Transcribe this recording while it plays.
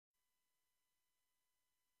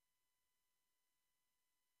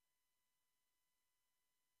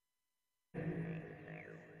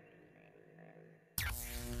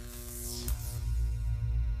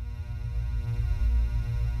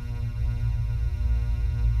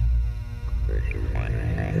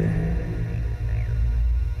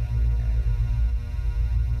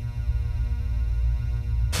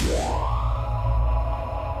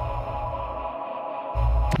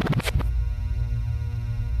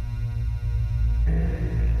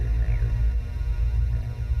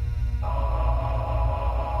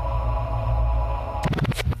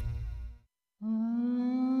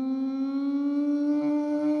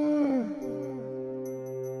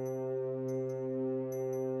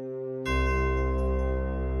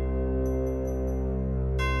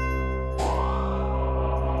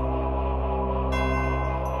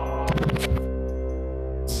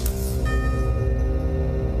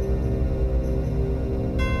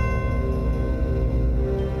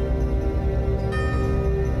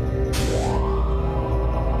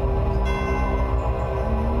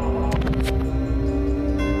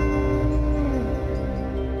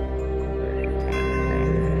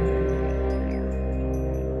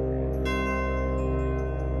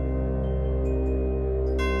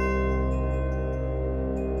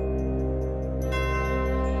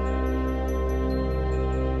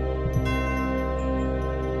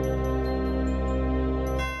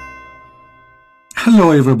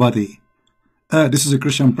Hello everybody, this is a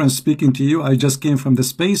Christian Prince speaking to you. I just came from the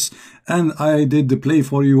space and I did play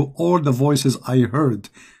for you all the voices I heard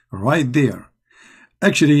right there.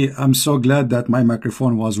 Actually, I'm so glad that my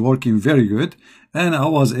microphone was working very good and I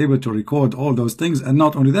was able to record all those things. And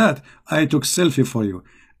not only that, I took selfie for you.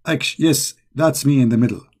 Actually, yes, that's me in the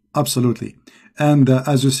middle, absolutely. And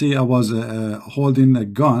as you see, I was holding a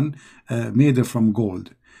gun made from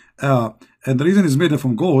gold. And the reason it's made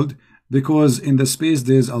from gold, because in the space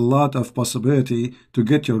there's a lot of possibility to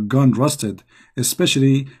get your gun rusted.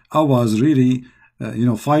 Especially I was really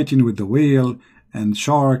fighting with the whale and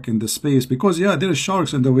shark in the space, because yeah, there's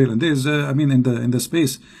sharks in the whale and there's in the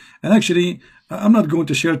space. And actually I'm not going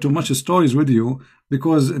to share too much stories with you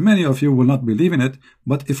because many of you will not believe in it,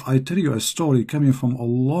 but if I tell you a story coming from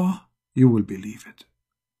Allah, you will believe it,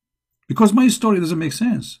 because my story doesn't make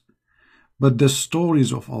sense, but the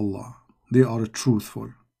stories of Allah, they are truthful.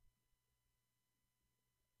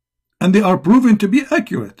 And they are proven to be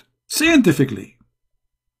accurate, scientifically.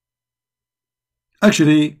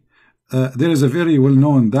 Actually, there is a very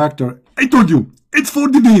well-known doctor. I told you, it's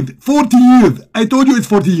 40 years. I told you it's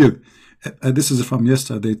 40 years. This is from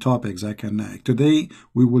yesterday topics. Today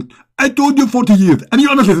we will, I told you 40 years, and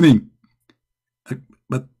you're not listening.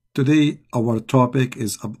 But today our topic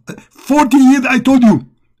is 40 years, I told you.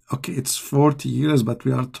 Okay, it's 40 years, but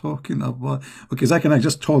we are talking about, okay, Zach,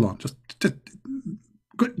 just hold on. Just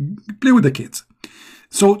play with the kids.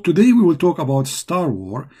 So today we will talk about Star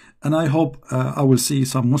Wars, and I hope I will see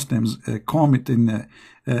some Muslims commenting.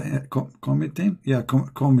 Yeah,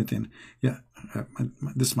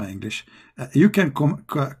 this is my English. You can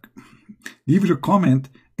leave your comment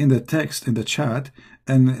in the text in the chat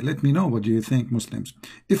and let me know what do you think, Muslims.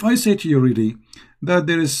 If I say to you really that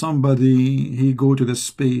there is somebody, he go to the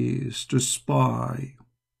space to spy,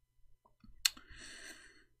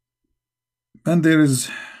 and there is,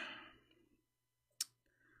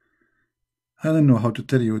 I don't know how to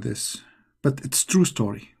tell you this, but it's true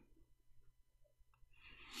story.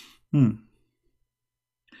 Now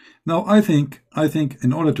I think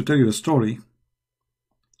in order to tell you the story,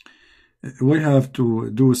 we have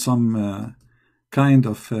to do some kind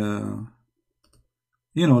of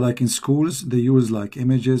like in schools they use like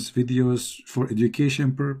images, videos for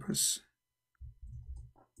education purpose.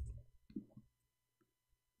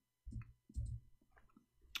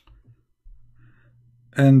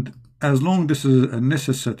 And as long this is a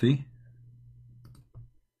necessity,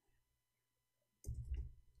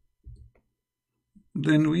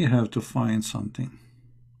 then we have to find something.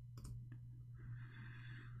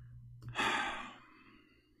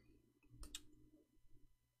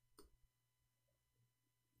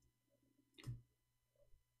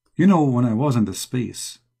 When I was in the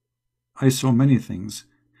space, I saw many things,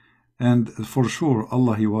 and for sure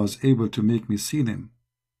Allah, he was able to make me see them.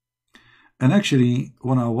 And actually,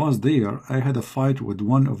 when I was there, I had a fight with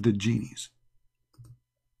one of the genies.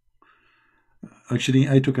 Actually,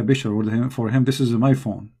 I took a picture with him for him. This is my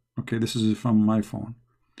phone. Okay, this is from my phone.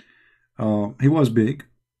 He was big,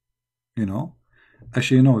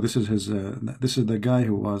 Actually, no, this is his. This is the guy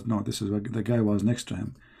who was. No, this is the guy who was next to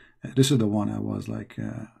him. This is the one I was like.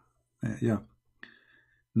 Yeah.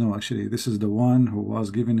 No, actually, this is the one who was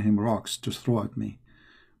giving him rocks to throw at me.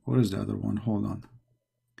 What is the other one? Hold on.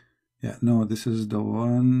 Yeah, no, this is the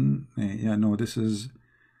one. Yeah, no, this is.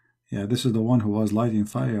 Yeah, this is the one who was lighting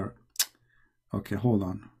fire. Okay, hold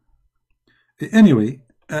on. Anyway,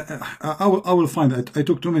 I will find it. I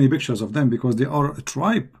took too many pictures of them because they are a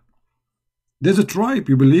tribe. There's a tribe,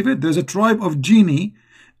 you believe it? There's a tribe of genie,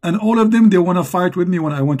 and all of them, they want to fight with me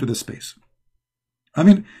when I went to the space. I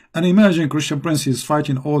mean, and imagine Christian Prince is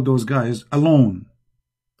fighting all those guys alone.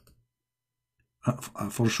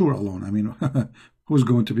 For sure alone. I mean, who's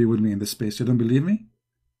going to be with me in the space? You don't believe me?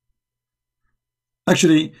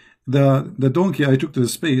 Actually, the donkey I took to the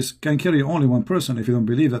space can carry only one person if you don't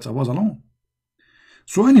believe that I was alone.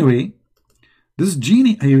 So anyway, this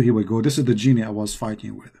genie, here we go. This is the genie I was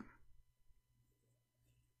fighting with.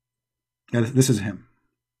 Yeah, this is him.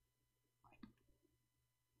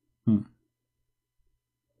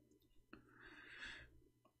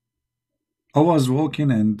 I was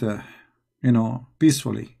walking and,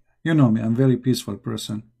 peacefully. You know me, I'm a very peaceful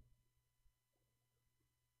person.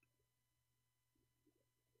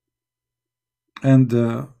 And,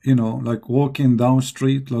 like walking down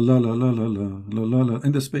street, la la la la la la la la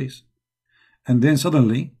in the space. And then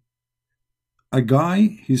suddenly, a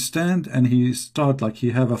guy, he stand and he start like he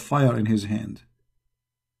have a fire in his hand.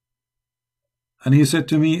 And he said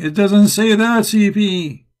to me, it doesn't say that,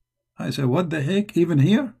 CP. I said, what the heck, even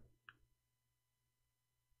here?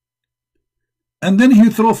 And then he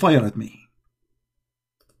threw fire at me.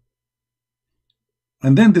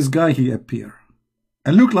 And then this guy, he appear.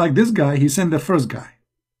 And look like this guy, he sent the first guy.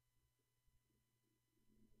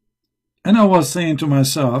 And I was saying to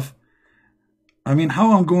myself, I mean,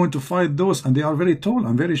 how I'm going to fight those? And they are very tall.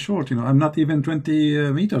 I'm very short. You know, I'm not even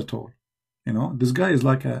 20 meter tall. You know, this guy is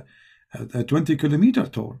like a 20 kilometer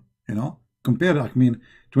tall. You know, compare, I mean,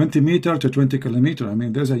 20 meter to 20 kilometer. I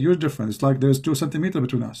mean, there's a huge difference. It's like there's 2 centimeters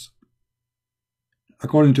between us,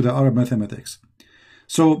 according to the Arab mathematics.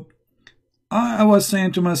 So I was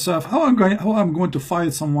saying to myself, how I'm going to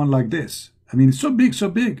fight someone like this? I mean, so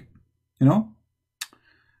big, you know,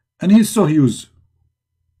 and he's so huge.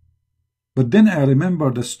 But then I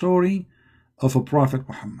remember the story of a Prophet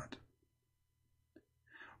Muhammad.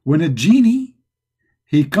 When a genie,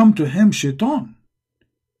 he come to him, shaitan,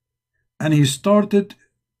 and he started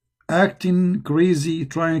acting crazy,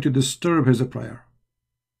 trying to disturb his prayer.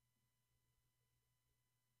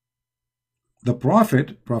 The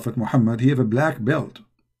Prophet Muhammad, he have a black belt.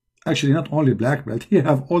 Actually, not only black belt, he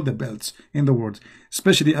have all the belts in the world.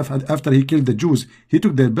 Especially after he killed the Jews, he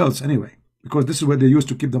took their belts anyway, because this is where they used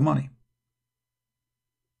to keep the money.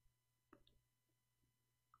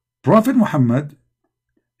 Prophet Muhammad,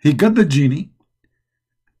 he got the genie,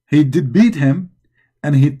 he did beat him,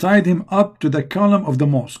 and he tied him up to the column of the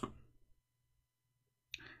mosque.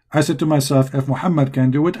 I said to myself, if Muhammad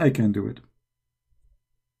can do it, I can do it.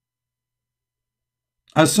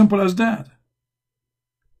 As simple as that.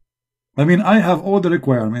 I mean, I have all the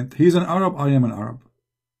requirement. He's an Arab, I am an Arab.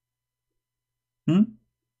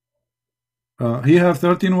 He have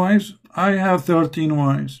 13 wives, I have 13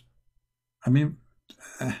 wives. I mean,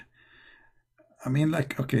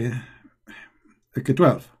 like, okay,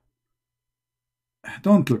 12.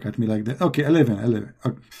 Don't look at me like that. Okay, 11.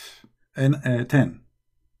 And 10.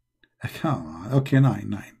 Come on. Okay,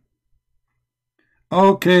 9.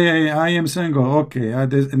 Okay, I am single. Okay,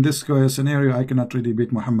 in this scenario, I cannot really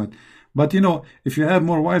beat Muhammad. But you know, if you have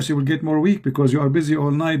more wives, you will get more weak because you are busy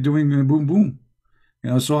all night doing boom boom. You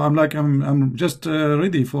know, so I'm like, I'm just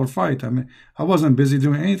ready for fight. I mean, I wasn't busy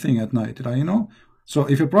doing anything at night, right? You know. So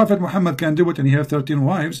if a Prophet Muhammad can do it and he have 13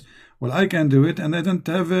 wives, well, I can do it, and I don't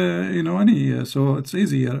have you know, any. So it's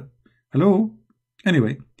easier. Hello.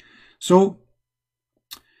 Anyway, so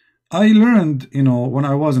I learned, you know, when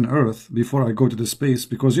I was on Earth, before I go to the space,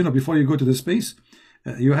 because, you know, before you go to the space,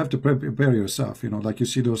 you have to prepare yourself, you know, like you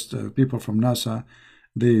see those people from NASA,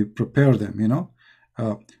 they prepare them, you know.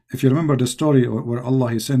 If you remember the story where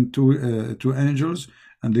Allah, he sent two angels,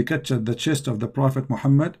 and they captured the chest of the Prophet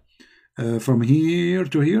Muhammad from here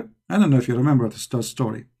to here. I don't know if you remember the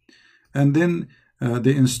story. And then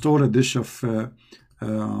they installed a dish of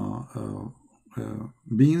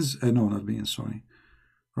beans, no, not beans, sorry.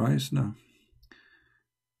 Rice? No,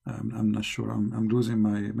 I'm not sure. I'm losing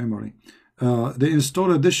my memory. They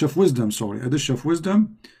installed a dish of wisdom. Sorry, a dish of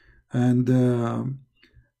wisdom, and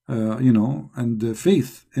you know, and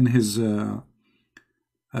faith in his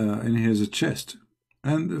chest,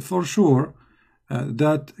 and for sure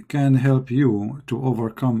that can help you to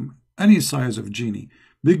overcome any size of genie,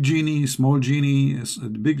 big genie, small genie,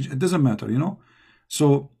 big. It doesn't matter, you know.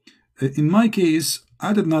 So in my case,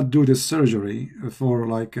 I did not do this surgery for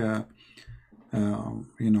like, you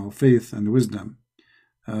know, faith and wisdom,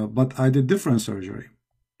 but I did different surgery,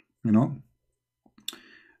 you know.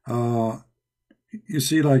 You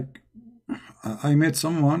see, like, I met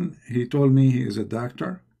someone, he told me he is a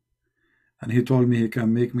doctor, and he told me he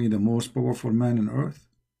can make me the most powerful man on earth.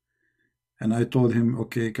 And I told him,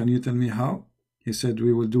 okay, can you tell me how? He said,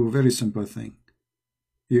 we will do a very simple thing.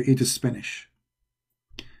 You eat spinach.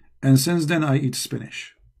 And since then, I eat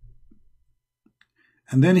spinach.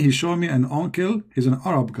 And then he showed me an uncle, he's an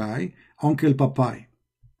Arab guy, Uncle Papai.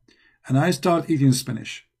 And I start eating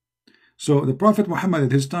spinach. So the Prophet Muhammad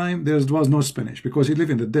at his time, there was no spinach because he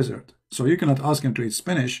lived in the desert. So you cannot ask him to eat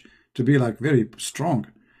spinach to be like very strong.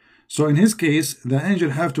 So in his case, the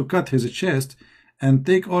angel have to cut his chest and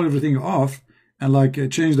take everything off and like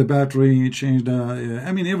change the battery, change the,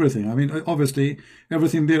 I mean, everything. I mean, obviously,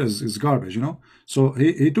 everything there is garbage, you know. So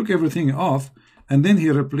he took everything off, and then he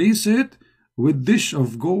replaced it with dish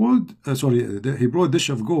of gold. He brought dish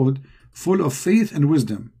of gold full of faith and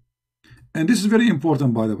wisdom. And this is very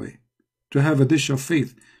important, by the way, to have a dish of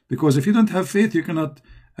faith. Because if you don't have faith, you cannot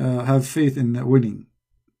have faith in winning.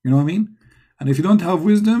 You know what I mean? And if you don't have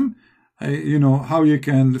wisdom, you know, how you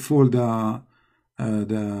can fool the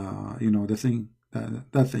you know, the thing,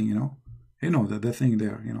 that thing, you know, the thing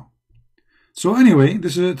there, you know. So anyway,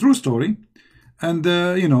 this is a true story, and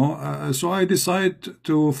you know, so I decided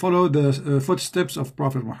to follow the footsteps of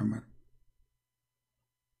Prophet Muhammad.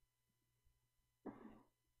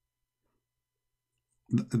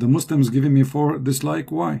 the Muslims giving me 4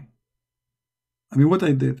 dislike. Why? I mean, what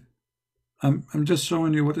I did? I'm just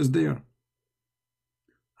showing you what is there.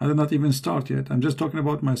 I did not even start yet. I'm just talking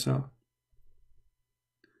about myself.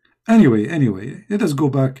 Anyway, let us go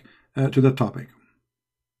back to the topic.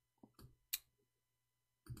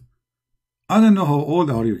 I don't know how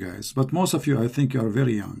old are you guys, but most of you, I think, you are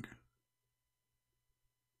very young.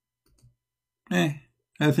 I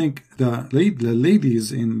think the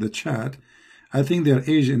ladies in the chat, I think their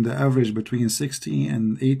age in the average between 60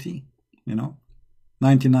 and 80, you know,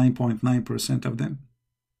 99.9% of them.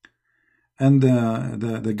 And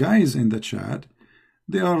the guys in the chat,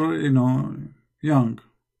 they are, you know, young,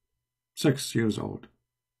 6 years old,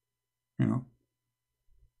 you know.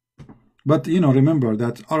 But, you know, remember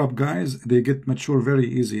that Arab guys, they get mature very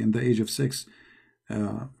easy in the age of 6.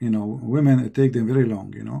 You know, women, it take them very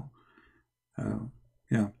long, you know.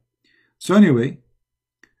 Yeah. So anyway,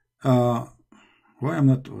 why I'm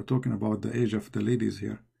not talking about the age of the ladies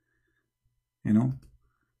here, you know.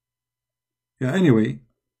 Yeah, anyway,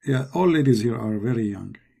 yeah, all ladies here are very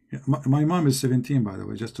young. Yeah, my mom is 17, by the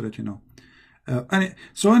way, just to let you know.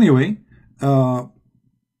 So anyway, I'm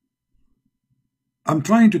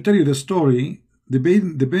trying to tell you the story,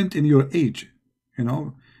 depend in your age, you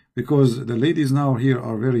know, because the ladies now here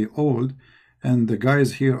are very old, and the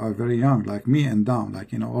guys here are very young, like me and down,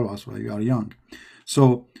 like, you know, all of us, we are young.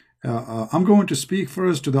 So I'm going to speak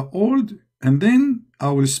first to the old, and then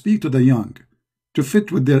I will speak to the young, to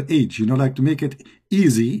fit with their age, you know, like to make it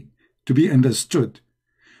easy to be understood.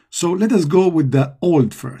 So let us go with the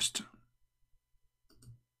old first.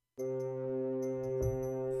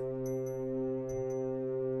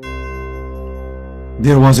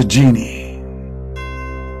 There was a genie,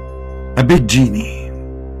 a big genie.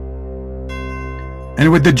 And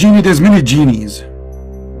with the genie, there's many genies,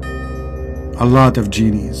 a lot of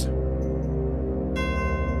genies.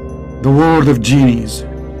 The world of genies.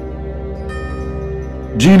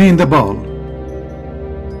 Genie in the bowl,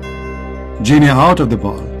 genie out of the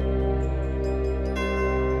bowl,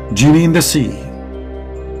 genie in the sea,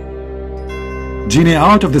 genie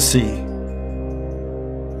out of the sea,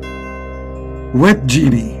 wet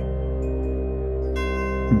genie,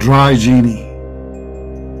 dry genie,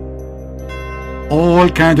 all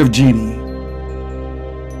kind of genie.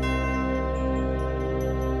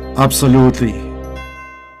 Absolutely.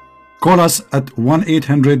 Call us at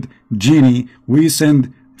 1-800-GENIE. We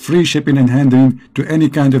send free shipping and handling to any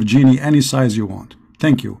kind of genie, any size you want.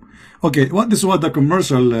 Thank you. Okay, this is what the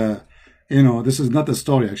commercial, you know, this is not a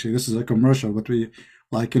story actually, this is a commercial, but we,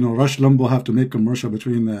 like, you know, Rush Limbaugh have to make commercial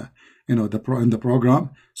between, you know, in the program.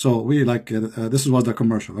 So we like, this is what the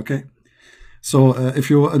commercial, okay? So if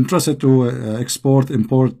you're interested to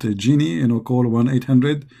import genie, you know, call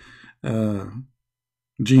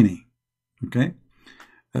 1-800-GENIE, okay?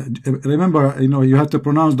 Remember, you know, you have to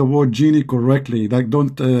pronounce the word genie correctly. Like,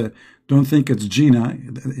 don't think it's Gina.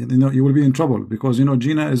 You know, you will be in trouble because, you know,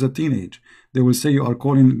 Gina is a teenage. They will say you are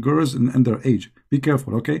calling girls in their age. Be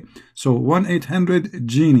careful, okay? So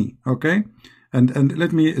 1-800-GENIE, okay? And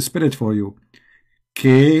let me spell it for you.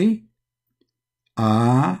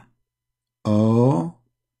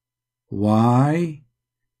 K-A-O-Y,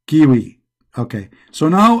 Kiwi. Okay. So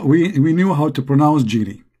now we knew how to pronounce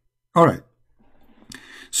genie. All right.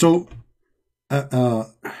 So,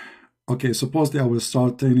 okay, supposedly I will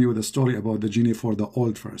start telling you the story about the genie for the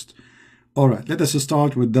old first. All right, let us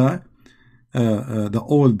start with the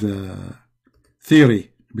old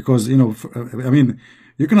theory, because, you know, I mean,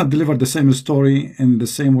 you cannot deliver the same story in the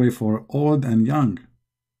same way for old and young.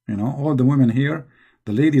 You know, all the women here,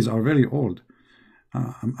 the ladies are very old.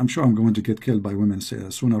 I'm sure I'm going to get killed by women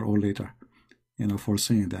sooner or later, you know, for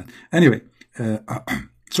saying that. Anyway,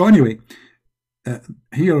 so anyway,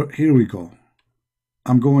 here we go.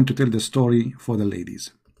 I'm going to tell the story for the ladies.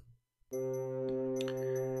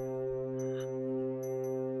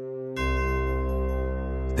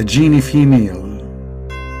 A genie female.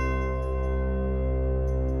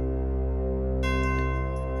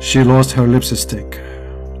 She lost her lipstick,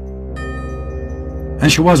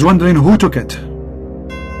 and she was wondering who took it.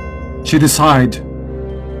 She decided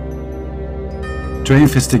to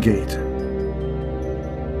investigate.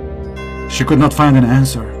 She could not find an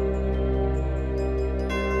answer.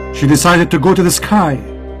 She decided to go to the sky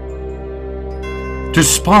to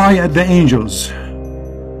spy at the angels,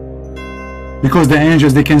 because the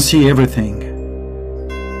angels, they can see everything.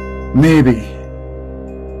 Maybe,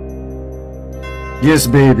 yes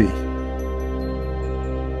baby,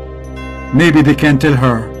 maybe they can tell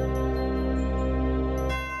her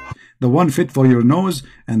the one fit for your nose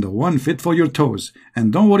and the one fit for your toes,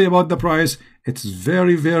 and don't worry about the price, It's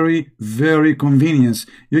very, very, very convenient.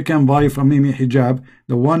 You can buy from Mimi hijab,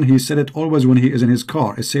 the one he said it always when he is in his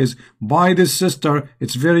car. It says, buy this, sister.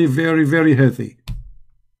 It's very, very, very healthy.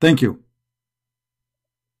 Thank you.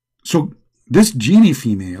 So this genie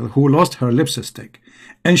female who lost her lipstick,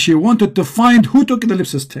 and she wanted to find who took the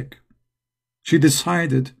lipstick, she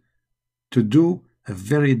decided to do a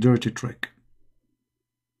very dirty trick.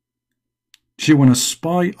 She want to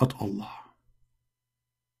spy at Allah.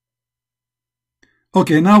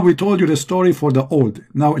 Okay, now we told you the story for the old.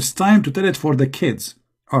 Now it's time to tell it for the kids.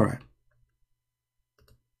 All right.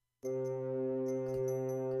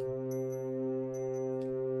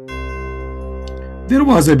 There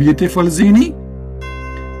was a beautiful zini,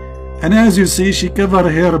 and as you see, she covered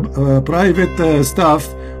her private stuff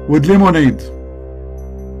with lemonade.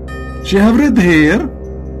 She have red hair,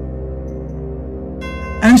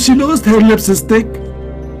 and she lost her lipstick.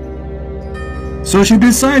 So she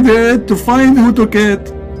decided to find who took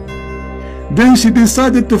it. Then she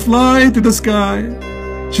decided to fly to the sky.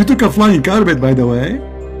 She took a flying carpet, by the way.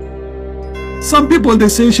 Some people, they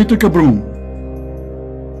say she took a broom.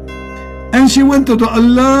 And she went to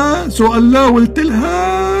Allah, so Allah will tell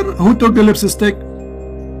her who took the lipstick.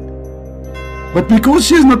 But because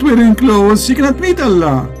she is not wearing clothes, she cannot meet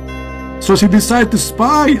Allah. So she decided to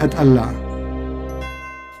spy at Allah.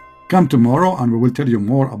 Come tomorrow and we will tell you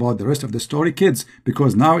more about the rest of the story, kids,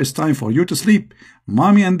 because now it's time for you to sleep.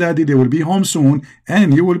 Mommy and daddy, they will be home soon,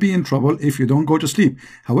 and you will be in trouble if you don't go to sleep.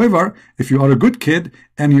 However, if you are a good kid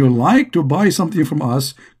and you like to buy something from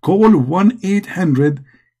us, call 1-800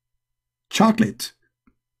 chocolate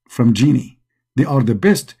from Genie. They are the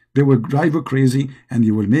best. They will drive you crazy and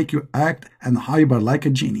you will make you act and hyper like a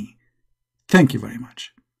genie. Thank you very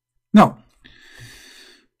much. Now,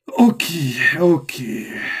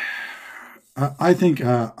 okay. I think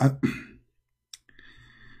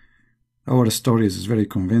our story is very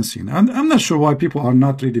convincing. I'm not sure why people are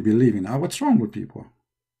not really believing. What's wrong with people?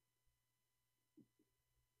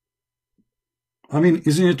 I mean,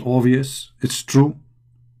 isn't it obvious? It's true.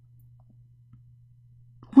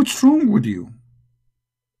 What's wrong with you?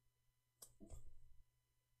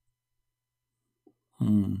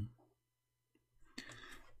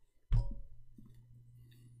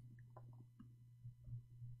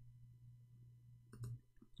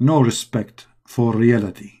 No respect for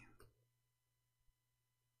reality.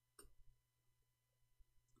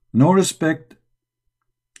 No respect,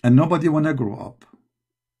 and nobody wanna grow up.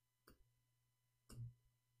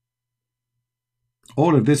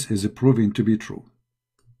 All of this is proving to be true.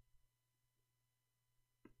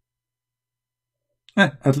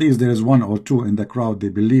 At least there is one or two in the crowd, they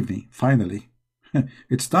believe me, finally.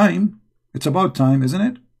 It's time. It's about time, isn't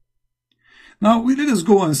it? Now, let us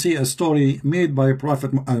go and see a story made by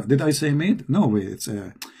Prophet. Did I say made? No way.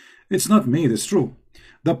 It's not made. It's true.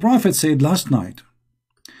 The Prophet said last night.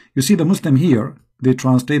 You see, the Muslim here, they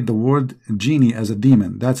translate the word genie as a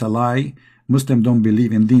demon. That's a lie. Muslims don't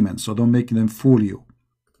believe in demons, so don't make them fool you.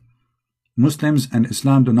 Muslims and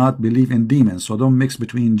Islam do not believe in demons, so don't mix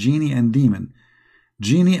between genie and demon.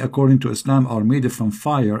 Genie, according to Islam, are made from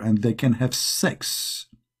fire and they can have sex.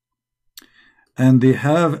 And they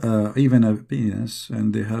have even a penis,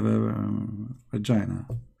 and they have a vagina.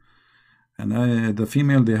 And the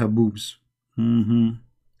female, they have boobs.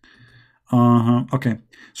 Okay.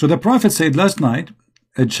 So the Prophet said last night,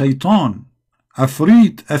 Shaitan,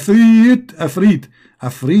 Afrit,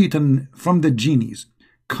 and from the genies,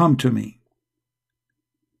 come to me.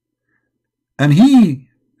 And he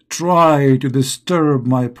tried to disturb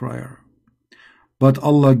my prayer. But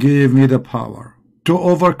Allah gave me the power to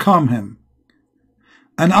overcome him.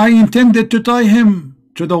 And I intended to tie him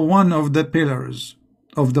to the one of the pillars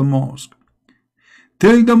of the mosque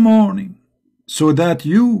till the morning, so that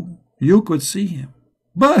you could see him.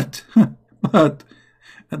 But at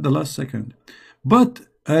the last second, but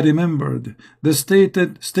I remembered the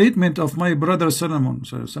statement of my brother Solomon.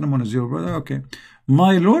 So Solomon is your brother? Okay.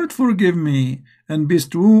 My Lord, forgive me and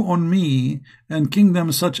bestow on me and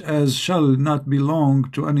kingdom such as shall not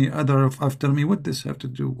belong to any other after me. What does this have to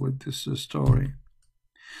do with this story?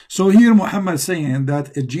 So here Muhammad saying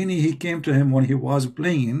that a genie, he came to him when he was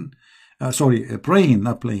praying,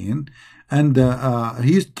 not playing, and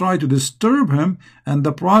he tried to disturb him, and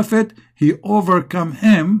the Prophet, he overcome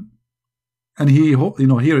him, and he,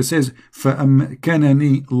 here it says,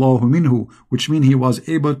 فَأَمْكَنَنِي اللَّهُ مِنْهُ, which means he was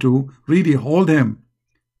able to really hold him.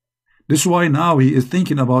 This is why now he is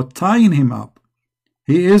thinking about tying him up.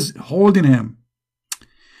 He is holding him.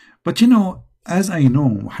 But as I know,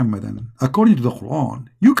 Muhammadan, according to the Quran,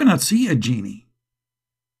 you cannot see a genie.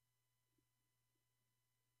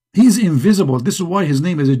 He is invisible. This is why his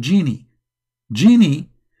name is a genie. Genie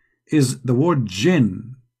is the word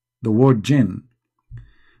jinn. The word jinn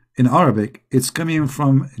in Arabic, it's coming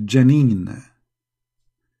from janeen.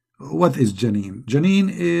 What is janeen?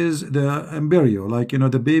 Janeen is the embryo, like, you know,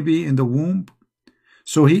 the baby in the womb.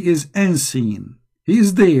 So he is unseen. He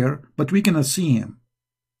is there, but we cannot see him.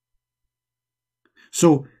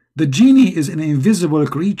 So the genie is an invisible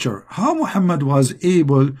creature. How Muhammad was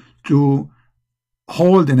able to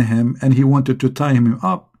hold in him and he wanted to tie him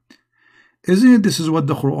up? Isn't it this is what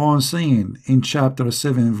the Quran is saying in chapter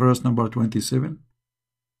 7, verse number 27?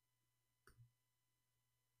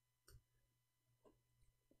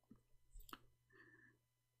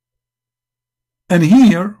 And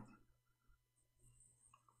here,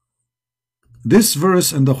 this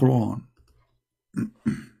verse in the Quran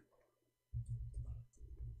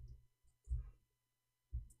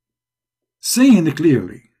saying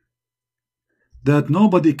clearly that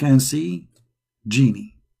nobody can see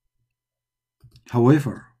genie.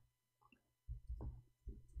 However,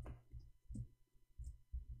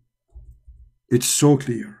 it's so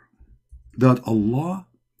clear that Allah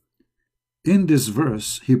in this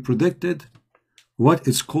verse, he predicted what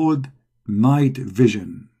is called night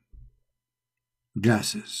vision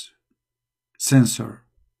glasses, sensor,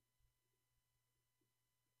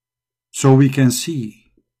 so we can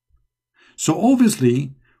see. So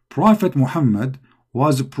obviously Prophet Muhammad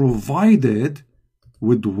was provided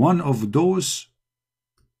with one of those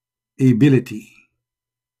ability.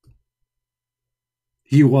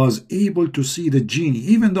 He was able to see the genie.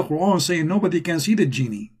 Even the Quran saying nobody can see the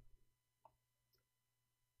genie.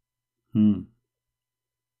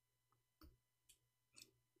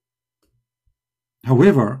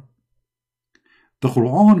 However, the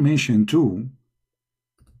Quran mentioned too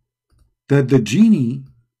that the genie,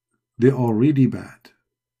 they are really bad.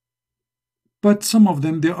 But some of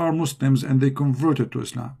them, they are Muslims and they converted to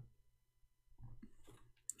Islam.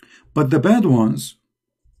 But the bad ones,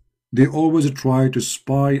 they always try to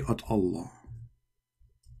spy at Allah.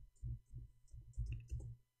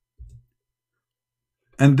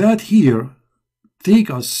 And that here take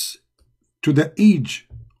us to the age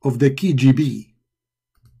of the KGB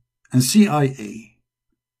and CIA,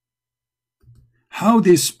 how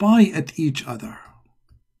they spy at each other.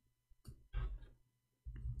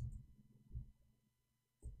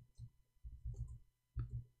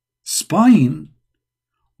 Spying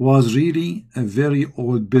was really a very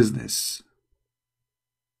old business.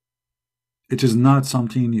 It is not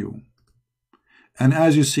something new. And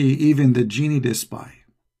as you see, even the genie, they spy.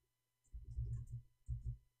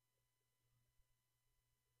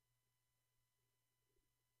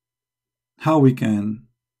 How we can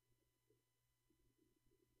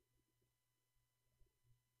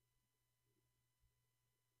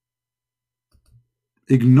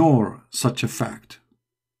ignore such a fact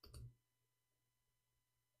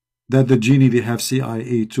that the genie, they have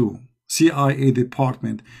CIA too, CIA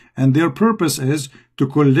department, and their purpose is to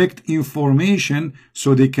collect information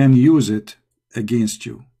so they can use it against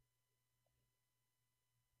you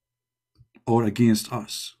or against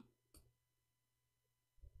us.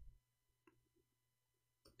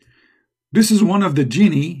 This is one of the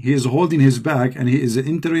genie. He is holding his back and he is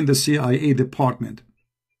entering the CIA department.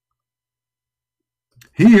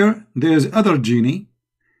 Here, there is other genie.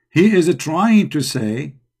 He is trying to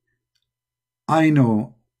say, I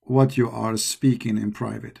know what you are speaking in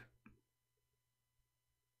private.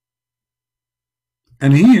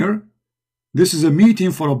 And here, this is a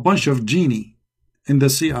meeting for a bunch of genie in the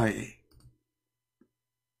CIA.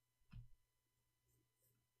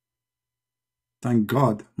 Thank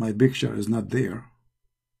God my picture is not there.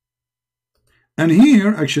 And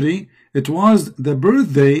here, actually, it was the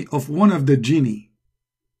birthday of one of the genie.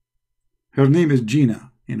 Her name is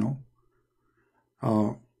Gina, you know.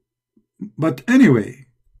 But anyway,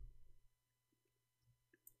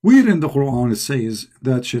 where in the Quran it says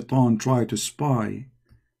that Shaitan tried to spy,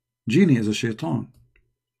 genie is a Shaitan.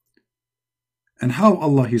 And how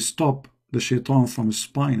Allah, he stopped the Shaitan from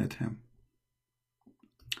spying at him.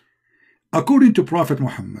 According to Prophet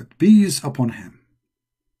Muhammad, peace upon him,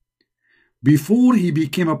 before he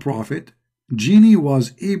became a prophet, genie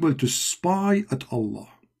was able to spy at Allah.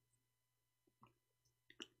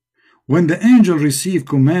 When the angel received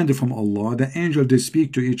command from Allah, the angel, they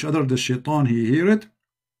speak to each other, the Shaitan, he hear it.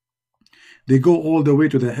 They go all the way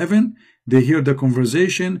to the heaven, they hear the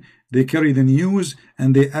conversation, they carry the news,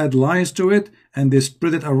 and they add lies to it, and they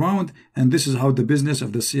spread it around, and this is how the business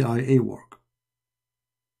of the CIA work.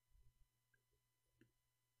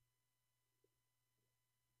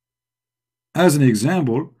 As an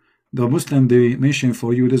example, the Muslim, they mention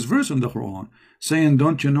for you this verse in the Quran, saying,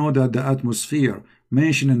 don't you know that the atmosphere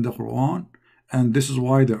mentioned in the Quran, and this is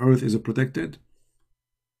why the earth is protected?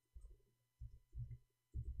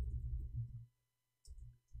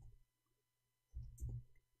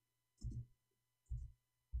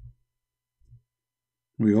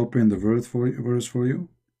 We open the verse for you.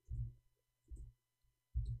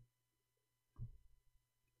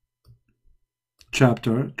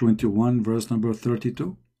 Chapter 21, verse number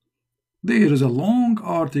 32. There is a long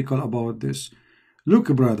article about this. Look,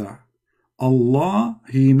 brother, Allah,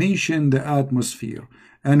 He mentioned the atmosphere,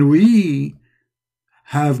 and we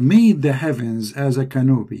have made the heavens as a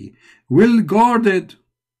canopy, well guarded.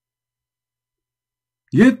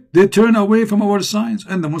 Yet they turn away from our signs.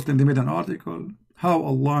 And the Muslim, they made an article how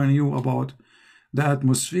Allah knew about the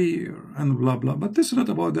atmosphere and blah blah. But this is not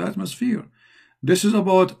about the atmosphere. This is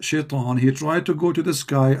about Shaitan. He tried to go to the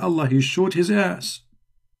sky. Allah, He showed his ass.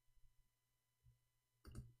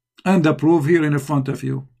 And the proof here in front of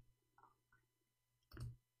you.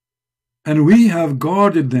 And we have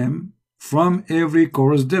guarded them from every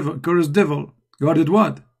cursed devil. Guarded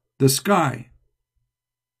what? The sky.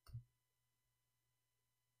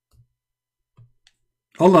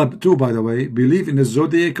 Allah too, by the way, believe in the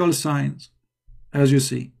zodiacal signs, as you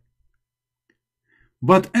see.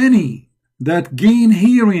 But any that gain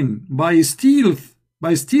herein by stealth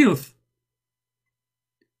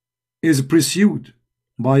is pursued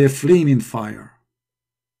by a flaming fire.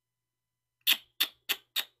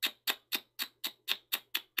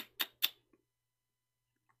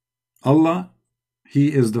 Allah,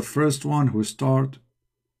 He is the first one who started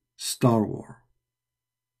Star War.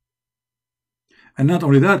 And not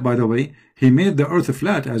only that, by the way, He made the earth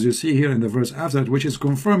flat, as you see here in the verse after it, which is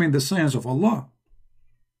confirming the science of Allah.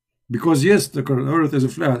 Because yes, the earth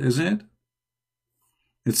is flat, isn't it?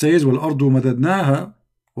 It says, وَالْأَرْضُ مَدَدْنَاهَا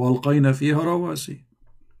وَأَلْقَيْنَا فِيهَا رَوَاسِي.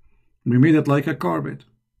 We made it like a carpet.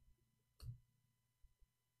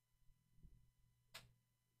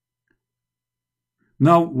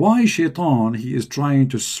 Now, why Shaitan, he is trying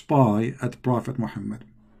to spy at Prophet Muhammad?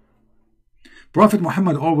 Prophet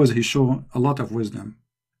Muhammad always, he showed a lot of wisdom.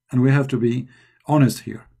 And we have to be honest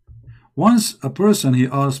here. Once a person, he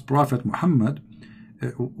asked Prophet Muhammad,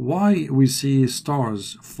 why we see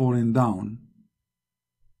stars falling down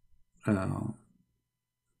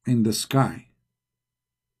in the sky.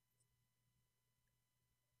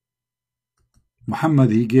 Muhammad,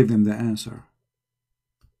 he gave them the answer.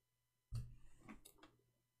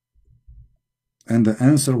 And the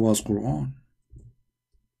answer was Qur'an.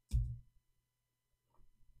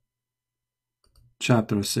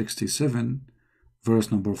 Chapter 67,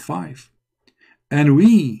 verse number 5. And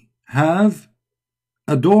we have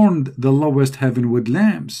adorned the lowest heaven with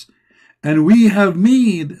lamps, and we have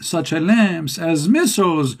made such a lamps as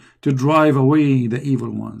missiles to drive away the evil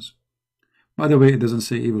ones. By the way, it doesn't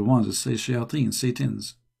say evil ones, it says shayateen,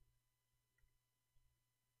 satans.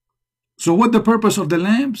 So what the purpose of the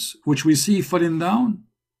lamps, which we see falling down,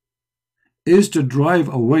 is to drive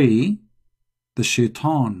away the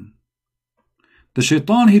shaitan. The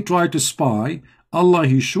shaitan, he tried to spy. Allah,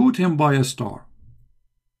 he showed him by a star.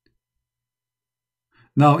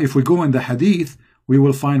 Now, if we go in the hadith, we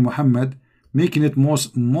will find Muhammad making it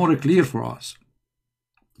more clear for us.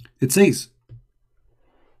 It says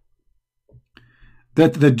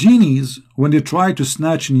that the genies, when they try to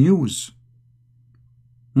snatch news,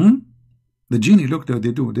 the genie, look what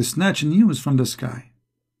they do. They snatch news from the sky.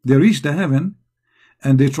 They reach the heaven,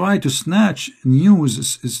 and they try to snatch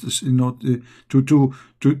news, you know,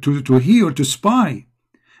 to hear, to spy.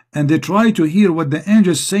 And they try to hear what the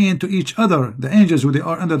angels saying to each other, the angels who they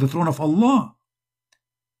are under the throne of Allah,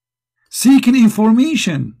 seeking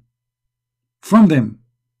information from them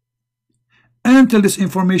until this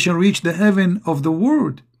information reach the heaven of the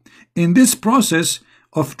word. In this process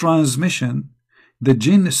of transmission, the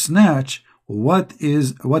jinn snatch what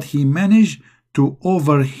he managed to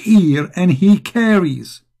overhear, and he carry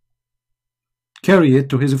it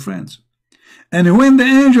to his friends. And when the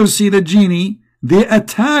angels see the genie, they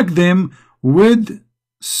attack them with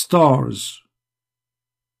stars.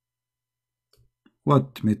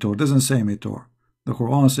 What meteor? Doesn't say meteor. The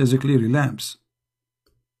Quran says clearly lamps.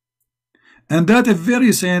 And that is a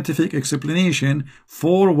very scientific explanation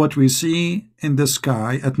for what we see in the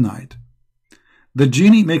sky at night. The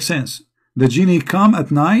genie makes sense. The genie come at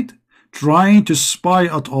night trying to spy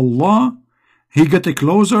at Allah. He get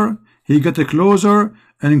closer, and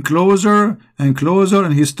closer and closer,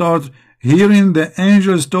 and he starts hearing the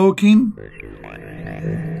angels talking,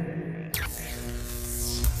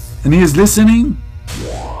 and he is listening,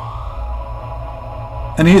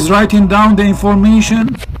 and he is writing down the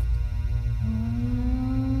information,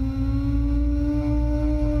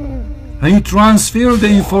 He transferred the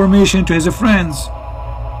information to his friends,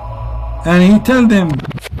 and he tell them,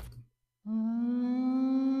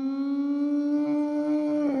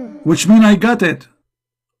 which mean I got it.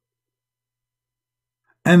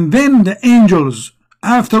 And then the angels,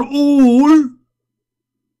 after all,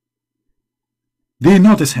 they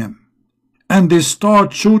notice him, and they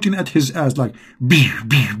start shooting at his ass like beer,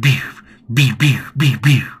 beer, beer, beer, beer, beer,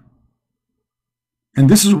 beer. And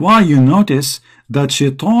this is why you notice that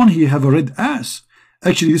Shaitan, he have a red ass.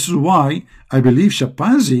 Actually, this is why I believe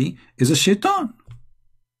chimpanzee is a Shaitan.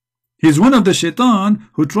 He's one of the Shaitan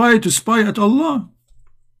who tried to spy at Allah.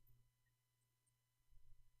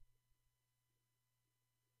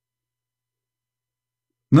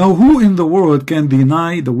 Now, who in the world can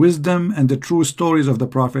deny the wisdom and the true stories of the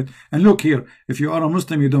Prophet? And look here, if you are a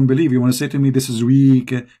Muslim, you don't believe, you want to say to me, this is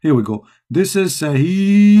weak. Here we go. This is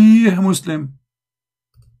Sahih Muslim.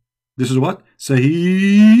 This is what?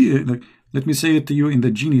 Sahih. Let me say it to you in the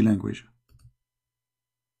genie language.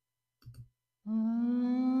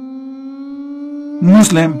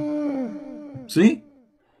 Muslim. See?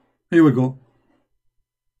 Here we go.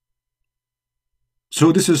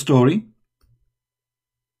 So this is story.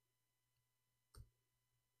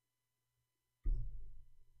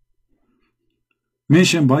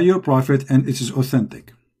 Mentioned by your prophet, and it is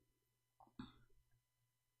authentic.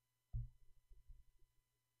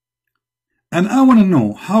 And I want to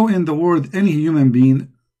know how in the world any human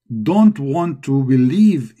being don't want to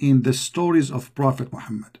believe in the stories of Prophet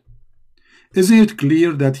Muhammad. Isn't it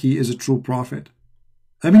clear that he is a true prophet?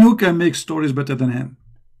 I mean, who can make stories better than him?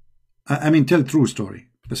 I mean, tell true story.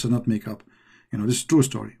 This is not make up. You know, this is true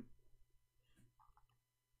story.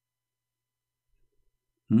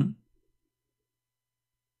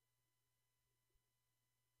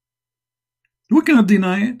 We cannot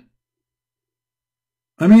deny it.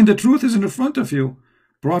 I mean, the truth is in front of you.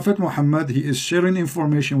 Prophet Muhammad, he is sharing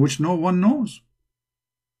information which no one knows.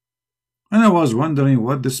 And I was wondering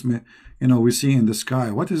what this, we see in the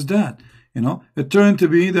sky. What is that? It turned to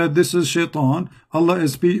be that this is Shaitan. Allah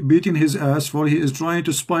is beating his ass for he is trying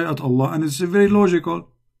to spy at Allah. And it's very logical.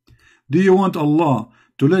 Do you want Allah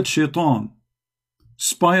to let Shaitan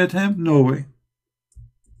spy at him? No way.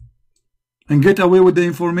 And get away with the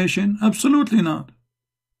information? Absolutely not.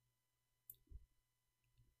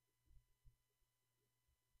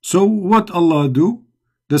 So what Allah do?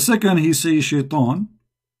 The second he sees Shaitan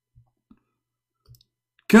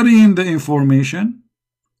carrying the information,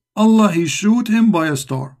 Allah he shoot him by a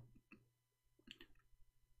star.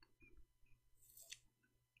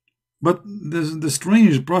 But the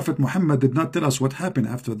strange Prophet Muhammad did not tell us what happened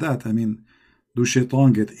after that. I mean, do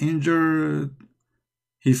Shaitan get injured?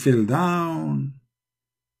 He fell down.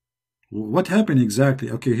 What happened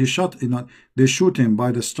exactly? Okay, he shot. They shoot him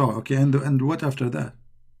by the star. Okay, and what after that?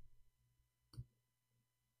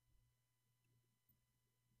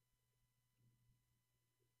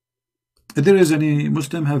 If there is any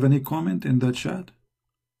Muslim have any comment in that chat?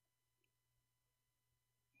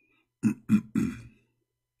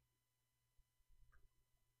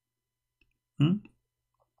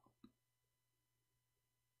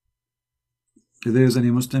 If there is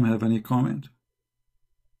any Muslim have any comment?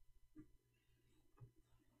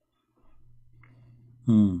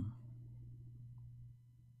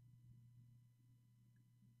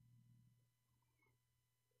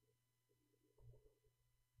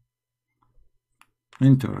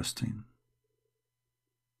 Interesting.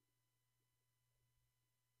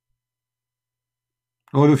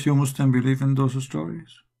 All of you Muslim believe in those stories?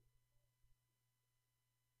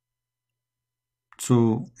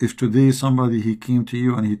 So if today somebody he came to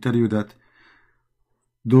you and he tell you that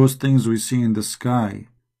those things we see in the sky,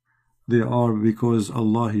 they are because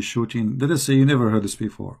Allah is shooting, let us say you never heard this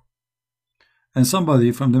before, and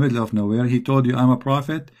somebody from the middle of nowhere, he told you, I'm a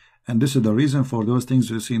prophet and this is the reason for those things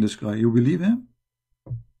you see in the sky, you believe him?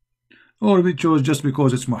 Or we chose just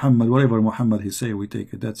because it's Muhammad, whatever Muhammad he say, we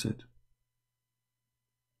take it, that's it.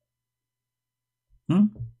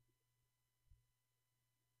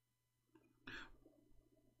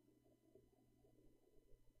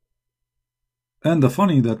 And the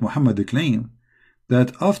funny that Muhammad claimed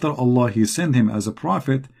that after Allah he sent him as a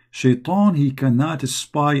prophet, Shaitan he cannot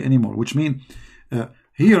spy anymore, which means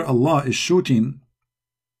here Allah is shooting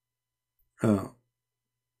at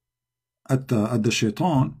the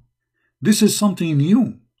Shaitan. This is something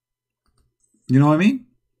new. You know what I mean?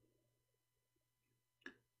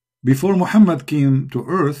 Before Muhammad came to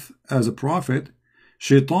earth as a prophet,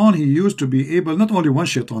 Shaitan he used to be able, not only one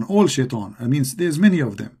Shaitan, all Shaitan. I mean, there's many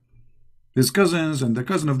of them. His cousins and the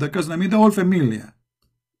cousin of the cousin. I mean, the whole familia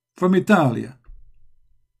from Italia.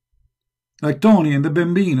 Like Tony and the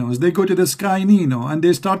Bambinos, they go to the sky Nino and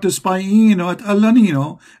they start to spy at Allah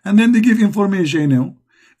Nino, and then they give information,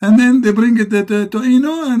 and then they bring it to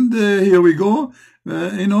and here we go.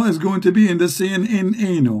 Is going to be in the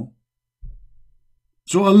CNN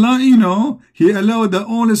So Allah He allowed the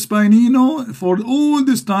all spy for all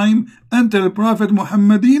this time until Prophet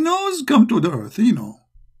Muhammad come to the earth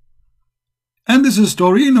and this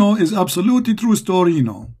story is absolutely true story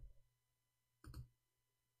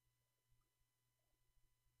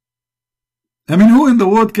I mean, who in the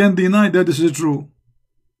world can deny that this is true?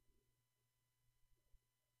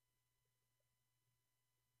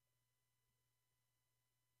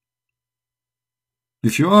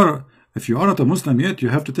 If you are not a Muslim yet, you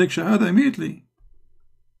have to take Shahada immediately.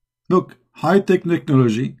 Look, high-tech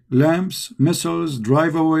technology, lamps, missiles,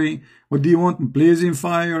 drive away. What do you want? Blazing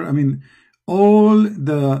fire. I mean, all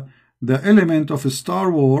the element of a Star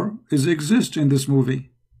War exists in this movie.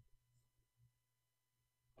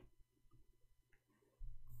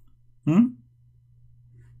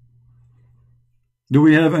 Do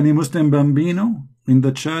we have any Muslim Bambino in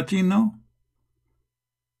the chat now?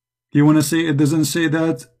 You want to say it doesn't say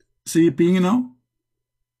that CP now?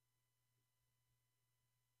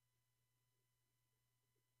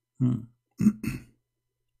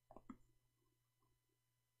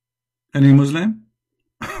 Any Muslim?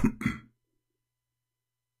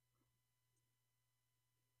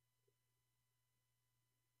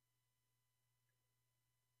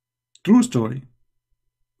 True story.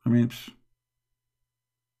 I mean,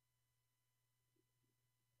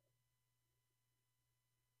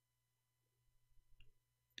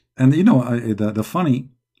 and the funny,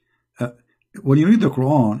 when you read the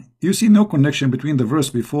Quran, you see no connection between the verse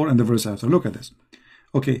before and the verse after. Look at this.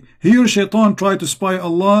 Okay, here Shaitan tried to spy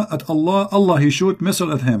Allah at Allah. Allah, he shoot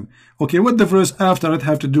missile at him. Okay, what the verse after it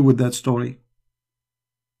have to do with that story?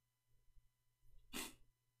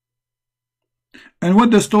 And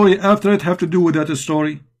what the story after it have to do with that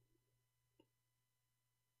story?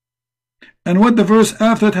 And what the verse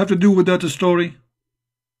after it have to do with that story?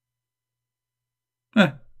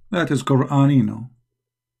 That is Qur'an,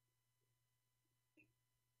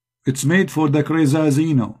 It's made for the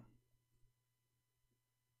Krezazino.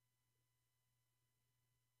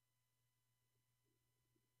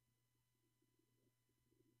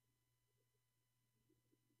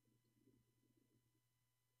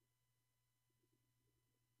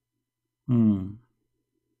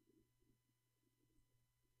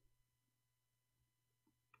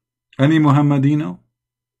 Any Muhammadino?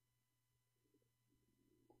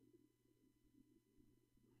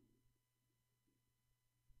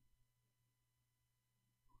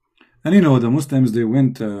 And the Muslims, they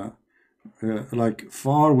went like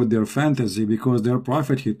far with their fantasy, because their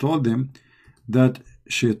prophet, he told them that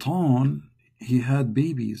Shaitan, he had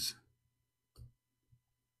babies.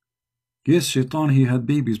 Yes, Shaitan, he had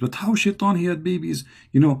babies. But how Shaitan, he had babies?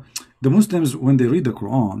 The Muslims, when they read the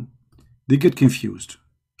Quran, they get confused.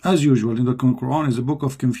 As usual, in the Quran is a book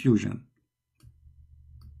of confusion.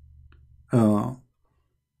 Allah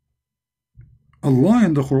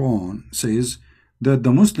in the Quran says that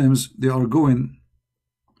the Muslims, they are going,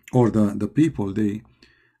 or the people, they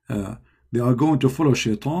are going to follow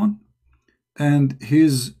Shaitan and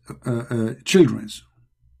his children's.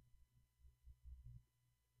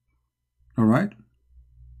 All right.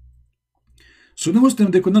 So the Muslim,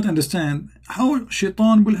 they could not understand how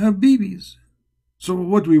Shaitan will have babies. So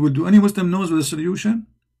what we would do? Any Muslim knows the solution?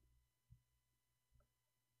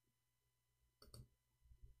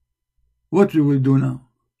 What we will do now?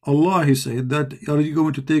 Allah, he said that, are you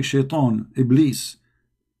going to take Shaitan, Iblis,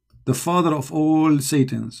 the father of all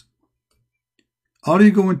Satans? Are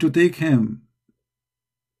you going to take him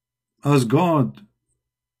as God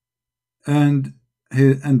and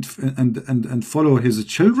follow his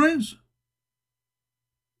children?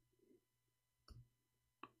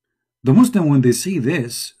 The Muslim, when they see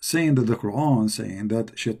this, saying that the Quran saying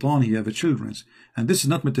that Shaitan, he have children, and this is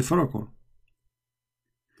not metaphorical,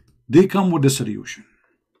 they come with the solution.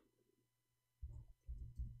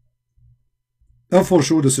 For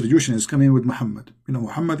sure, the solution is coming with Muhammad.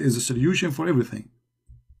 Muhammad is the solution for everything.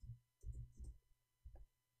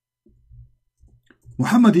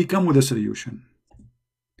 Muhammad, he come with a solution.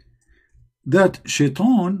 That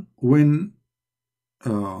Shaitan, when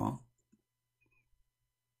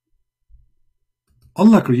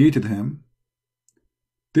Allah created him,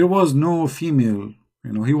 there was no female,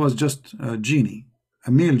 he was just a genie,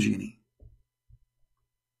 a male genie.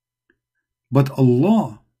 But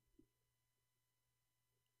Allah,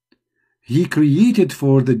 he created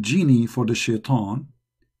for the genie, for the Shaitan,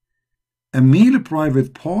 a male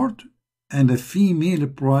private part and a female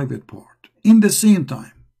private part. in the same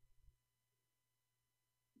time.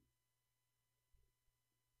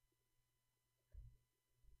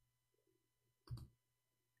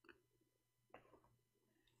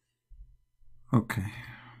 Okay.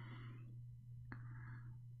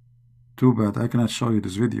 Too bad I cannot show you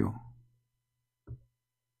this video.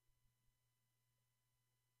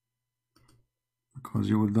 Because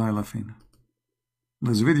you will die laughing.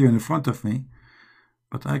 There's video in front of me,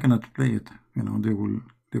 but I cannot play it. You know, they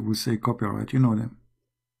will say copyright. You know them.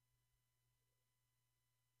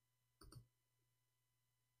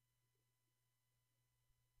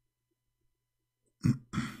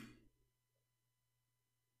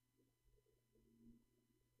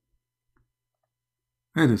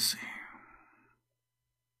 Let us see.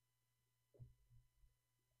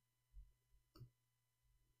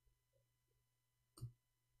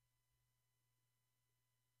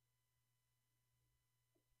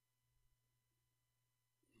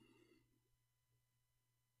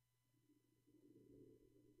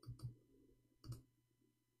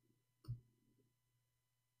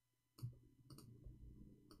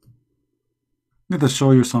 Let us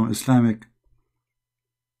show you some Islamic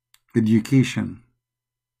education.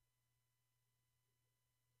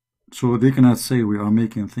 So they cannot say we are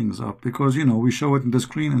making things up, because, you know, we show it in the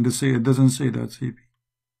screen and they say it doesn't say that, CP.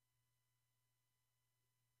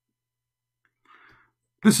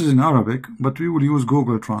 This is in Arabic, but we will use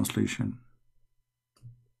Google translation.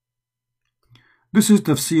 This is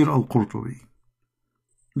Tafsir al-Qurtubi.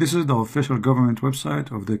 This is the official government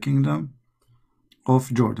website of the Kingdom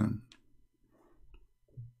of Jordan.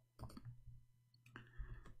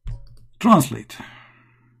 Translate.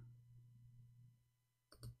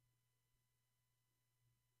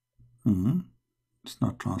 It's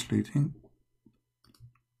not translating.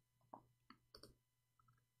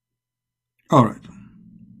 All right.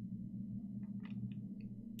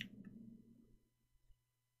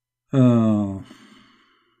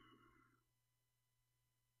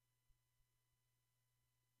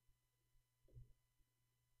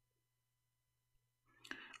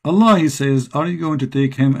 Allah, he says, are you going to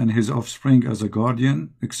take him and his offspring as a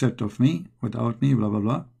guardian, except of me, without me, blah, blah,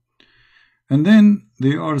 blah. And then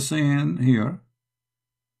they are saying here,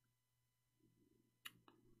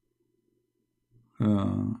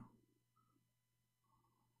 you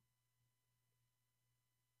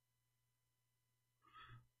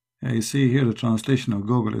see here the translation of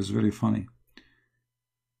Google is very funny.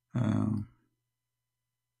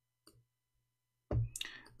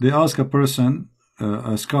 They ask a person,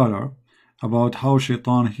 a scholar, about how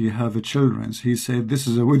Shaitan he have children. He said, this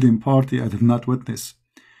is a wedding party I did not witness.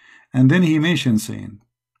 And then he mentioned saying,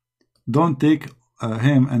 don't take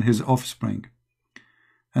him and his offspring.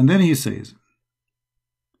 And then he says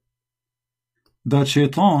that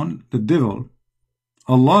Shaitan, the devil,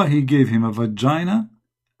 Allah, he gave him a vagina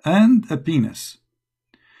and a penis.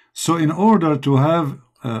 So in order to have,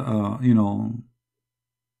 you know,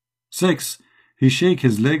 sex, he shake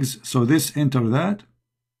his legs, so this enter that.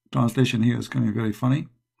 Translation here is coming very funny.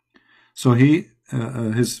 So he,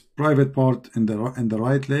 his private part in the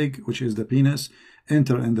right leg, which is the penis,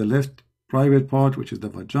 enter in the left private part, which is the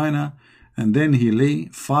vagina, and then he lay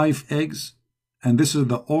 5 eggs, and this is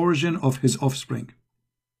the origin of his offspring.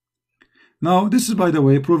 Now, this is, by the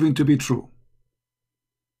way, proving to be true.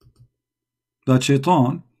 That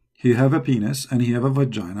Shaitan, he have a penis and he have a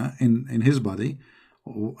vagina in his body,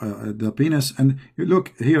 the penis, and you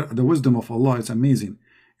look here, the wisdom of Allah is amazing.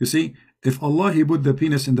 You see, if Allah, he put the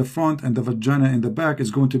penis in the front and the vagina in the back,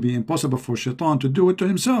 it's going to be impossible for Shaitan to do it to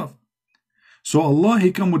himself. So Allah,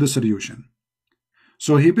 he come with a solution.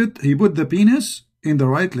 So he put the penis in the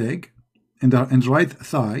right leg, in the right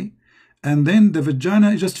thigh, and then the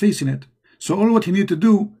vagina is just facing it. So all what he need to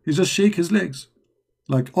do is just shake his legs,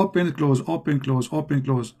 like open, close, open, close, open,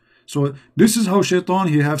 close. So this is how Shaitan,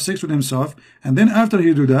 he have sex with himself, and then after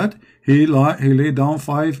he do that, he lay down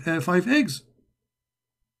 5 eggs.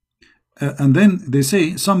 And then they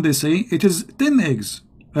say, some they say it is 10 eggs,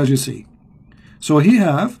 as you see. So he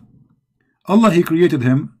have, Allah, he created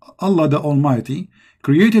him, Allah the Almighty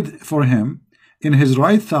created for him in his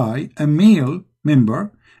right thigh a male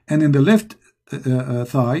member, and in the left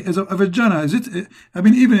thigh is a vagina. Is it? I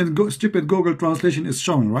mean, even in stupid Google translation is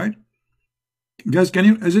showing, right? Guys, can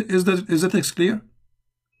you? Is the text clear?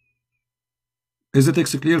 Is the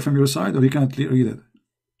text clear from your side, or you can't read it?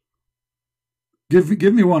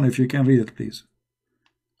 Give me one if you can read it, please.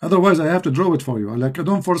 Otherwise, I have to draw it for you. Like,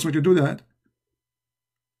 don't force me to do that.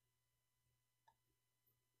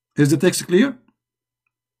 Is the text clear?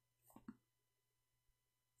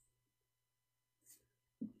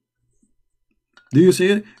 Do you see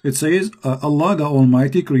it? It says Allah the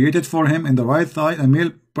Almighty created for him in the right thigh a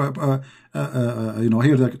male,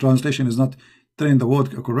 here the translation is not telling the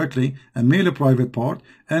word correctly, a male private part,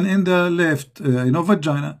 and in the left,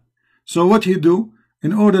 vagina. So what he do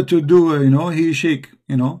in order to do, he shake,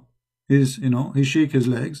 he shake his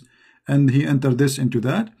legs, and he enter this into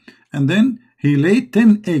that, and then he laid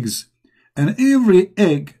 10 eggs, and every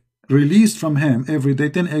egg released from him every day,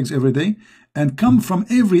 10 eggs every day, and come from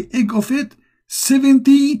every egg of it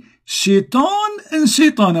 70 shaitan and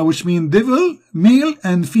shaitana, which mean devil, male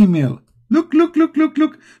and female. Look.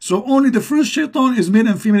 So only the first shaitan is male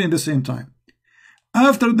and female in the same time.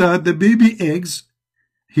 After that, the baby eggs,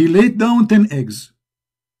 he laid down 10 eggs.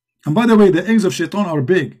 And by the way, the eggs of shaitan are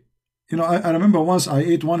big. I remember once I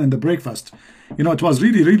ate one in the breakfast. It was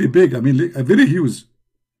really, really big. I mean, very huge.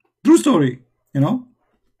 True story, All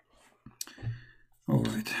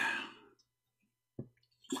right.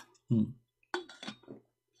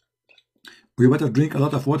 We better drink a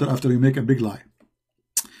lot of water after we make a big lie.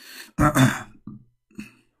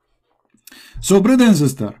 So, brother and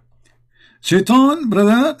sister, Shaitan,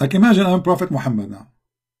 brother, like imagine I'm Prophet Muhammad now.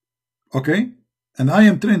 Okay? And I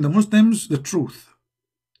am telling the Muslims the truth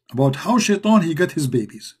about how Shaitan, he got his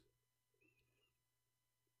babies.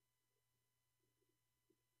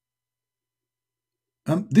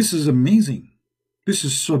 This is amazing. This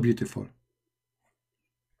is so beautiful.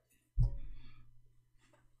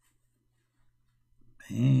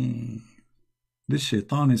 This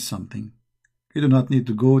Shaitan is something. You do not need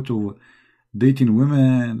to go to dating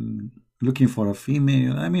women, looking for a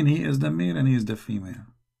female. I mean, he is the male and he is the female.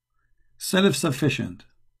 Self-sufficient.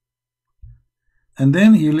 And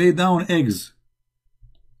then he laid down eggs.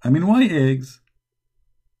 I mean, why eggs?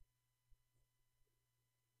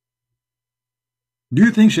 Do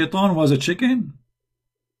you think Shaitan was a chicken?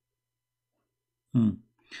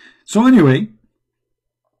 So anyway,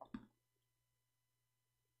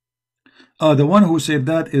 the one who said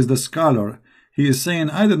that is the scholar. He is saying,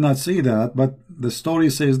 I did not see that, but the story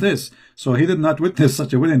says this. So he did not witness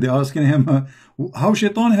such a wedding. They're asking him, how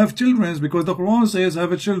Shaitan have children? Because the Quran says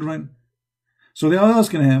have a children. So they are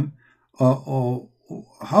asking him,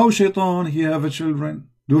 how Shaitan he have a children?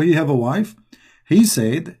 Do he have a wife? He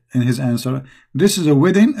said in his answer, this is a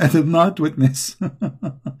wedding I did not witness.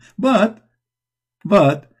 but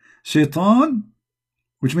Shaitan,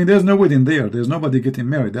 which means there's no wedding there. There's nobody getting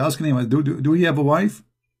married. They're asking him, do he have a wife?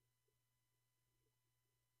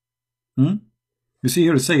 You see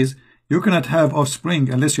here it says, you cannot have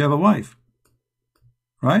offspring unless you have a wife.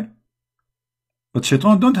 Right? But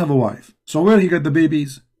Shaitan don't have a wife. So where he got the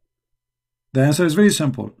babies? The answer is very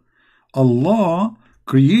simple. Allah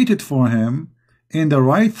created for him in the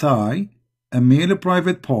right thigh a male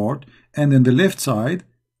private part, and in the left side,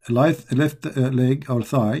 left leg or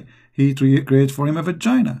thigh, he created for him a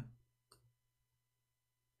vagina.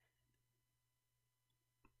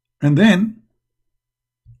 And then,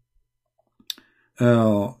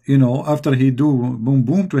 after he do boom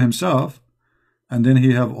boom to himself, and then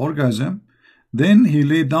he have orgasm, then he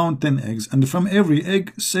laid down 10 eggs, and from every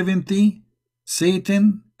egg 70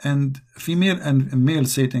 Satan and female and male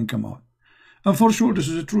Satan come out. And for sure this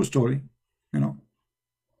is a true story,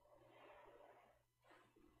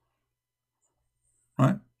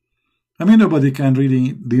 right? I mean, nobody can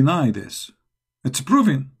really deny this. It's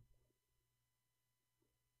proven.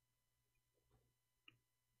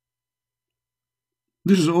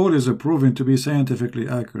 This is always proven to be scientifically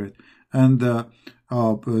accurate. And don't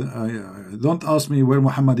ask me where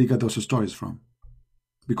Muhammad got those stories from.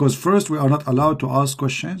 Because first, we are not allowed to ask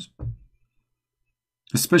questions,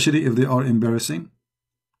 especially if they are embarrassing.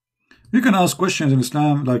 You can ask questions in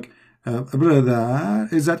Islam like, brother,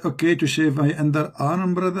 is that okay to shave my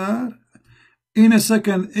underarm, brother? In a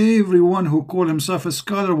second, everyone who call himself a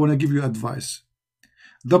scholar want to give you advice.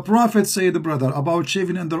 The Prophet said, brother, about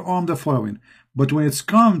shaving underarm the following. But when it's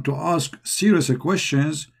come to ask serious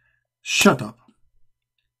questions, shut up.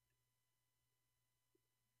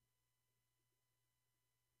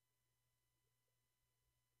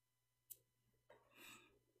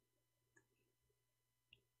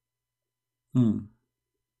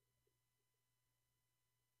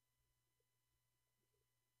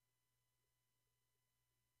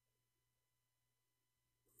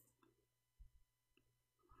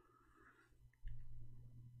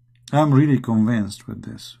 I'm really convinced with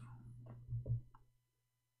this.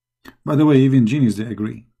 By the way, even genies, they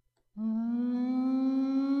agree.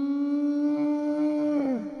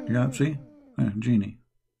 Yeah, see? Genie.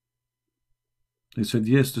 They said,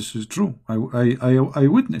 yes, this is true. I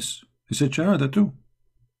witness. He said, Shahada too.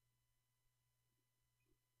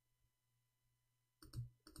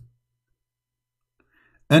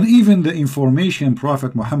 And even the information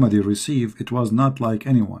Prophet Muhammad received, it was not like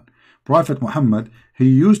anyone. Prophet Muhammad, he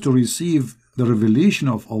used to receive the revelation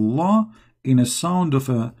of Allah in a sound of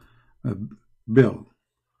a bell.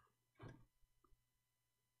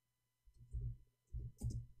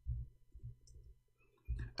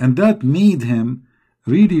 And that made him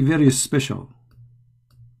really very special.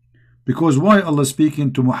 Because why Allah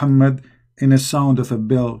speaking to Muhammad in a sound of a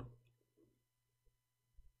bell?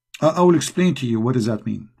 I will explain to you what does that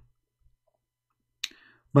mean.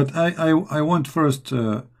 But I want first,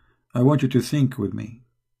 I want you to think with me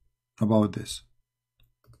about this.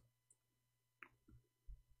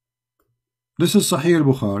 This is Sahih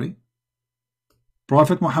al-Bukhari.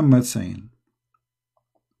 Prophet Muhammad saying,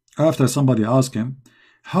 after somebody asked him,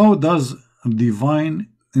 how does divine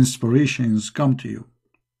inspirations come to you?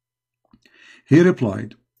 He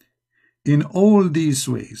replied, in all these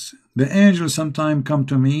ways. The angels sometimes come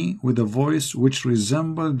to me with a voice which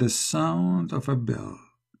resembles the sound of a bell.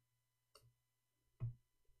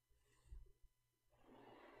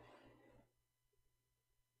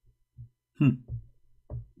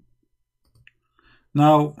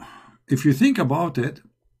 Now, if you think about it,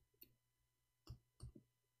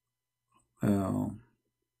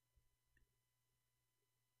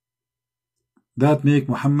 that make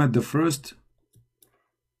Muhammad the first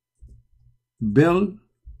bell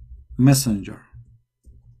messenger.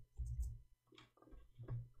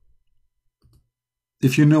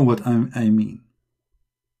 If you know what I mean.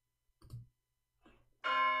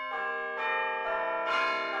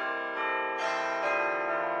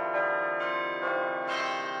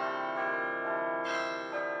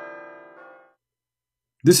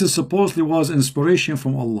 This is supposedly was inspiration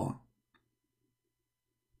from Allah.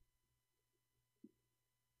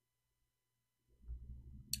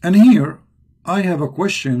 And here I have a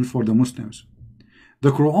question for the Muslims.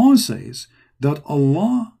 The Quran says that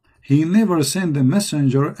Allah, He never sent a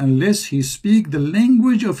messenger unless He speak the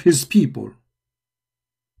language of His people.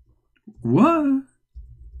 What?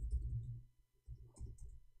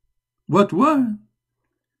 What?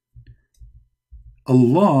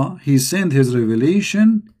 Allah, He sent His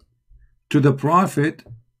revelation to the Prophet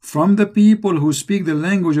from the people who speak the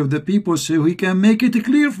language of the people so He can make it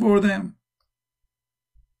clear for them.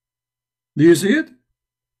 Do you see it?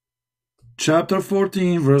 Chapter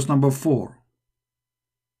 14, verse number 4.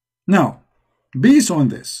 Now, based on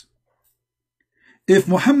this, if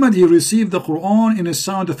Muhammad, he received the Quran in the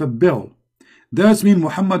sound of a bell, that means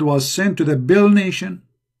Muhammad was sent to the bell nation.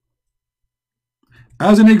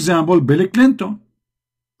 As an example, Bill Clinton.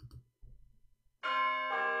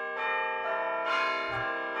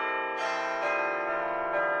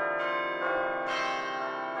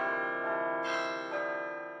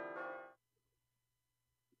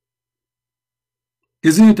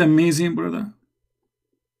 Isn't it amazing, brother?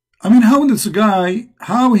 I mean, how this guy,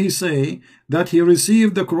 how he say that he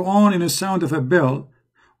received the Quran in the sound of a bell,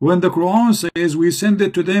 when the Quran says we send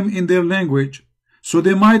it to them in their language, so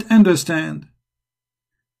they might understand.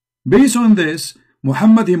 Based on this,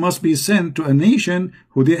 Muhammad, he must be sent to a nation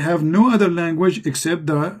who they have no other language except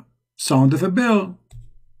the sound of a bell.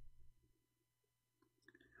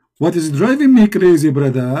 What is driving me crazy,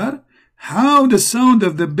 brother? How the sound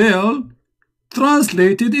of the bell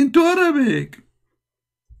translated into Arabic.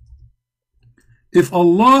 If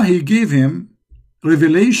Allah, He gave him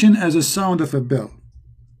revelation as a sound of a bell,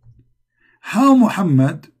 how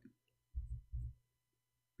Muhammad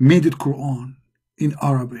made it Quran in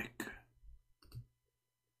Arabic?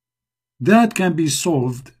 That can be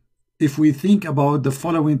solved if we think about the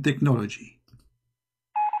following technology.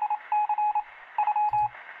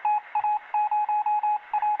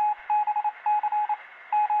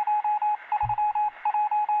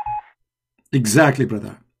 Exactly,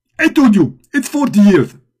 brother. I told you, it's 40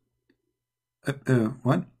 years.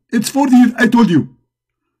 What? It's 40 years, I told you.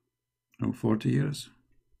 No, 40 years.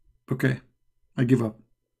 Okay, I give up.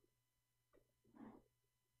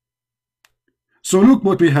 So look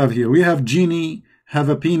what we have here. We have genie, have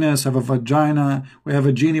a penis, have a vagina. We have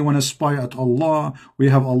a genie want to spy at Allah. We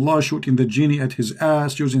have Allah shooting the genie at his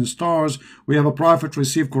ass using stars. We have a prophet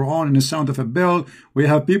receive Quran in the sound of a bell. We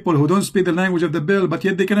have people who don't speak the language of the bell, but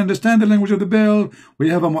yet they can understand the language of the bell. We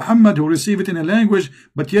have a Muhammad who received it in a language,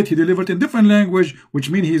 but yet he delivered in different language, which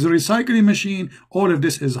means he is a recycling machine. All of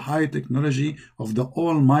this is high technology of the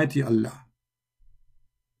Almighty Allah.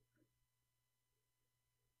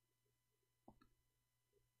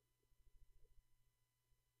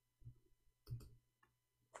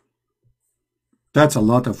 That's a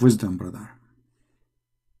lot of wisdom, brother.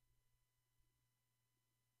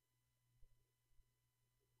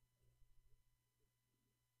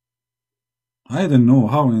 I don't know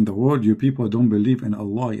how in the world you people don't believe in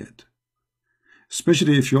Allah yet.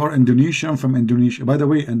 Especially if you are Indonesian from Indonesia. By the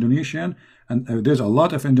way, Indonesian, and there's a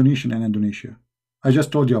lot of Indonesian in Indonesia. I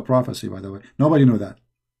just told you a prophecy, by the way. Nobody knew that.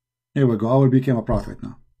 Here we go. I will become a prophet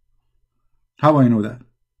now. How I know that?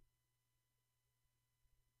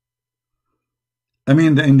 I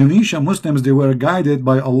mean, the Indonesian Muslims, they were guided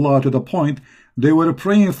by Allah to the point they were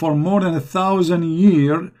praying for more than 1,000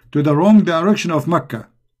 years to the wrong direction of Mecca.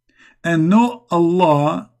 And no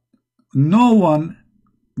one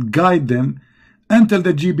guide them until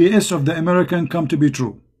the GPS of the American come to be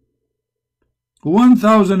true.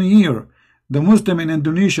 1,000 years, the Muslim in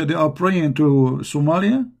Indonesia, they are praying to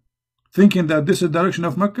Somalia, thinking that this is the direction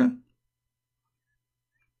of Mecca.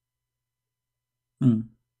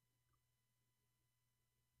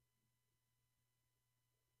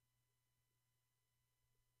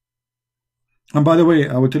 And by the way,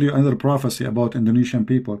 I will tell you another prophecy about Indonesian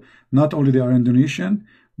people. Not only they are Indonesian,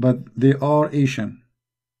 but they are Asian.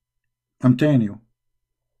 I'm telling you.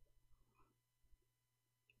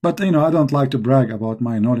 But you know, I don't like to brag about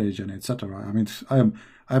my knowledge and etc. I mean,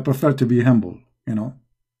 I prefer to be humble, you know.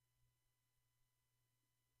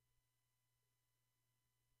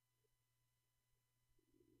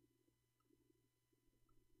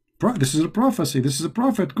 This is a prophecy. This is a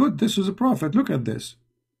prophet. Good. This is a prophet. Look at this.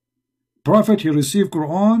 Prophet, he received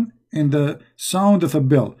Qur'an in the sound of a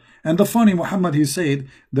bell. And the funny, Muhammad, he said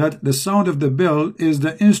that the sound of the bell is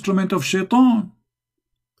the instrument of shaitan.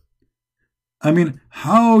 I mean,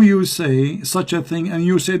 how you say such a thing, and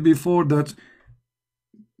you said before that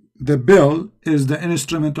the bell is the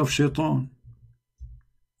instrument of shaitan.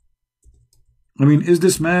 I mean, is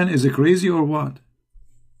this man, is he crazy or what?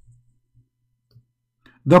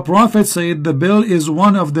 The Prophet said the bell is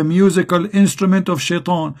one of the musical instrument of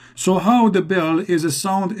shaitan. So how the bell is a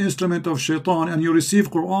sound instrument of shaitan and you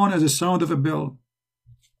receive Quran as a sound of a bell?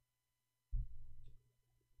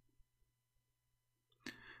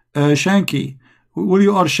 Shanky, well,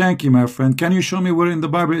 you are Shanky, my friend. Can you show me where in the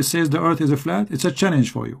Bible it says the earth is a flat? It's a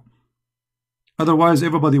challenge for you. Otherwise,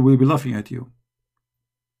 everybody will be laughing at you.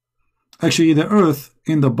 Actually, the earth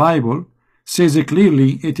in the Bible says it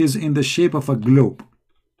clearly it is in the shape of a globe.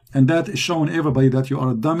 And that is showing everybody that you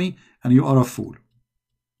are a dummy and you are a fool.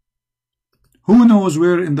 Who knows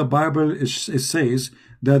where in the Bible it says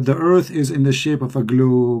that the earth is in the shape of a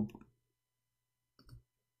globe?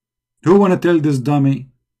 Who want to tell this dummy,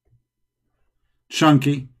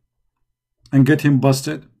 Shanky, and get him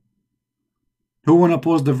busted? Who want to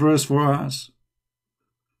post the verse for us?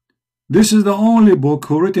 This is the only book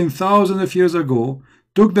who written thousands of years ago,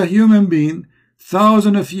 took the human being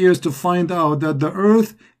thousands of years to find out that the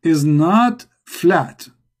earth is not flat.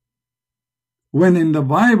 When in the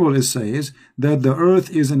Bible it says that the earth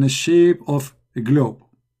is in the shape of a globe.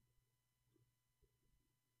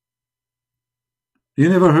 You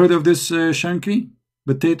never heard of this Shanky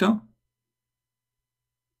potato?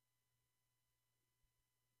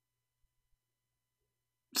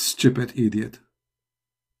 Stupid idiot.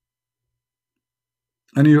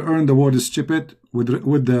 And you earn the word stupid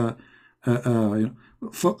with the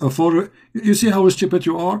you see how stupid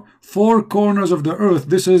you are? Four corners of the earth.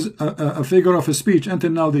 This is a figure of a speech.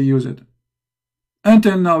 Until now they use it.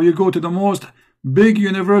 Until now you go to the most big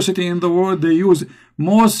university in the world, they use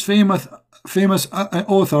most famous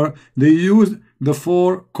author, they use the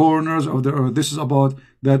four corners of the earth. This is about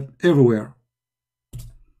that everywhere.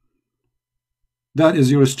 That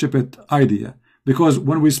is your stupid idea. Because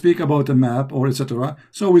when we speak about a map or etc.,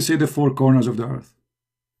 so we say the four corners of the earth.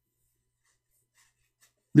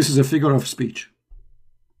 This is a figure of speech.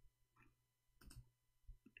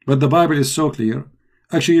 But the Bible is so clear.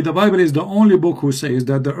 Actually, the Bible is the only book who says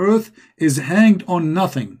that the earth is hanged on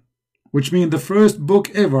nothing, which means the first book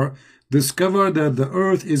ever discovered that the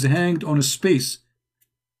earth is hanged on space.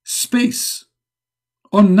 Space.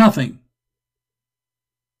 On nothing.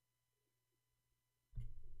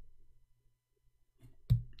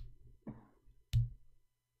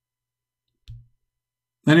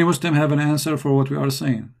 Any Muslim have an answer for what we are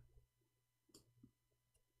saying?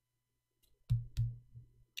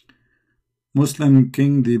 Muslim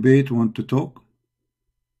King debate want to talk?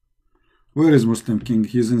 Where is Muslim King?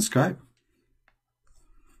 He's in Skype.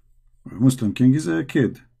 Muslim King is a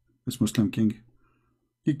kid. This Muslim King.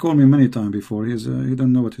 He called me many times before. He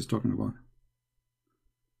don't know what he's talking about.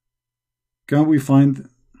 Can we find?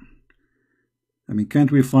 I mean,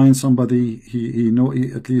 can't we find somebody he know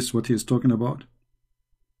at least what he's talking about?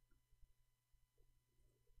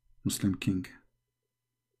 Muslim King.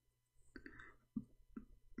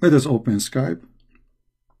 Let us open Skype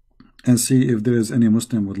and see if there is any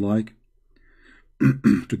Muslim would like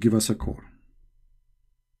to give us a call.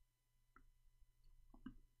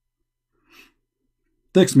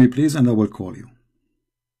 Text me, please, and I will call you.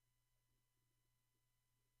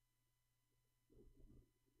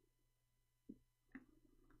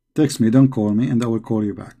 Text me, don't call me, and I will call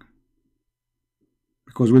you back.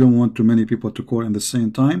 Because we don't want too many people to call at the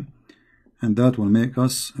same time, and that will make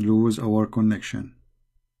us lose our connection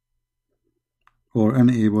or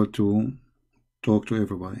unable to talk to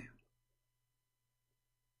everybody.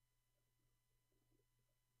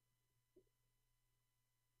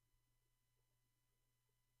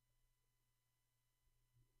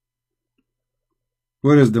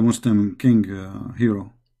 Where is the Muslim king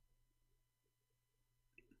hero?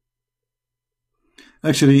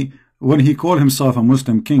 Actually, when he called himself a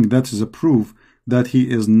Muslim king, that is a proof that he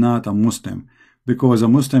is not a Muslim. Because a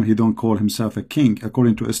Muslim, he don't call himself a king.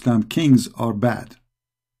 According to Islam, kings are bad.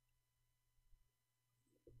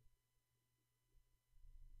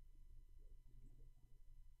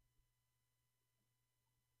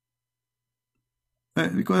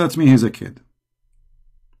 Because that's me, he's a kid.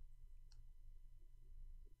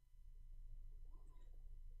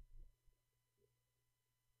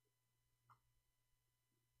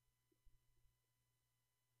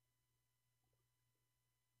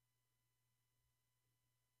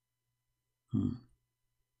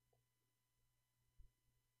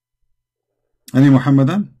 Any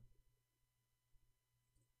Muhammadan?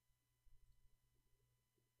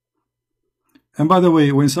 And by the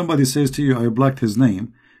way, when somebody says to you, I blocked his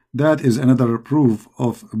name, that is another proof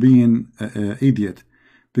of being an idiot.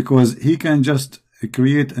 Because he can just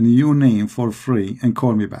create a new name for free and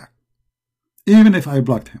call me back. Even if I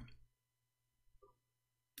blocked him.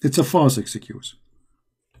 It's a false excuse.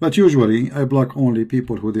 But usually, I block only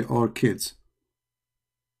people who they are kids.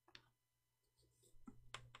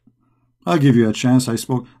 I'll give you a chance. I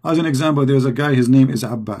spoke. As an example, there's a guy, his name is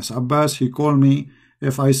Abbas. Abbas, he called me.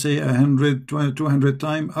 If I say 100, 200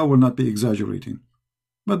 times, I will not be exaggerating.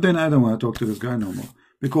 But then I don't want to talk to this guy no more.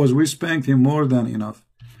 Because we spanked him more than enough.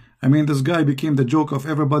 I mean, this guy became the joke of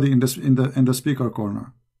everybody in the speaker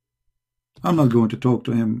corner. I'm not going to talk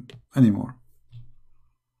to him anymore.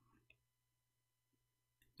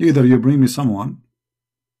 Either you bring me someone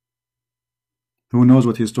who knows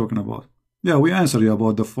what he's talking about. Yeah, we answer you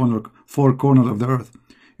about the four corners of the earth.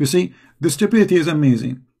 You see, the stupidity is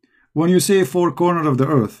amazing. When you say four corners of the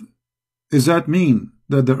earth, does that mean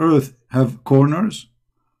that the earth have corners?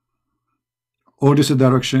 Or this is a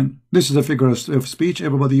direction? This is a figure of speech.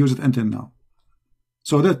 Everybody uses it until now.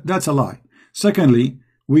 So that's a lie. Secondly,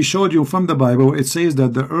 we showed you from the Bible, it says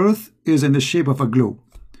that the earth is in the shape of a globe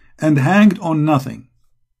and hanged on nothing.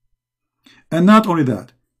 And not only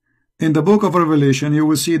that, in the book of Revelation, you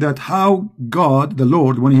will see that how God, the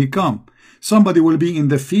Lord, when he come, somebody will be in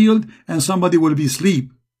the field and somebody will be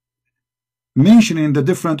asleep. Mentioning the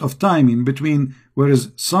difference of timing between,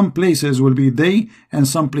 whereas some places will be day and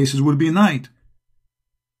some places will be night.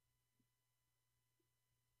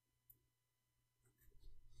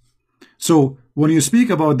 So, when you speak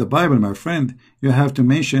about the Bible, my friend, you have to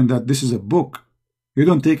mention that this is a book. You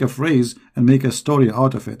don't take a phrase and make a story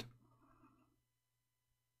out of it.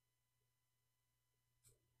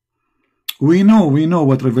 We know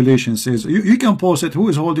what Revelation says. You can post it. Who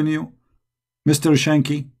is holding you? Mr.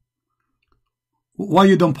 Shanky? Why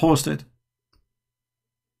you don't post it?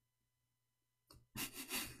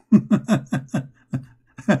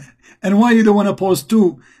 And why you don't want to post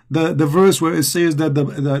too the verse where it says that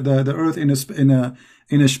the earth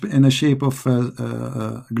in a shape of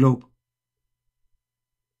a globe?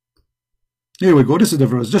 Here we go. This is the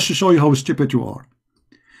verse, just to show you how stupid you are.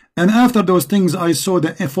 And after those things I saw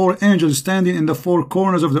the four angels standing in the four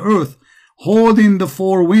corners of the earth, holding the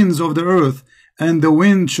four winds of the earth, and the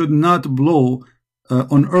wind should not blow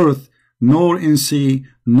on earth, nor in sea,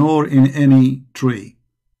 nor in any tree.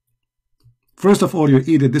 First of all, you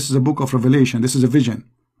idiot, this is a book of Revelation. This is a vision.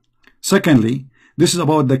 Secondly, this is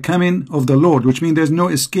about the coming of the Lord, which means there's no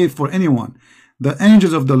escape for anyone. The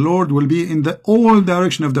angels of the Lord will be in all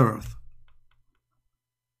direction of the earth.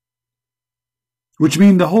 Which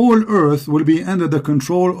means the whole earth will be under the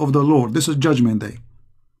control of the Lord. This is Judgment Day.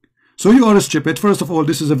 So you are stupid. First of all,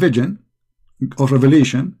 this is a vision of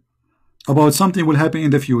Revelation about something will happen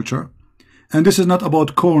in the future. And this is not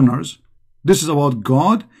about corners. This is about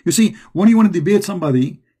God. You see, when you want to debate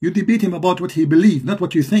somebody, you debate him about what he believes, not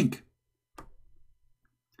what you think.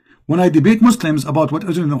 When I debate Muslims about what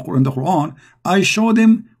is in the Quran, I show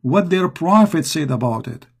them what their prophet said about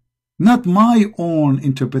it. Not my own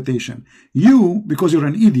interpretation. You, because you're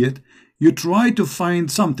an idiot, you try to find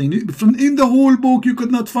something. In the whole book, you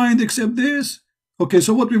could not find except this. Okay,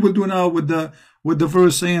 so what we will do now with the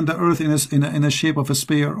verse saying the earth in a shape of a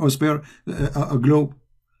sphere or a globe.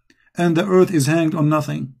 and the earth is hanged on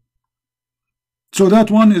nothing. So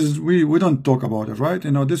that one is, we don't talk about it, right?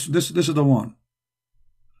 You know, this is the one.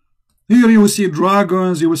 Here you will see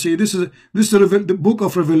dragons. You will see this is the book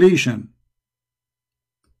of Revelation.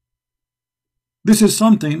 This is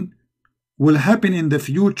something will happen in the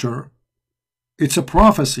future. It's a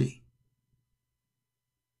prophecy.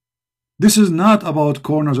 This is not about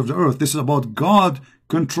corners of the earth. This is about God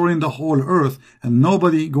controlling the whole earth and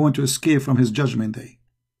nobody going to escape from his judgment day.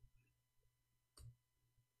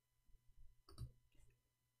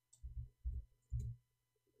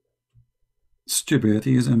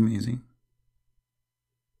 Stupidity is amazing.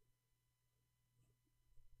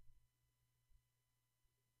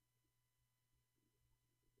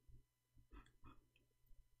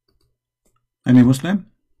 Any Muslim?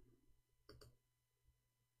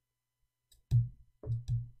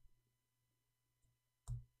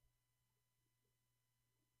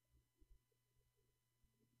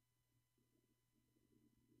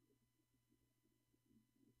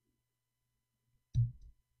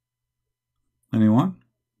 Anyone?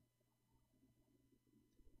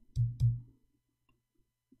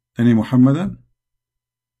 Any Muhammadan?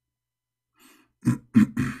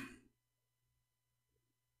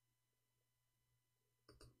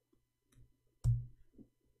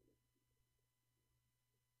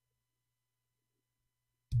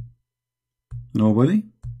 Nobody?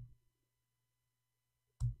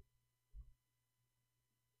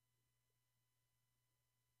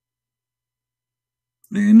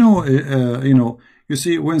 You know, you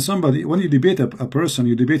see, when you debate a person,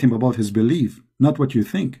 you debate him about his belief, not what you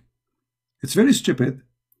think. It's very stupid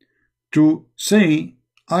to say,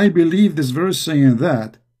 I believe this verse saying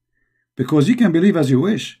that, because you can believe as you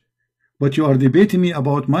wish, but you are debating me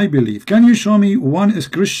about my belief. Can you show me one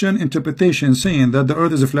Christian interpretation saying that the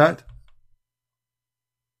earth is flat?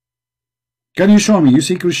 Can you show me? You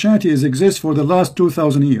see, Christianity exists for the last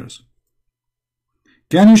 2,000 years.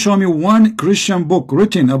 Can you show me one Christian book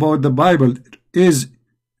written about the Bible is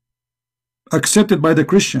accepted by the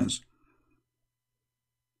Christians?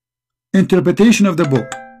 Interpretation of the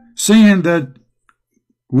book saying that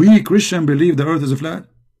we Christians believe the earth is flat?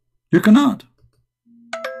 You cannot.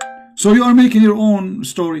 So you are making your own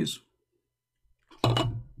stories.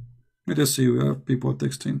 Let us see, we have people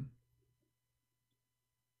texting.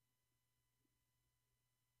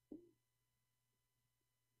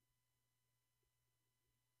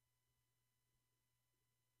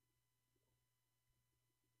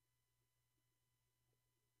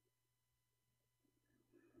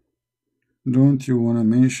 Don't you want to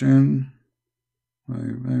mention?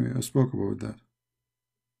 Maybe I spoke about that.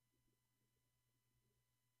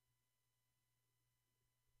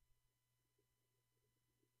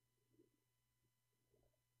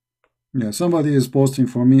 Yeah, somebody is posting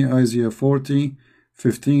for me Isaiah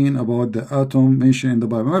 40:15 about the atom mentioned in the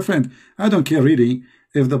Bible. My friend, I don't care really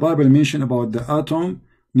if the Bible mentioned about the atom,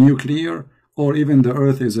 nuclear, or even the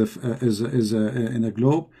earth is in a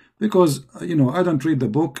globe, because you know, I don't read the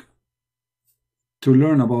book to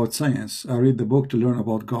learn about science. I read the book to learn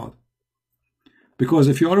about God. Because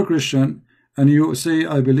if you are a Christian and you say,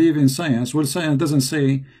 I believe in science, well, science doesn't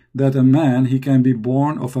say that a man, he can be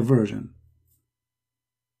born of a virgin.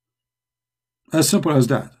 As simple as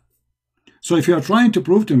that. So if you are trying to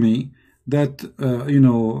prove to me that,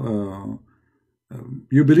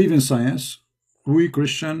 you believe in science, we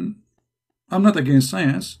Christian, I'm not against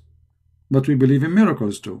science, but we believe in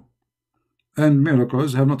miracles too. And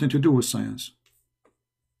miracles have nothing to do with science.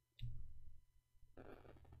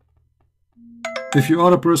 If you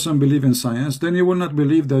are a person believe in science, then you will not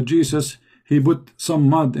believe that Jesus, he put some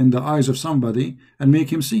mud in the eyes of somebody and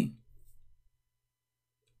make him see.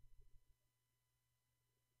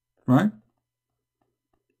 Right?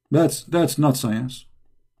 That's not science.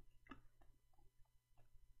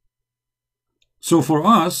 So for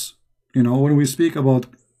us, you know, when we speak about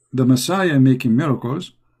the Messiah making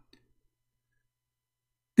miracles,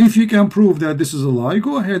 if you can prove that this is a lie,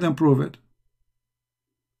 go ahead and prove it.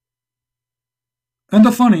 And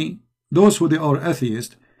the funny, those who they are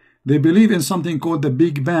atheists, they believe in something called the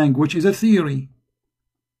Big Bang, which is a theory.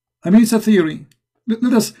 I mean, it's a theory.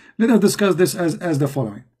 Let us discuss this as the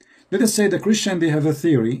following. Let us say the Christian, they have a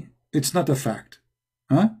theory. It's not a fact.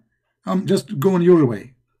 Huh? I'm just going your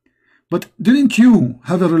way. But didn't you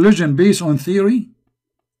have a religion based on theory?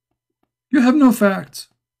 You have no facts.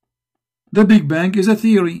 The Big Bang is a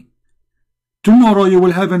theory. Tomorrow you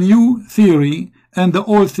will have a new theory, and the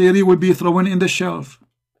old theory will be thrown in the shelf.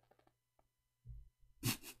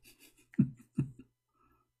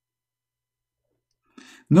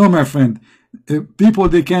 No, my friend. People,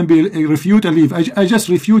 they can be refute a belief. I just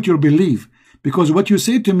refute your belief because what you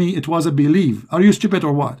said to me, it was a belief. Are you stupid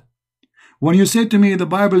or what? When you said to me the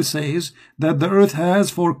Bible says that the earth has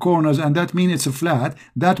 4 corners and that means it's a flat,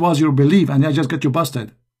 that was your belief, and I just got you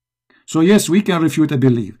busted. So yes, we can refute a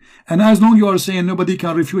belief. And as long you are saying nobody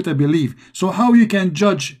can refute a belief, so how you can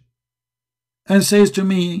judge and says to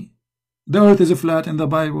me the earth is a flat in the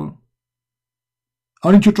Bible?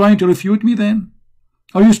 Aren't you trying to refute me then?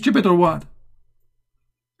 Are you stupid or what?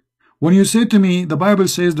 When you said to me the Bible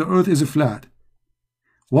says the earth is a flat,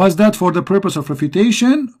 was that for the purpose of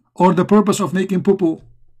refutation or the purpose of making poo-poo?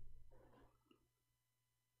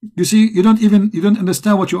 You see, you don't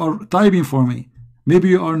understand what you are typing for me. Maybe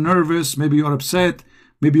you are nervous, maybe you are upset,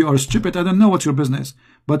 maybe you are stupid, I don't know what's your business.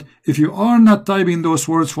 But if you are not typing those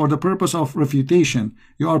words for the purpose of refutation,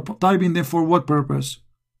 you are typing them for what purpose?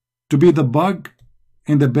 To be the bug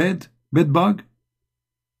in the bed bug?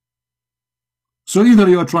 So either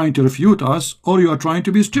you are trying to refute us or you are trying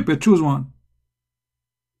to be stupid. Choose one.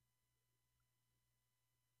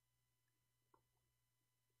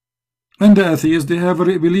 And the atheists, they have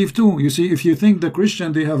a belief too. You see, if you think the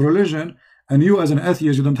Christian, they have religion, and you as an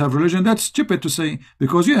atheist, you don't have religion, that's stupid to say,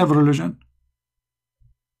 because you have a religion.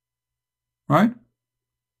 Right?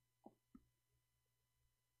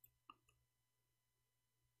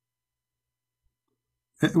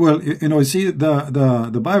 Well, you know, see,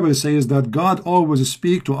 the Bible says that God always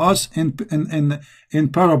speaks to us in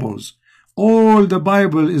parables. All the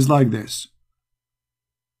Bible is like this.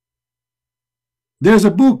 There's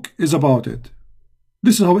a book is about it.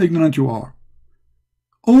 This is how ignorant you are.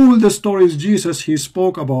 All the stories Jesus he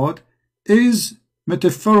spoke about is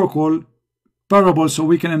metaphorical parables so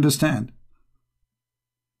we can understand.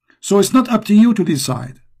 So it's not up to you to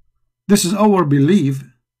decide. This is our belief.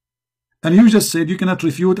 And you just said you cannot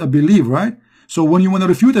refute a belief, right? So when you want to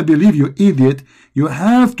refute a belief, you idiot, you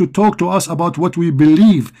have to talk to us about what we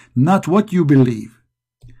believe, not what you believe.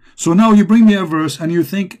 So now you bring me a verse and you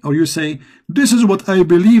think, or you say, this is what I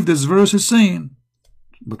believe this verse is saying.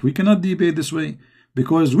 But we cannot debate this way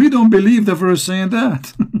because we don't believe the verse saying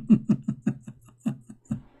that.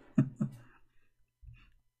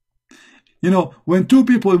 You know, when two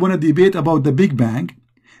people want to debate about the Big Bang,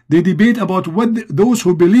 they debate about what those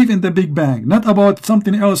who believe in the Big Bang, not about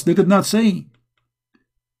something else they did not say.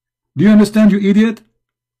 Do you understand, you idiot?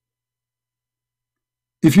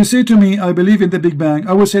 If you say to me, I believe in the Big Bang,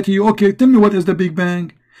 I will say to you, okay, tell me what is the Big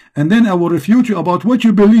Bang. And then I will refute you about what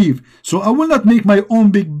you believe. So I will not make my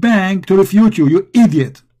own Big Bang to refute you, you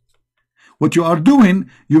idiot. What you are doing,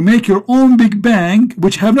 you make your own Big Bang,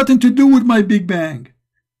 which have nothing to do with my Big Bang.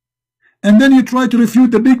 And then you try to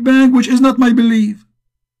refute the Big Bang, which is not my belief.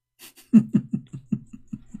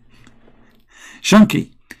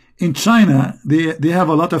 Shanky, in China, they have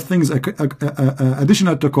a lot of things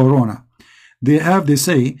additional to Corona. They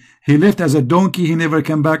say, he left as a donkey, he never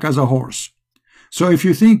came back as a horse. So if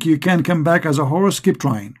you think you can come back as a horse, keep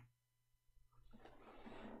trying.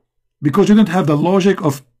 Because you don't have the logic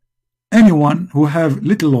of anyone who have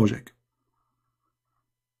little logic.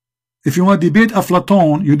 If you want to debate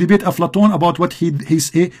Aflatun, you debate Aflatun about what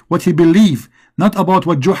he believed, not about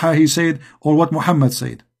what Juha he said or what Muhammad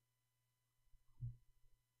said.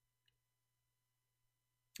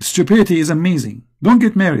 Stupidity is amazing. Don't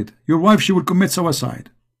get married. Your wife, she will commit suicide.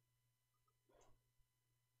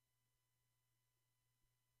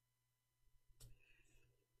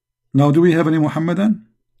 Now, do we have any Muhammadan?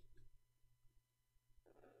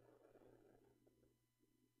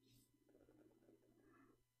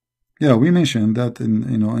 Yeah, we mentioned that in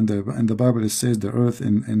the Bible it says the earth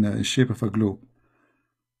in the shape of a globe.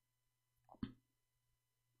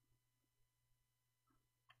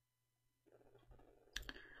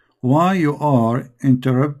 Why you are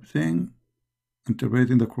interpreting the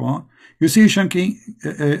Quran? You see, Shanky,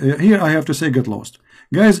 here I have to say get lost.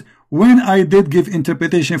 Guys, when I did give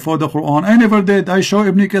interpretation for the Quran, I never did. I show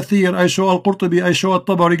Ibn Kathir, I show Al-Qurtubi, I show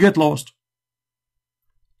Al-Tabari. Get lost.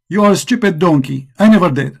 You are a stupid donkey. I never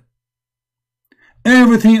did.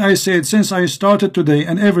 Everything I said since I started today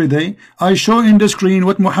and every day, I show in the screen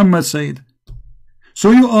what Muhammad said.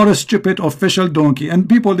 So you are a stupid official donkey. And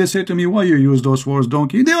people, they say to me, why you use those words,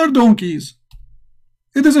 donkey? They are donkeys.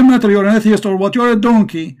 It doesn't matter you're an atheist or what, you're a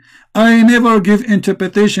donkey. I never give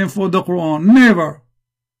interpretation for the Quran. Never.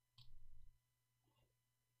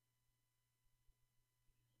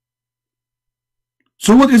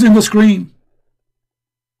 So what is in the screen?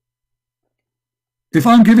 If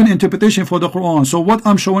I'm giving interpretation for the Quran, so what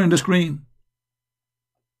I'm showing in the screen?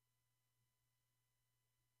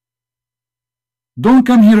 Don't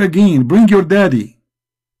come here again. Bring your daddy.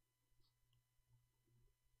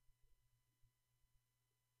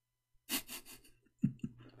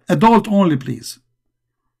 Adult only, please.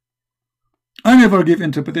 I never give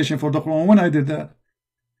interpretation for the Quran. When I did that,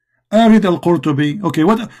 I read Al-Qurtubi. Okay,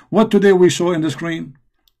 what today we show in the screen?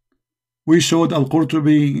 We showed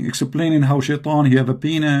Al-Qurtubi explaining how Shaitan, he have a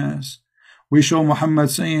penis. We show Muhammad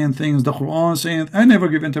saying things, the Quran saying. I never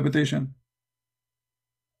give interpretation.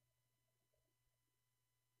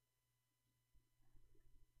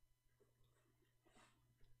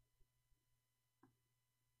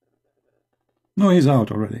 No, he's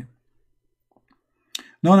out already.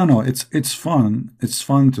 No. It's fun. It's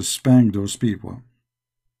fun to spank those people.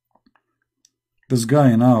 This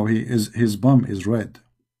guy now, his bum is red.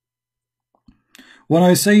 When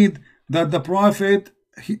I said that the Prophet,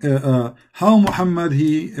 how Muhammad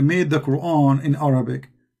he made the Quran in Arabic.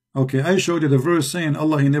 Okay, I showed you the verse saying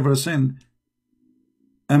Allah he never sent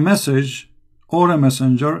a message or a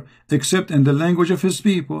messenger except in the language of his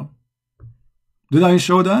people. Did I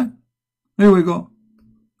show that? Here we go.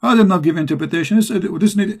 I did not give interpretation.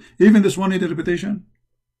 Even this one need interpretation.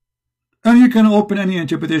 And you can open any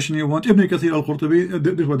interpretation you want. Ibn Kathir al-Qurtubi,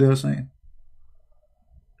 this is what they are saying.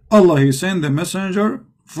 Allah he sent the messenger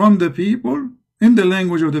from the people in the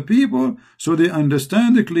language of the people so they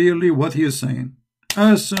understand clearly what he is saying.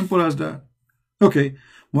 As simple as that. Okay,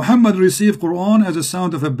 Muhammad received Quran as a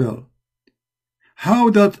sound of a bell. How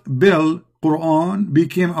that bell, Quran,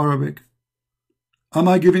 became Arabic? Am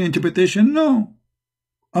I giving interpretation? No.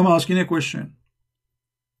 I'm asking a question.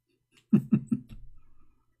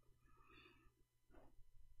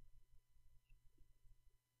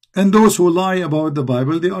 And those who lie about the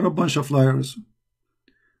Bible, they are a bunch of liars.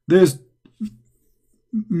 There's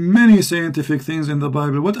many scientific things in the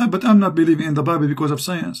Bible, but I'm not believing in the Bible because of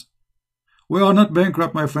science. We are not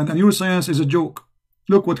bankrupt, my friend, and your science is a joke.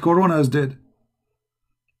 Look what Corona has did.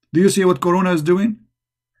 Do you see what Corona is doing?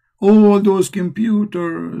 All those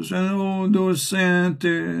computers and all those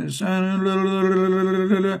scientists and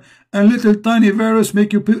little tiny virus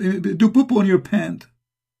make you do poop on your pant.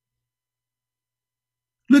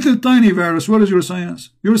 Little tiny virus, what is your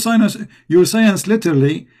science? Your science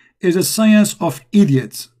literally is a science of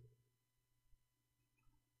idiots.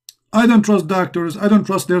 I don't trust doctors. I don't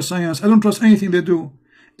trust their science. I don't trust anything they do.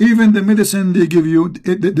 Even the medicine they give you,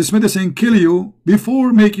 this medicine kill you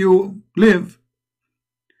before make you live.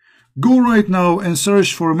 Go right now and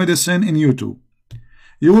search for medicine in YouTube.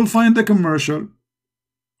 You will find the commercial.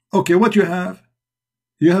 Okay, what you have?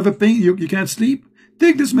 You have a pain, you can't sleep?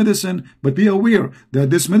 Take this medicine, but be aware that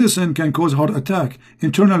this medicine can cause heart attack,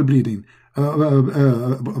 internal bleeding,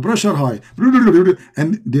 pressure high,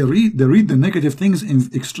 and they read the negative things in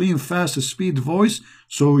extreme fast speed voice,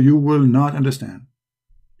 so you will not understand.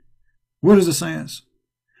 Where is the science?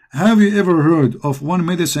 Have you ever heard of one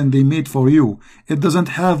medicine they made for you? It doesn't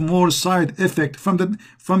have more side effect from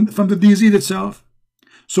the disease itself.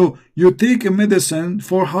 So you take a medicine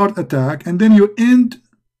for heart attack and then you end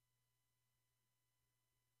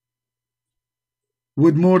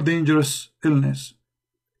with more dangerous illness,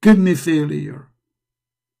 kidney failure,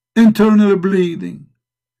 internal bleeding,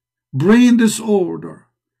 brain disorder,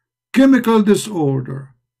 chemical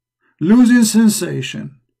disorder, losing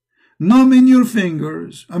sensation, numb in your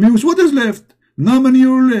fingers. I mean, what is left? Numb in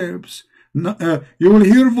your lips. You will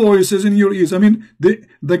hear voices in your ears. I mean,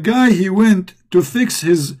 the guy, he went to fix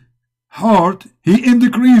his heart, he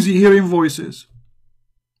ended crazy hearing voices.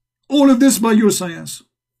 All of this by your science.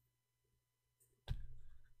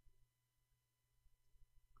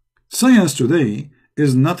 Science today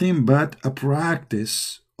is nothing but a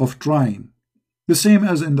practice of trying, the same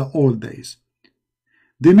as in the old days.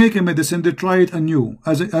 They make a medicine, they try it anew,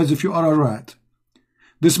 as if you are a rat.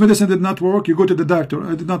 This medicine did not work, you go to the doctor,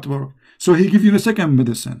 it did not work. So he gives you a second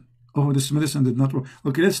medicine. Oh, this medicine did not work.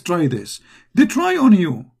 Okay, let's try this. They try on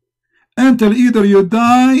you until either you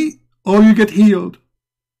die or you get healed.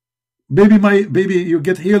 Baby, you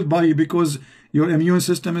get healed because your immune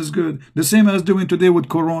system is good. The same as doing today with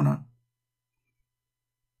Corona.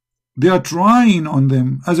 They are trying on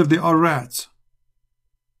them as if they are rats.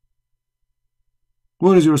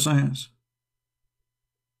 What is your science?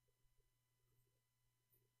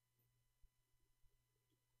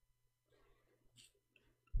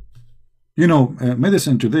 You know,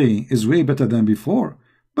 medicine today is way better than before,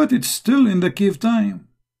 but it's still in the cave time.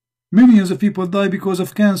 Millions of people die because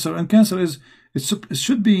of cancer, and cancer it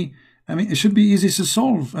should be, I mean, it should be easy to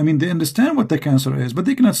solve. I mean, they understand what the cancer is, but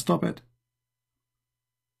they cannot stop it.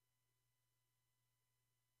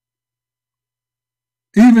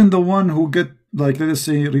 Even the one who get, like, let us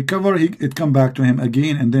say, recover, it come back to him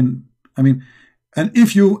again, and then, I mean, and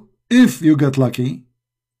if you get lucky,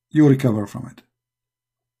 you recover from it.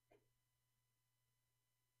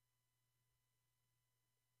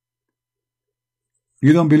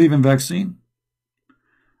 You don't believe in vaccine?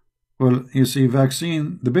 Well, you see,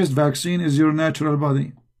 vaccine, the best vaccine is your natural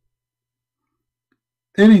body.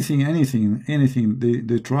 Anything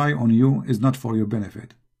they try on you is not for your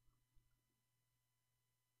benefit.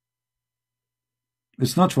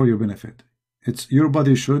 It's not for your benefit. It's your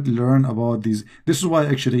body should learn about these. This is why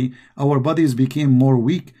actually our bodies became more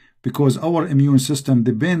weak, because our immune system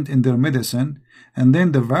depend in their medicine, and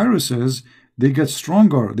then the viruses, they get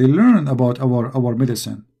stronger. They learn about our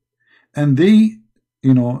medicine, and they,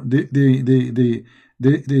 you know,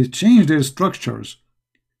 they change their structures,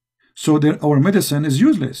 so that our medicine is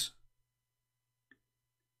useless.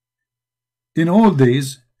 In old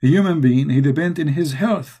days, a human being, he depend in his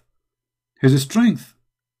health, his strength.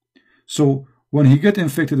 So when he get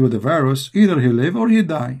infected with the virus, either he live or he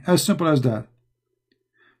die, as simple as that.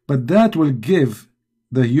 But that will give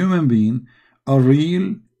the human being a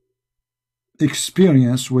real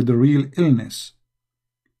experience with the real illness,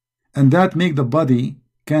 and that make the body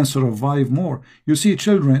can survive more. You see,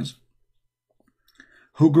 children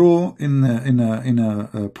who grow in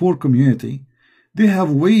a poor community, they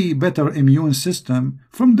have way better immune system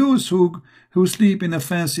from those who sleep in a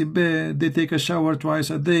fancy bed. They take a shower twice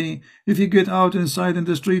a day. If you get out inside in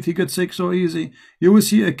the street, he gets sick so easy. You will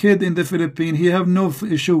see a kid in the Philippines, he have no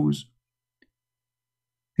shoes.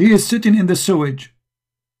 He is sitting in the sewage,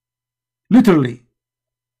 literally.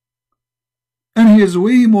 And he is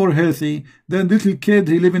way more healthy than little kid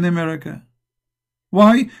he live in America.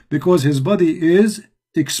 Why? Because his body is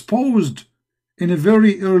exposed in a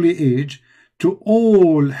very early age to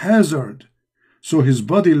all hazard. So his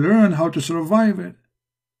body learn how to survive it.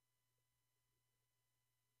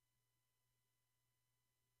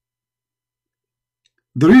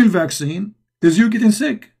 The real vaccine is you getting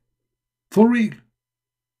sick. For real.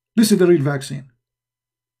 This is the real vaccine.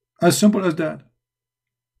 As simple as that.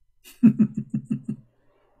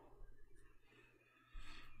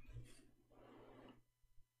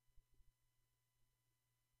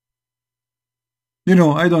 You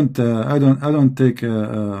know, I don't take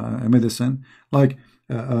medicine. Like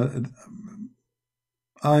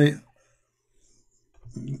I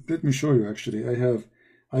let me show you. Actually,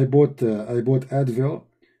 I bought Advil,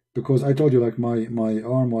 because I told you, like, my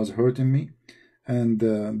arm was hurting me, and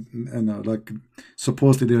like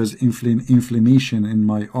supposedly there's inflammation in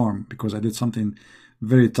my arm because I did something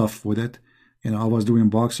very tough with it. You know, I was doing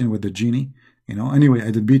boxing with the genie. You know, anyway,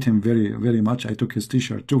 I did beat him very much. I took his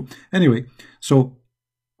t-shirt too. Anyway, so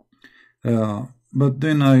but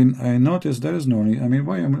then I noticed there is no need. I mean,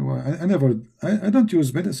 why I don't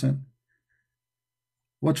use medicine.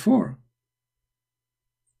 What for?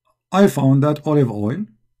 I found that olive oil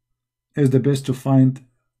is the best to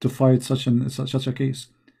fight such a case.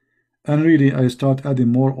 And really, I start adding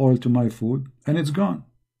more oil to my food, and it's gone.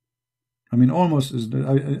 I mean, almost is.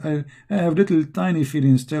 I have little tiny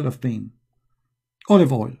feelings still of pain.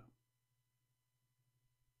 Olive oil.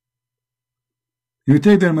 You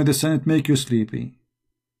take their medicine, it make you sleepy.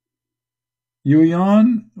 You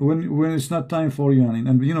yawn when it's not time for yawning.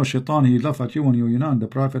 And you know, Shaitan, he laugh at you when you yawn. The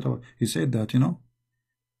Prophet, he said that, you know.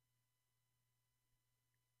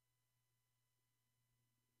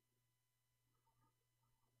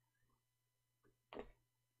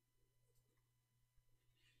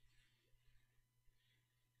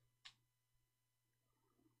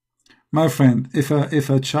 My friend, if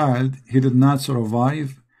a child, he did not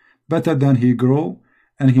survive, better than he grow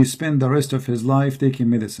and he spend the rest of his life taking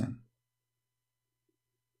medicine.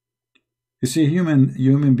 You see,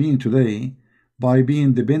 human being today, by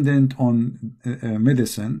being dependent on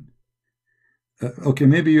medicine, okay,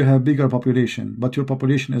 maybe you have bigger population, but your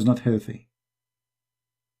population is not healthy.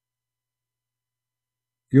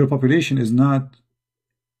 Your population is not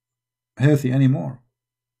healthy anymore.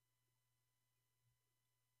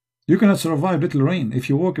 You cannot survive little rain. If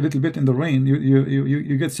you walk a little bit in the rain,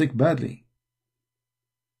 you get sick badly.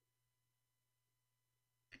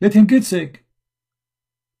 Let him get sick.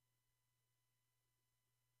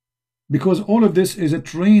 Because all of this is a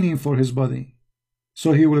training for his body,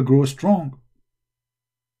 so he will grow strong.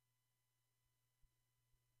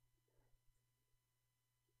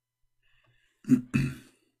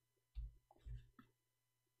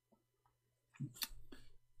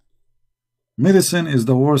 Medicine is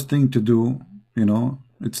the worst thing to do, you know.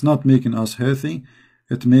 It's not making us healthy.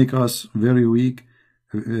 It makes us very weak,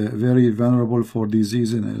 very vulnerable for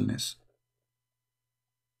disease and illness.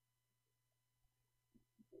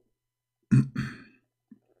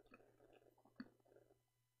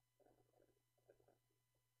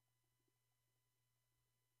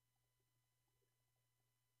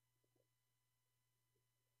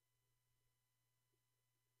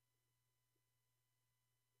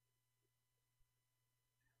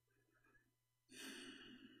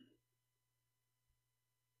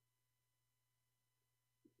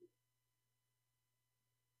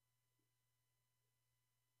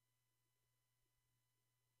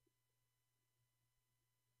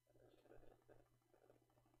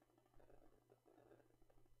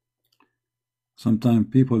 Sometimes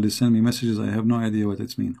people, they send me messages, I have no idea what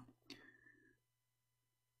it means.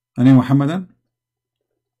 Any Muhammadan?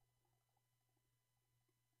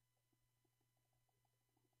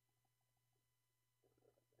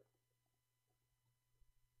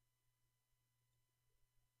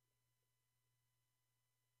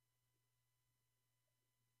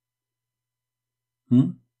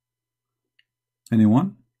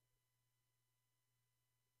 Anyone?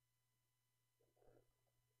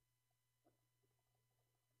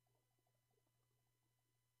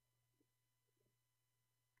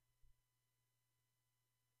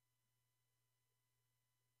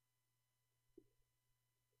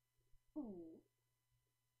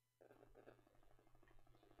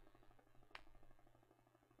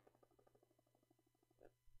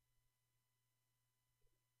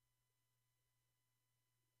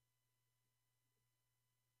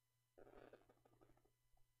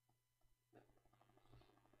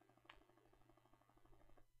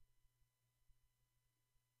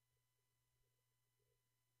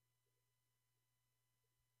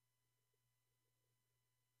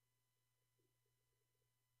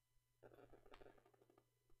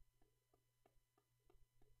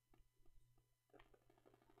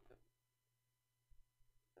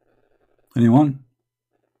 Anyone?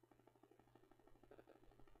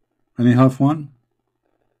 Any half one?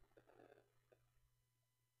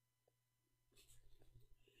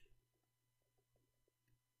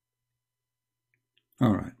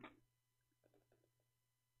 All right.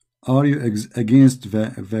 Are you against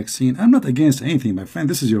vaccine? I'm not against anything, my friend.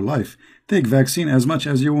 This is your life. Take vaccine as much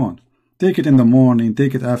as you want. Take it in the morning,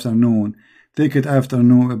 take it afternoon, take it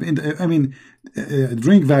afternoon. I mean,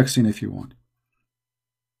 drink vaccine if you want.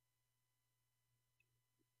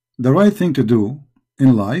 The right thing to do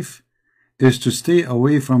in life is to stay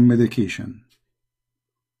away from medication,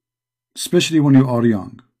 especially when you are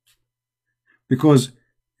young, because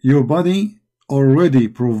your body already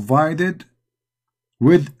provided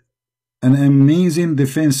with an amazing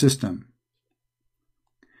defense system.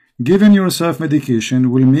 Giving yourself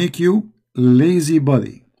medication will make you lazy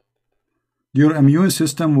body. Your immune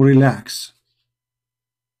system will relax.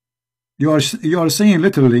 You are saying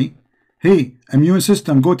literally, hey, immune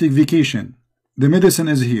system, go take vacation. The medicine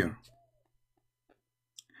is here.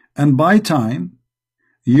 And by time,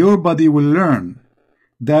 your body will learn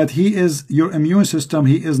that your immune system,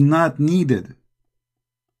 he is not needed,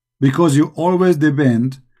 because you always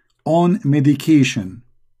depend on medication.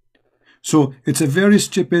 So it's a very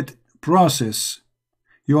stupid process.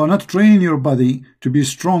 You are not training your body to be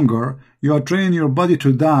stronger. You are training your body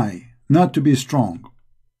to die, not to be strong.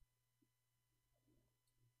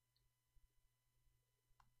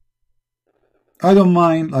 I don't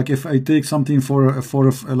mind, like, if I take something for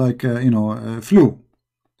flu,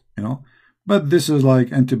 but this is like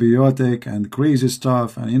antibiotic and crazy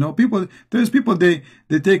stuff, and there's people, they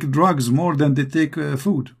take drugs more than they take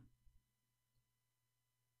food.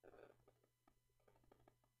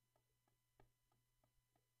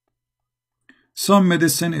 Some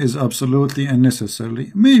medicine is absolutely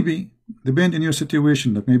unnecessary. Maybe, depend on your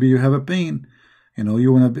situation, that maybe you have a pain,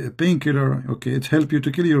 you want a painkiller, okay, it helps you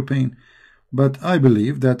to kill your pain. But I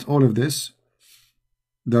believe that all of this,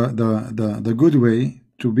 the good way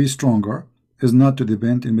to be stronger is not to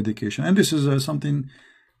depend on medication. And this is something,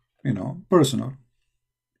 personal.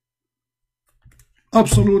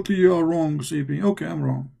 Absolutely, you are wrong, CP. Okay, I'm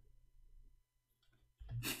wrong.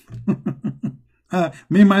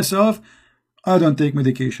 Me, myself, I don't take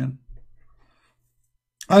medication.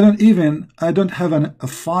 I don't have a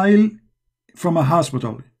file from a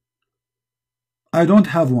hospital. I don't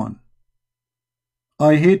have one.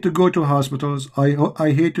 I hate to go to hospitals.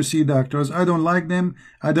 I hate to see doctors. I don't like them.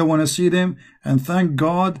 I don't want to see them. And thank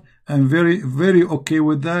God, I'm very, very okay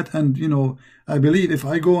with that. And, I believe if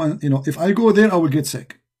I go and, if I go there, I will get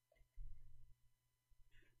sick.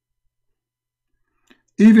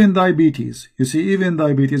 Even diabetes, you see, even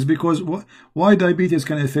diabetes, because why diabetes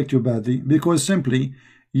can affect you badly? Because simply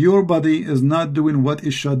your body is not doing what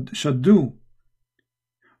it should do.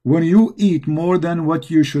 When you eat more than what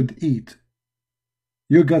you should eat,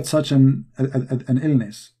 you got such an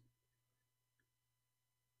illness.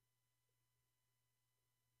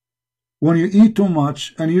 When you eat too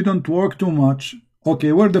much and you don't work too much,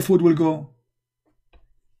 okay, where the food will go?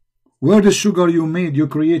 Where the sugar you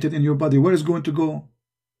created in your body, where is going to go?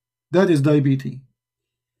 That is diabetes.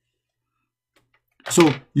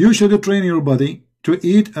 So you should train your body to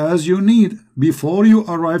eat as you need before you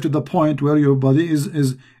arrive to the point where your body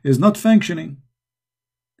is not functioning.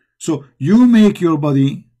 So you make your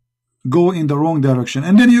body go in the wrong direction,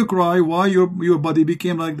 and then you cry why your body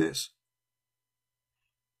became like this.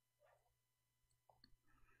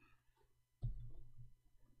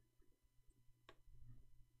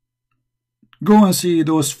 Go and see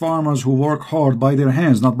those farmers who work hard by their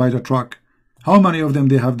hands, not by the truck. How many of them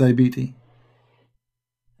they have diabetes?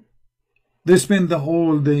 They spend the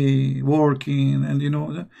whole day working, and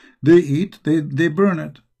they eat, they burn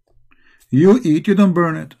it. You eat, you don't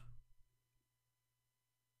burn it.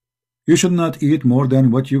 You should not eat more than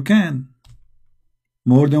what you can,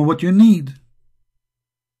 more than what you need.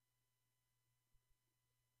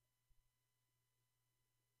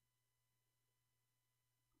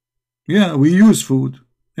 Yeah, we use food.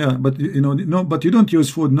 Yeah, but no, but you don't use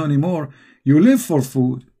food no anymore. You live for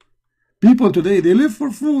food. People today, they live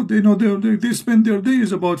for food. They spend their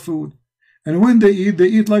days about food. And when they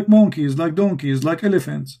eat like monkeys, like donkeys, like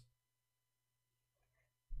elephants.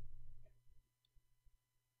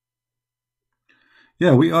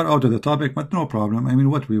 Yeah, we are out of the topic, but no problem. I mean,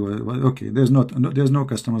 what we were, okay, there's no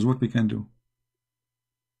customers. What we can do?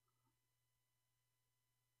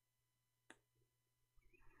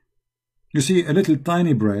 You see, a little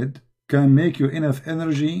tiny bread can make you enough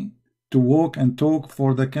energy to walk and talk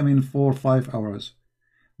for the coming 4 or 5 hours.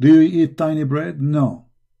 Do you eat tiny bread? No.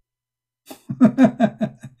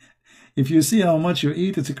 If you see how much you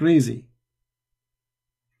eat, it's crazy.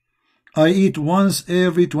 I eat once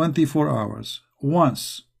every 24 hours.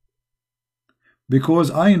 Once. Because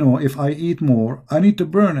I know if I eat more, I need to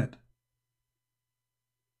burn it.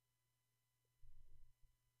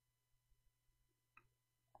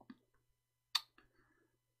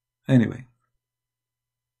 Anyway.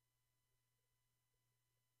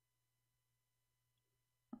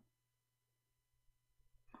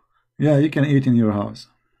 Yeah, you can eat in your house.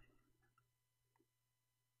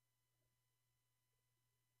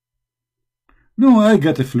 No, I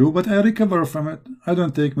get a flu, but I recover from it. I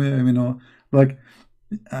don't take me, like,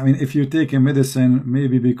 I mean, if you take a medicine,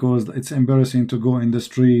 maybe because it's embarrassing to go in the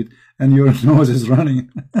street and your nose is running.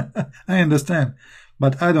 I understand,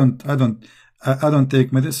 but I don't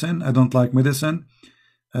take medicine. I don't like medicine.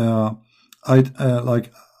 I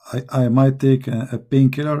might take a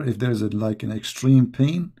painkiller if there's like an extreme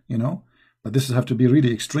pain, but this have to be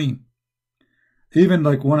really extreme. Even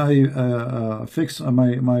like when I fix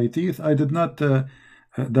my teeth, I did not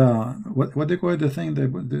what they call it, the thing,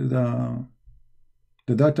 the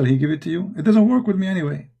doctor, he give it to you. It doesn't work with me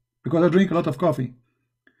anyway because I drink a lot of coffee.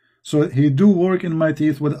 So he do work in my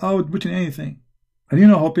teeth without putting anything, and you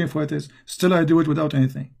know how painful it is. Still, I do it without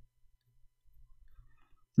anything.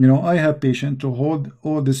 I have patient to hold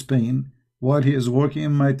all this pain while he is working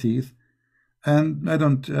in my teeth, and I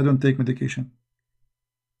don't take medication.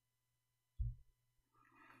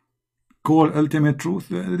 Call ultimate truth.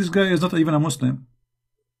 This guy is not even a Muslim.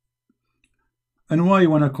 And why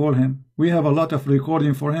you want to call him? We have a lot of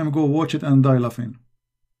recording for him. Go watch it and die laughing.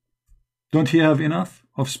 Don't he have enough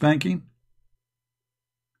of spanking?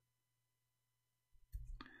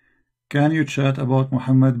 Can you chat about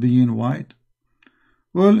Muhammad being white?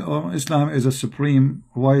 Well, Islam is a supreme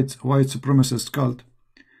white supremacist cult.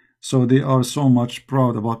 So they are so much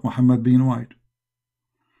proud about Muhammad being white.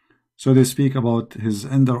 So they speak about his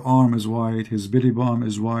underarm is white, his belly button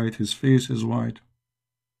is white, his face is white.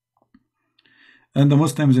 And the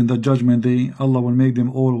Muslims in the judgment day, Allah will make them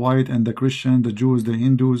all white, and the Christians, the Jews, the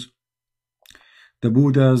Hindus, the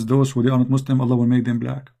Buddhas, those who they are not Muslim, Allah will make them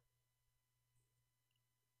black.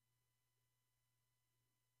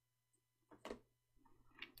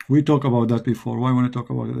 We talked about that before. Why want to talk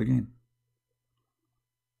about it again?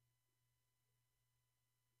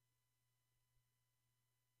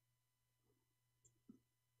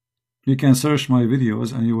 You can search my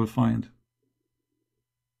videos and you will find.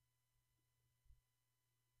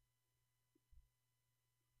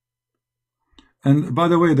 And by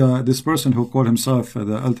the way, this person who called himself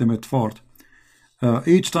the ultimate fort,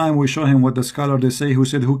 each time we show him what the scholar they say, who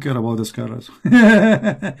said, who care about the scholars?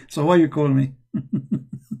 So why you call me?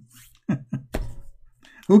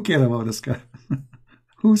 Who care about the scholar?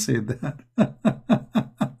 Who said that?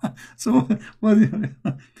 So what?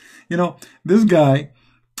 This guy,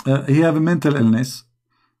 he have a mental illness.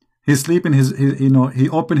 He sleep in he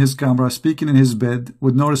open his camera, speaking in his bed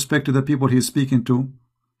with no respect to the people he's speaking to,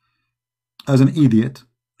 as an idiot.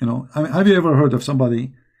 I mean, have you ever heard of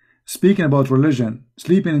somebody speaking about religion,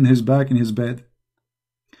 sleeping in his bed,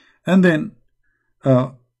 and then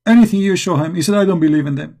anything you show him, he said, I don't believe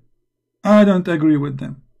in them, I don't agree with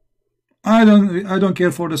them, I don't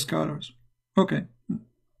care for the scholars. Okay.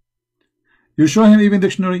 You show him even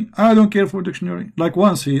dictionary, I don't care for dictionary. Like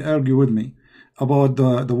once he argued with me about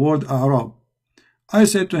the word Arab. I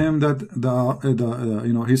said to him that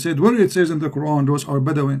he said, where it says in the Quran those are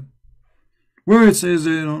Bedouin, where it says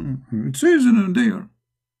it says in there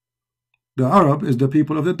the Arab is the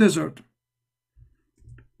people of the desert,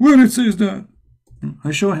 where it says that?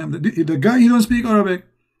 I show him the guy, he don't speak Arabic,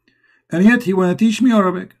 and yet he want to teach me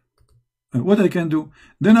Arabic. What I can do?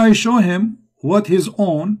 Then I show him what his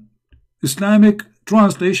own Islamic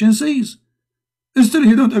translation says. Still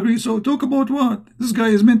he don't agree. So talk about what? This guy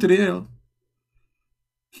is mentally ill.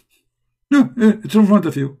 No, it's in front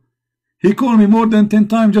of you. He called me more than 10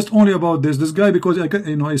 times just only about this. This guy, because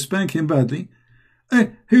I spank him badly.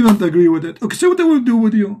 Hey, he don't agree with it. Okay, so what I will do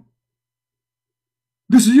with you?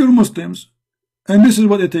 This is your Muslims, and this is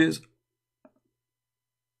what it is.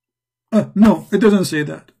 No, it doesn't say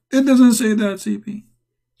that. It doesn't say that, CP.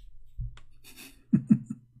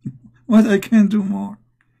 What I can do more?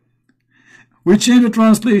 We change the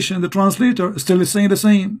translation. The translator still is saying the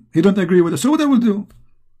same. He don't agree with it. So what I will do?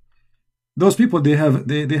 Those people, they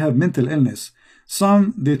have mental illness.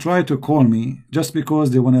 Some, they try to call me just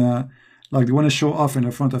because they wanna show off in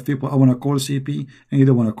front of people. I wanna call CP, and you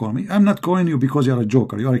don't wanna call me. I'm not calling you because you're a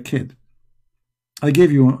joker. You're a kid. I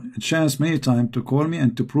gave you a chance many times to call me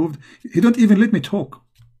and to prove. You don't even let me talk.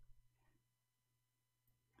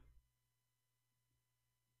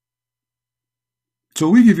 So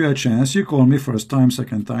we give you a chance. You call me first time,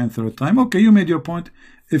 second time, third time. Okay, you made your point.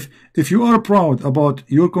 If you are proud about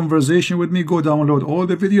your conversation with me, go download all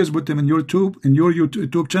the videos, put them in your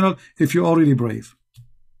YouTube channel. If you are really brave,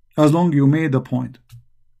 as long as you made the point.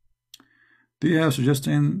 Do you have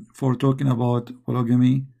suggestion for talking about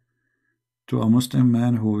polygamy to a Muslim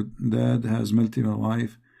man who dad has multiple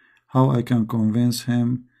wives? How I can convince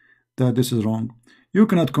him that this is wrong? You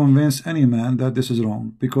cannot convince any man that this is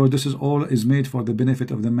wrong, because this is all is made for the benefit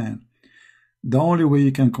of the man. The only way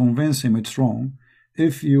you can convince him it's wrong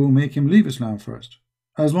if you make him leave Islam first.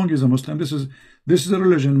 As long as he's a Muslim, this is a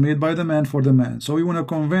religion made by the man for the man. So you want to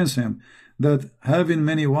convince him that having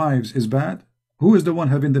many wives is bad. Who is the one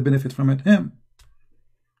having the benefit from it? Him.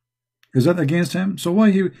 Is that against him? So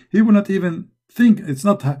why he will not even think? It's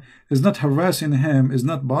not harassing him, it's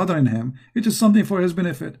not bothering him. It is something for his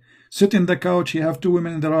benefit. Sit in the couch, he have 2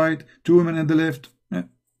 women in the right, 2 women in the left. Yeah.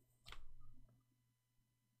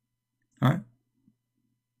 Right?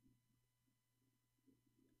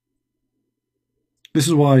 This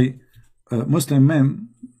is why Muslim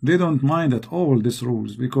men, they don't mind at all these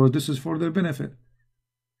rules, because this is for their benefit.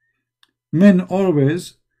 Men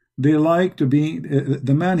always, they like to be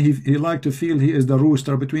the man, he like to feel he is the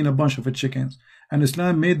rooster between a bunch of chickens, and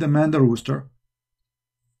Islam made the man the rooster.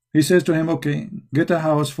 He says to him, okay, get a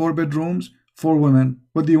house, 4 bedrooms, 4 women.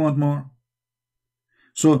 What do you want more?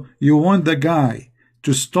 So you want the guy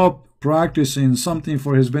to stop practicing something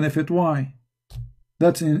for his benefit. Why?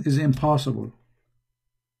 That is impossible.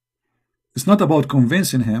 It's not about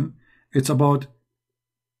convincing him. It's about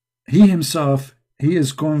he himself, he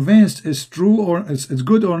is convinced it's true or it's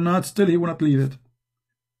good or not, still he will not leave it.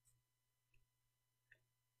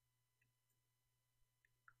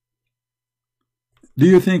 Do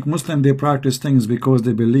you think Muslims, they practice things because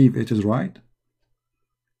they believe it is right?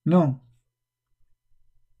 No.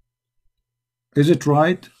 Is it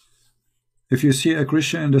right if you see a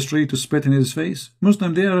Christian in the street to spit in his face?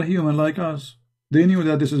 Muslims, they are human like us. They knew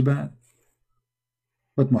that this is bad.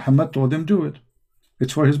 But Muhammad told them do it.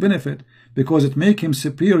 It's for his benefit, because it make him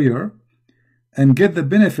superior and get the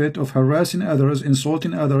benefit of harassing others,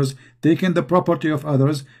 insulting others, taking the property of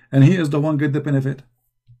others, and he is the one get the benefit.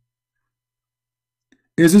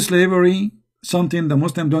 Is slavery something the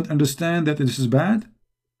Muslim don't understand that this is bad?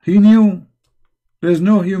 He knew. There is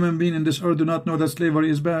no human being in this earth do not know that slavery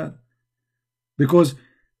is bad. Because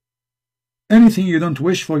anything you don't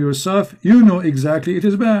wish for yourself, you know exactly it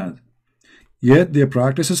is bad. Yet they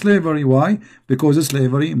practice slavery. Why? Because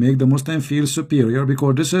slavery make the Muslim feel superior,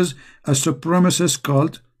 because this is a supremacist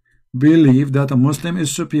cult, believe that a Muslim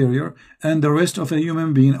is superior and the rest of a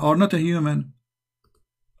human being are not a human.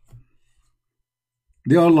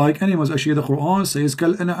 They are like animals. Actually, the Qur'an says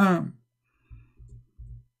kal-an'am.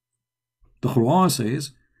 The Qur'an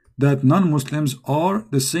says that non-Muslims are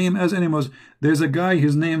the same as animals. There's a guy,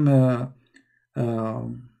 his name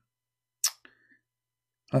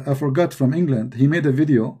I forgot, from England. He made a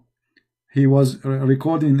video. He was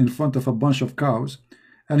recording in front of a bunch of cows,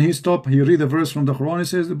 and he stopped. He read a verse from the Quran. He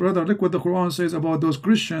says, brother, look what the Quran says about those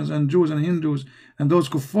Christians and Jews and Hindus and those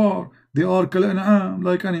kuffar. They are kal-an'am,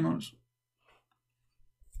 like animals.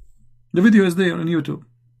 The video is there on YouTube.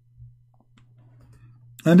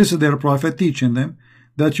 And this is their prophet teaching them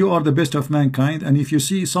that you are the best of mankind, and if you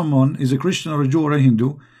see someone is a Christian or a Jew or a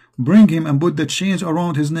Hindu, bring him and put the chains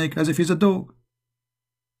around his neck as if he's a dog.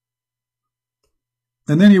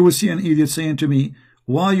 And then you will see an idiot saying to me,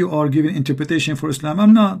 why you are giving interpretation for Islam?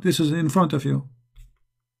 I'm not. This is in front of you.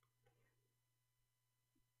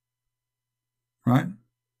 Right?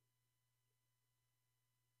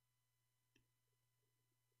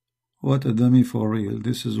 What a dummy for real.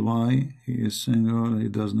 This is why he is single. He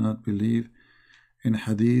does not believe in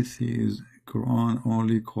hadith. He is Quran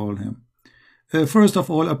only. Call him. First of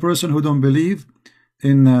all, a person who don't believe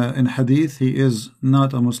in hadith, he is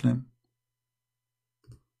not a Muslim.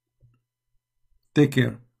 Take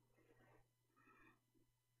care.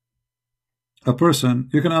 A person,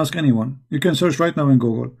 you can ask anyone. You can search right now in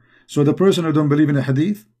Google. So the person who don't believe in the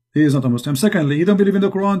hadith, he is not a Muslim. Secondly, he don't believe in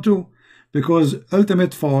the Quran too, because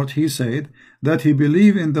ultimate fault, he said that he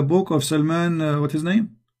believed in the book of Salman, what his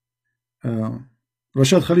name?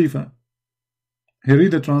 Rashad Khalifa. He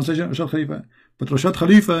read the translation, Rashad Khalifa. But Rashad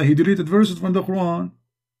Khalifa, he deleted verses from the Quran.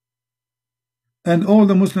 And all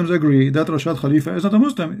the Muslims agree that Rashad Khalifa is not a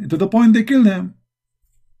Muslim, to the point they killed him.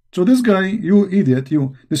 So this guy, you idiot,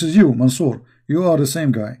 this is you, Mansour. You are the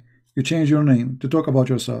same guy. You change your name to talk about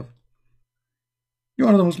yourself. You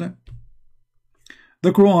are not a Muslim.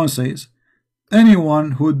 The Quran says,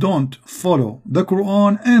 anyone who don't follow the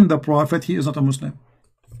Quran and the Prophet, he is not a Muslim.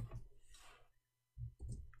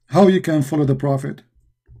 How you can follow the Prophet?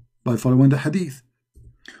 By following the hadith.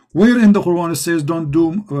 Where in the Quran it says don't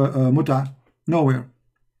do mut'ah? Nowhere.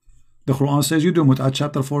 The Quran says you do mut'ah,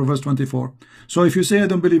 chapter 4, verse 24. So if you say I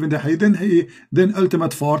don't believe in the hadith, then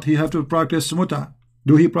ultimate fault, he have to practice mut'ah.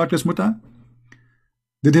 Do he practice mut'ah?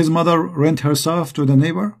 Did his mother rent herself to the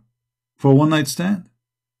neighbor for one night stand?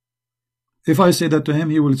 If I say that to him,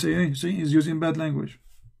 he will say, hey, see, he's using bad language.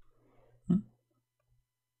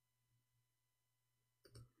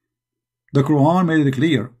 The Quran made it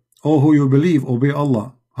clear. Oh, who you believe, obey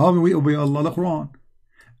Allah. How do we obey Allah? The Quran.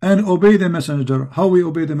 And obey the messenger. How we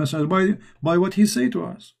obey the messenger? By what he say to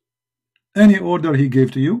us. Any order he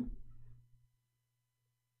gave to you,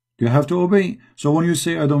 you have to obey. So when you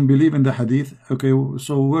say I don't believe in the hadith, okay,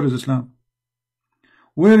 so where is Islam?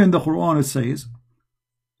 Where in the Quran it says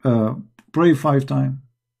pray 5 times?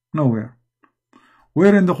 Nowhere.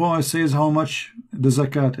 Where in the Quran it says how much the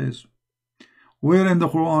zakat is? Where in the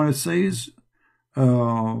Quran it says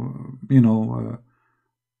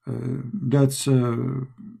that's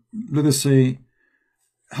let us say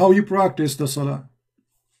how you practice the salah?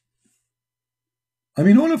 I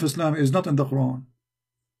mean, all of Islam is not in the Quran.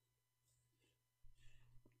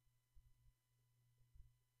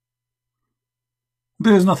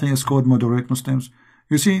 There is nothing is called moderate Muslims.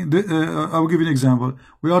 You see, I will give you an example.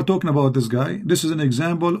 We are talking about this guy. This is an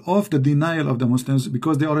example of the denial of the Muslims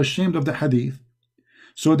because they are ashamed of the hadith.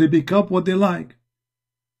 So they pick up what they like.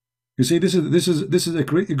 You see, this is a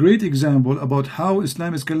great example about how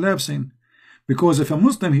Islam is collapsing. Because if a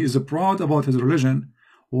Muslim, he is proud about his religion,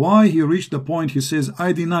 why he reached the point he says,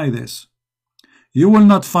 I deny this. You will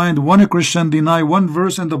not find one Christian deny one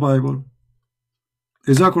verse in the Bible.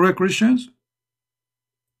 Is that correct, Christians?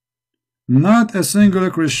 Not a single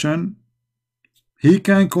Christian. He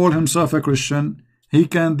can call himself a Christian. He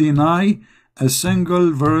can deny a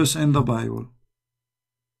single verse in the Bible.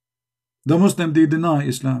 The Muslim, they deny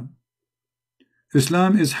Islam.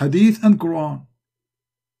 Islam is hadith and Quran.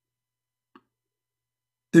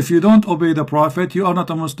 If you don't obey the Prophet, you are not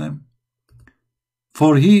a Muslim.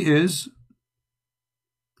 For he is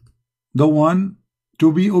the one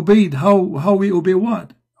to be obeyed. How we obey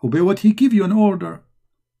what? Obey what he give you an order.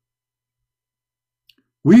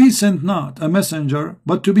 We sent not a messenger,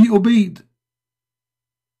 but to be obeyed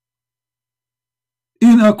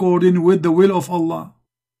in accordance with the will of Allah.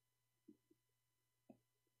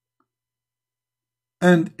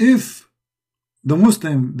 And if the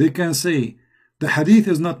Muslim, they can say the hadith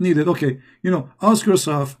is not needed. Okay, ask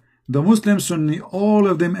yourself, the Muslim Sunni, all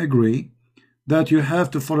of them agree that you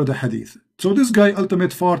have to follow the hadith. So this guy,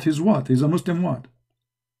 ultimate fault is what? He's a Muslim what?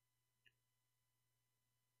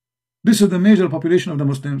 This is the major population of the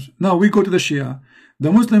Muslims. Now we go to the Shia.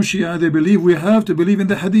 The Muslim Shia, they believe we have to believe in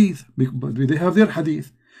the hadith, but they have their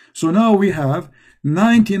hadith. So now we have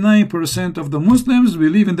 99% of the Muslims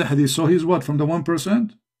believe in the hadith. So he's what, from the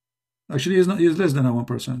 1%? Actually, he's less than a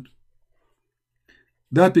 1%.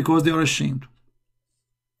 That because they are ashamed.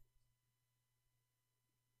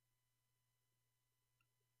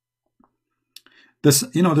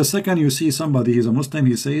 The second you see somebody, he's a Muslim,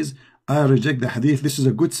 he says, I reject the hadith, this is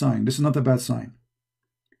a good sign. This is not a bad sign.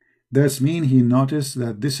 That's mean he noticed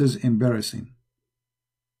that this is embarrassing.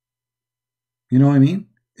 You know what I mean?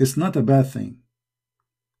 It's not a bad thing.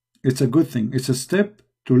 It's a good thing. It's a step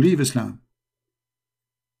to leave Islam.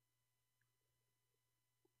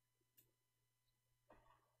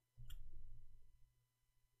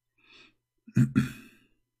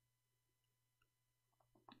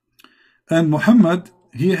 And Muhammad,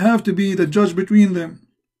 he have to be the judge between them.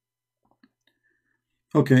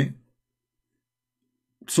 Okay.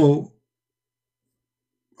 So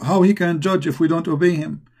how he can judge if we don't obey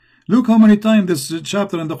him? Look how many times this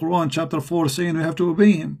chapter in the Quran, chapter 4, saying we have to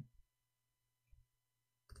obey him.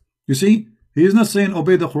 You see, he is not saying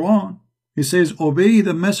obey the Quran. He says obey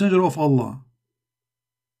the messenger of Allah.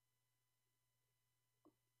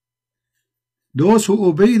 Those who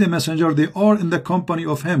obey the messenger, they are in the company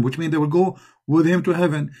of him, which means they will go with him to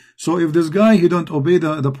heaven. So if this guy, he don't obey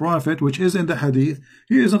the prophet, which is in the hadith,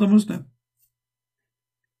 he is not a Muslim.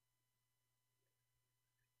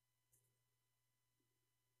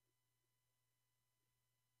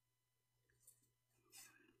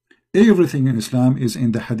 Everything in Islam is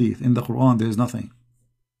in the hadith. In the Quran, there is nothing.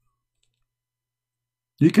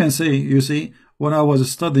 You can say, you see, when I was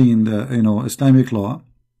studying the Islamic law,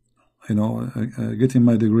 getting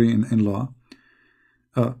my degree in law,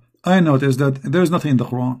 I noticed that there is nothing in the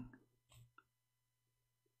Quran.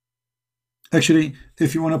 Actually,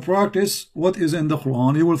 if you want to practice what is in the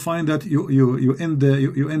Quran, you will find that you end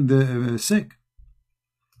the sick.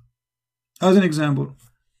 As an example,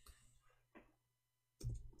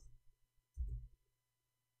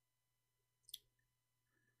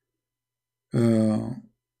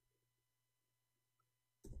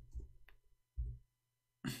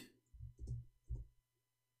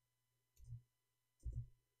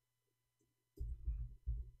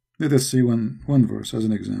 let us see one verse as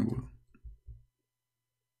an example.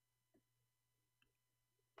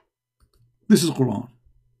 This is Quran.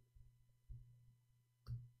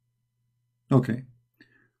 Okay.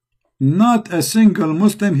 Not a single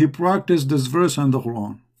Muslim he practiced this verse in the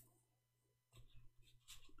Quran.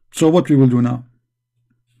 So what we will do now?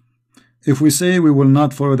 If we say we will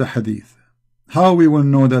not follow the hadith, how we will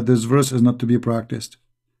know that this verse is not to be practiced?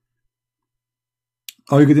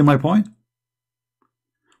 Are you getting my point?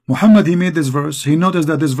 Muhammad, he made this verse. He noticed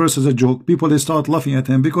that this verse is a joke. People, they start laughing at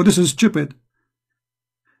him because this is stupid.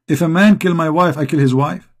 If a man kill my wife, I kill his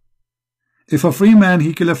wife. If a free man,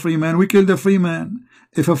 he kill a free man, we kill the free man.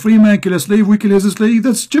 If a free man kill a slave, we kill his slave.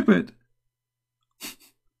 That's stupid.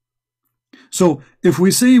 So if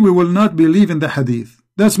we say we will not believe in the hadith,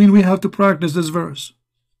 that means we have to practice this verse.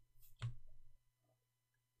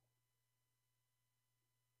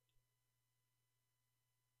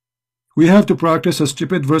 We have to practice a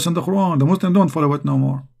stupid verse in the Quran. The Muslims don't follow it no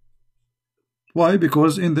more. Why?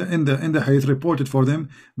 Because in the hadith reported for them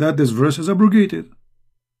that this verse is abrogated.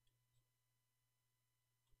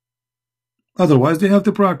 Otherwise, they have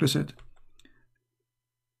to practice it.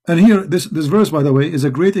 And here, this verse, by the way, is a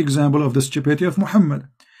great example of the stupidity of Muhammad.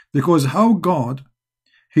 Because how God,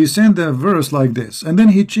 he sent a verse like this, and then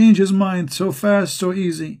he changed his mind so fast, so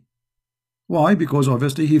easy. Why? Because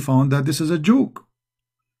obviously he found that this is a joke.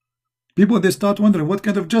 People, they start wondering what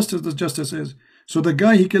kind of justice this justice is. So the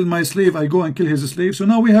guy, he killed my slave, I go and kill his slave. So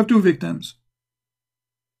now we have two victims.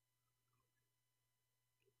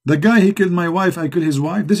 The guy, he killed my wife, I kill his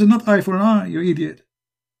wife. This is not eye for an eye, you idiot.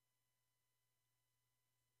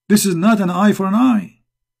 This is not an eye for an eye.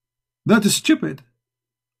 That is stupid.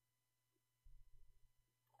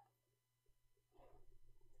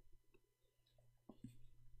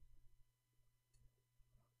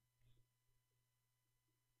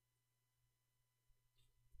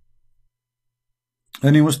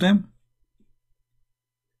 Any Muslim?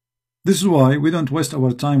 This is why we don't waste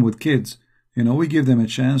our time with kids. We give them a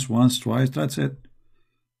chance once, twice, that's it.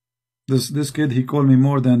 This kid, he called me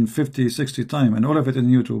more than 50, 60 times, and all of it in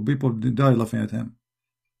YouTube. People die laughing at him.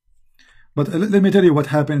 But let me tell you what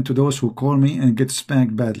happened to those who call me and get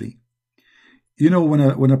spanked badly.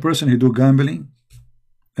 When a person, he do gambling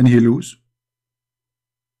and he lose,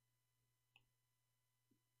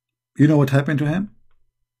 you know what happened to him?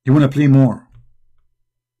 He want to play more.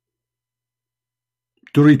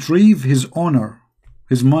 To retrieve his honor,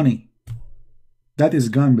 his money. That is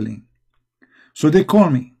gambling. So they call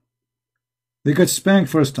me. They got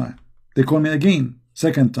spanked first time. They call me again,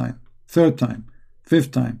 second time, third time,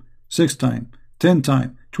 fifth time, sixth time, 10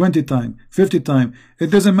 time, 20 time, 50 time.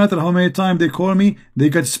 It doesn't matter how many times they call me, they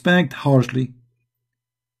got spanked harshly.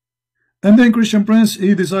 And then Christian Prince,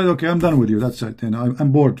 he decided, okay, I'm done with you. That's it.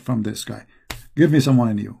 I'm bored from this guy. Give me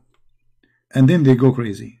someone new. And then they go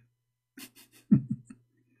crazy.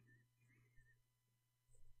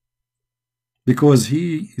 Because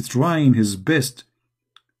he is trying his best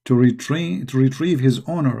to retrieve his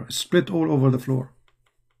honor, split all over the floor.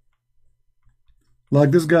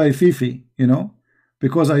 Like this guy Fifi,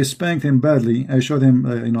 because I spanked him badly. I showed him,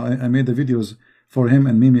 I made the videos for him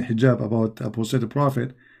and Mimi Hijab about apostate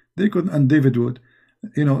prophet. They couldn't, and David Wood,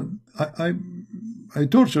 I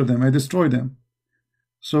tortured them, I destroyed them.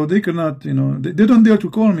 So they could not, they don't dare to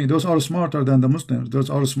call me. Those are smarter than the Muslims.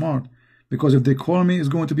 Those are smart, because if they call me, it's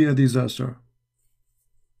going to be a disaster.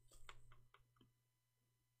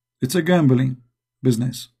 It's a gambling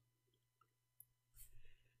business.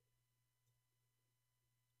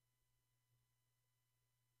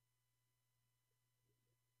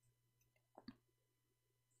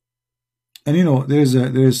 And you know, there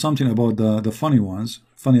is something about the funny ones,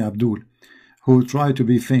 funny Abdul, who try to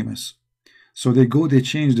be famous. So they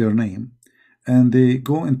change their name, and they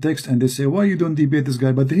go and text and they say, why you don't debate this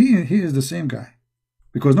guy? But he is the same guy,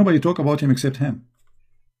 because nobody talk about him except him.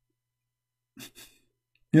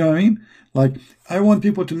 You know what I mean? Like, I want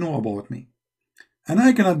people to know about me, and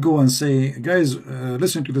I cannot go and say, guys,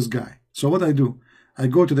 listen to this guy. So what I do, I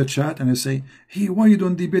go to the chat and I say, hey, why you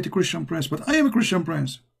don't debate a Christian prince? But I am a Christian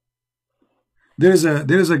prince. There is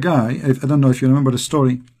a guy, I don't know if you remember the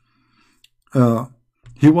story.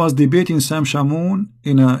 He was debating Sam Shamoun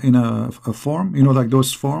in a forum, you know, like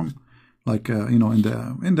those forum, like you know, in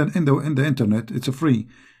the internet. It's a free.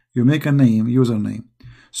 You make a name, username.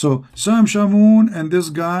 So Sam Shamoun and this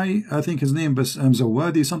guy, I think his name was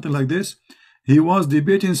Zawadi, something like this. He was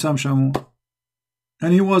debating Sam Shamoun,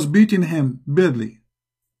 and he was beating him badly.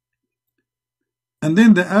 And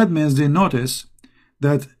then the admins, they notice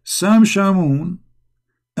that Sam Shamoun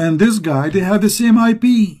and this guy, they have the same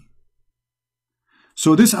IP.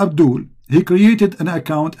 So this Abdul, he created an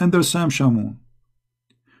account under Sam Shamoun.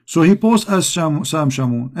 So he posts as Sam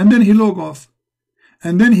Shamoun, and then he log off.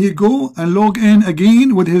 And then he go and log in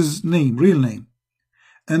again with his name, real name.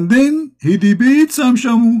 And then he debates Sam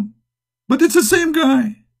Shamoun. But it's the same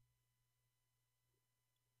guy.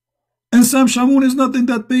 And Sam Shamoun is not in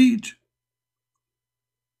that page.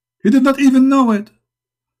 He did not even know it.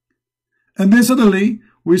 And then suddenly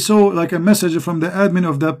we saw like a message from the admin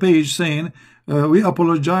of that page saying, we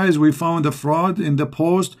apologize, we found a fraud in the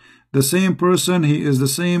post. The same person, he is the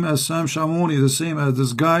same as Sam Shamoun, he is the same as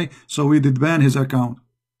this guy, so we did ban his account.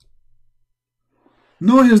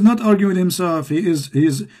 No, he is not arguing himself. He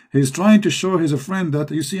is trying to show his friend that,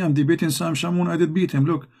 you see, I'm debating Sam Shamoun, I did beat him.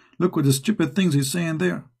 Look what the stupid things he's saying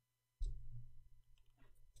there.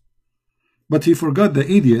 But he forgot, the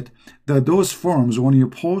idiot, that those forms, when you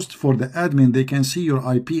post for the admin, they can see your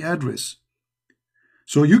IP address.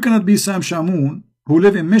 So you cannot be Sam Shamoun, who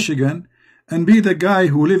live in Michigan, and be the guy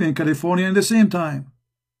who live in California at the same time.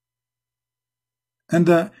 And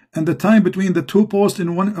the time between the two posts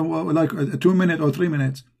in one, like 2 minutes or 3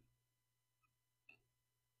 minutes.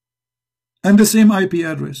 And the same IP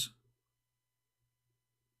address.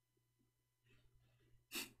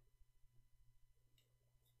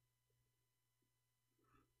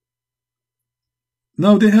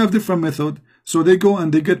 Now they have different method. So they go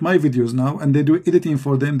and they get my videos now, and they do editing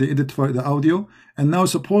for them. They edit for the audio, and now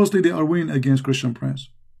supposedly they are winning against Christian Prince.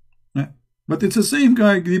 Yeah. But it's the same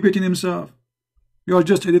guy debating himself. You are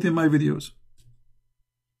just editing my videos.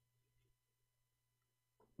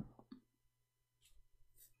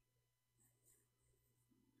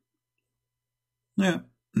 Yeah.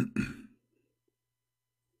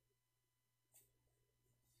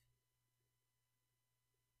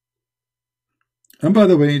 And by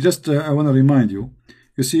the way, just I want to remind you,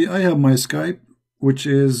 you see, I have my Skype, which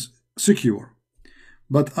is secure.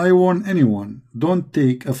 But I warn anyone, don't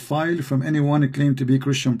take a file from anyone who claims to be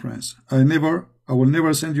Christian Prince. I will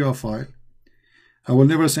never send you a file. I will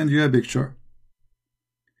never send you a picture.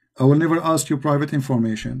 I will never ask you private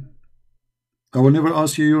information. I will never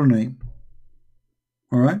ask you your name.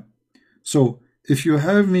 All right? So, if you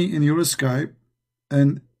have me in your Skype,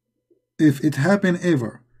 and if it happen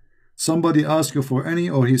ever, somebody asks you for any,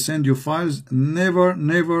 or he send you files, never,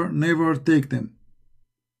 never, never take them.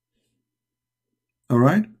 All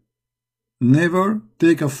right? Never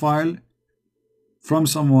take a file from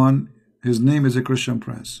someone, his name is a Christian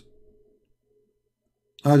Prince.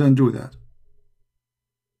 I don't do that.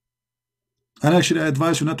 And actually, I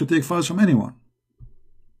advise you not to take files from anyone.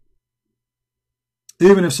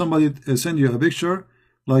 Even if somebody send you a picture,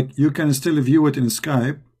 like, you can still view it in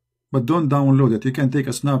Skype, but don't download it. You can take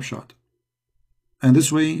a snapshot. And this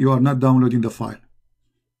way, you are not downloading the file.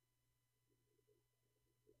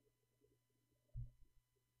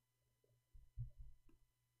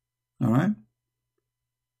 All right?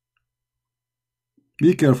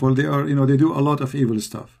 Be careful. They are, they do a lot of evil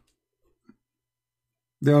stuff.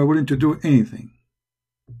 They are willing to do anything.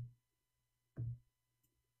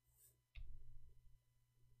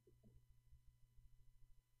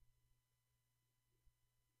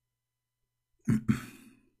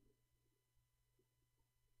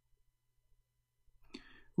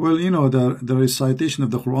 Well, the recitation of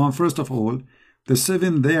the Quran, first of all, the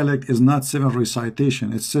 7 dialect is not 7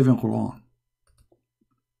 recitation, it's 7 Quran.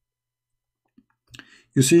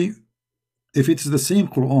 You see, if it's the same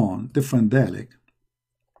Quran, different dialect,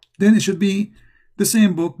 then it should be the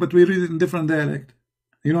same book, but we read it in different dialect.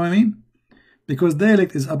 You know what I mean? Because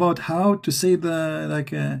dialect is about how to say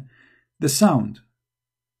the sound.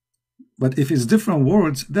 But if it's different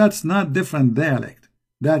words, that's not different dialect.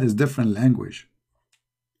 That is different language.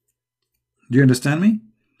 Do you understand me?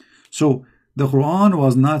 So the Quran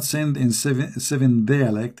was not sent in seven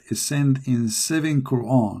dialect. It's sent in 7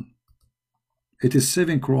 Quran. It is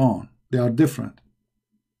 7 Quran. They are different.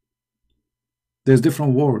 There's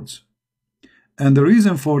different words. And the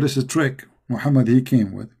reason for this trick Muhammad he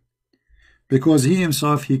came with, because he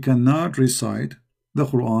himself, he cannot recite the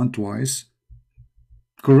Quran twice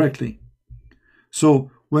correctly.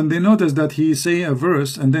 So when they notice that he say a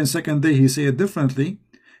verse and then second day he say it differently,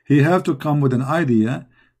 he have to come with an idea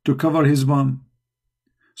to cover his bum.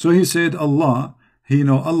 So he said Allah,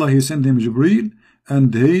 Allah, he sent him Jibreel,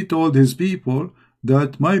 and he told his people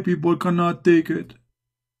that my people cannot take it.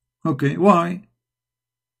 Okay, why?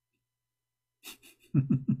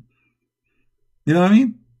 You know what I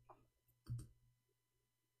mean?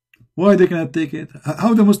 Why they cannot take it?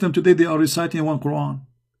 How the Muslim today, they are reciting one Quran?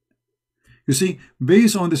 You see,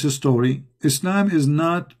 based on this story, Islam is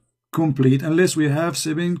not complete unless we have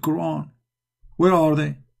 7 Quran. Where are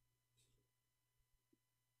they?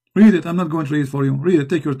 Read it. I'm not going to read it for you. Read it.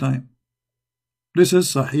 Take your time. This is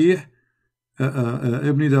Sahih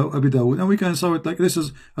Abi Dawud, and we can saw it like this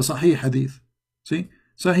is a Sahih hadith. See,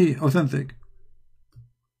 Sahih, authentic.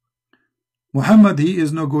 Muhammad, he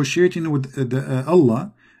is negotiating with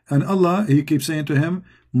Allah, and Allah, he keeps saying to him,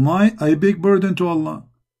 I beg burden to Allah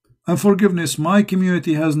and forgiveness. My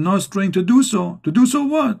community has no strength to do so. To do so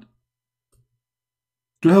what?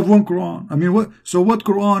 To have one Quran. I mean, what? So what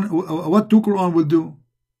Quran? What 2 Quran will do?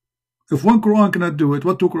 If 1 Quran cannot do it,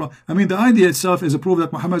 what 2 Quran? I mean, the idea itself is a proof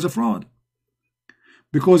that Muhammad is a fraud.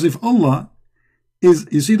 Because if Allah is,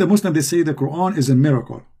 you see, the Muslims, they say the Quran is a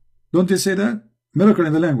miracle. Don't they say that? Miracle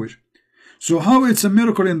in the language. So how it's a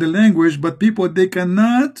miracle in the language, but people, they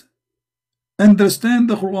cannot understand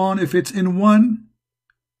the Quran if it's in one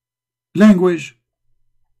language?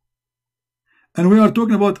 And we are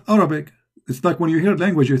talking about Arabic. It's like when you hear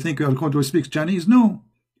language, you think you are going to speak Chinese. No.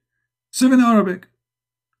 7 Arabic.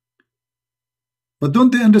 But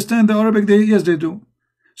don't they understand the Arabic? Yes, they do.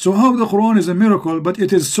 So how the Quran is a miracle, but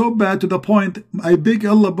it is so bad to the point, I beg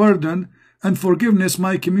Allah burden and forgiveness,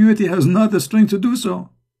 my community has not the strength to do so.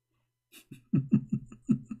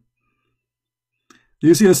 Do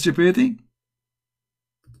you see the stupidity?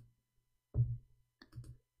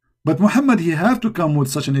 But Muhammad, he have to come with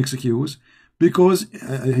such an excuse, because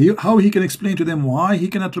how he can explain to them why he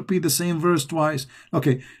cannot repeat the same verse twice.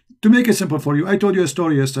 Okay, to make it simple for you, I told you a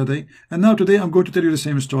story yesterday, and now today I'm going to tell you the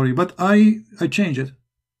same story, but I change it.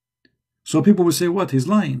 So people will say, what? He's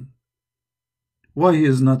lying. Why he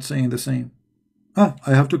is not saying the same? I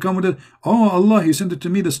have to come with it. Oh, Allah, he sent it to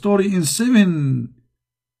me, the story in 7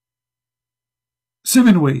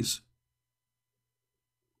 ways.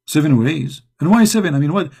 7 ways? And why 7? I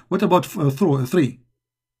mean, what about 3?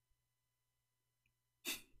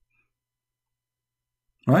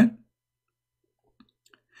 Right?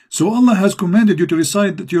 So Allah has commanded you to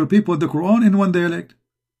recite to your people the Quran in one dialect.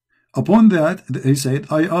 Upon that, he said,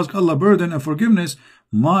 I ask Allah burden and forgiveness.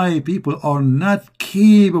 My people are not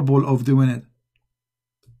capable of doing it.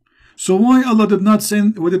 So why Allah did not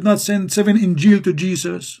send 7 Injil to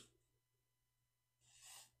Jesus?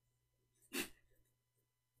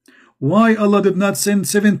 Why Allah did not send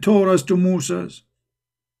 7 Torahs to Moses?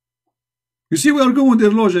 You see, we are going with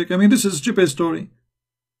their logic. I mean, this is a stupid story.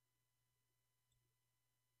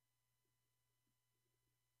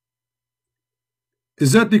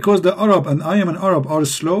 Is that because the Arab and I am an Arab are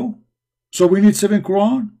slow? So we need 7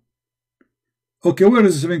 Quran? Okay, where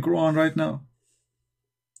is the 7 Quran right now?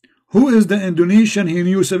 Who is the Indonesian he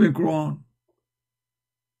knew 7 Quran?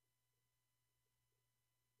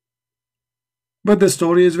 But the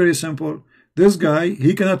story is very simple. This guy,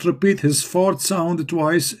 he cannot repeat his fart sound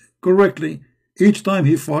twice correctly. Each time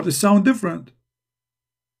he fart, it sound different.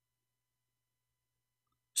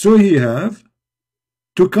 So he have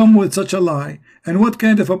to come with such a lie. And what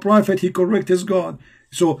kind of a prophet he correct his God?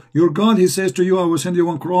 So your God, he says to you, I will send you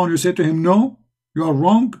 1 Quran. You say to him, no, you are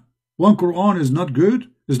wrong. 1 Quran is not good.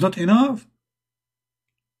 It's not enough.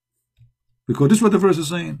 Because this is what the verse is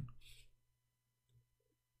saying.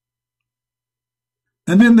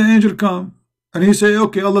 And then the angel come and he say,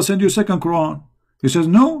 okay, Allah send you 2nd Quran. He says,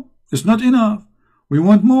 no, it's not enough. We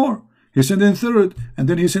want more. He sent in 3rd, and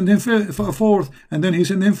then he sent in 4th, and then he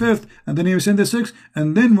sent in 5th, and then he sent in 6th,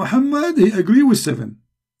 and then Muhammad, he agreed with 7.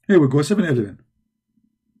 Here we go, 7, 11.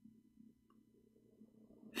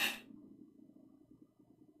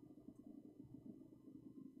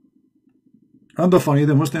 And the funny,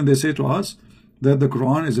 the Muslim, they say to us that the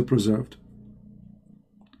Quran is preserved.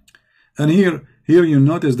 And here you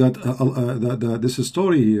notice that this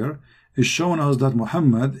story here is showing us that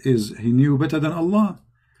Muhammad he knew better than Allah.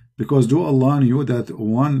 Because do Allah knew that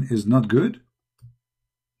one is not good?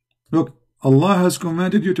 Look, Allah has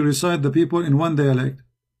commanded you to recite the people in one dialect.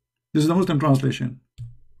 This is the Muslim translation.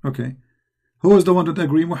 Okay. Who is the one that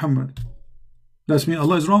agree? Muhammad. That means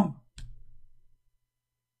Allah is wrong.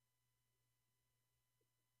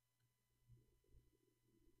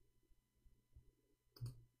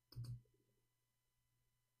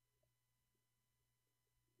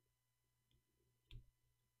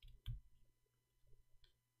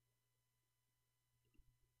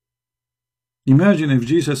 Imagine if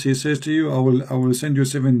Jesus, he says to you, I will send you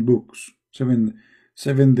 7 books,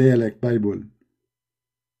 seven dialect Bible.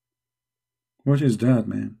 What is that,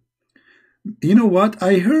 man? You know what?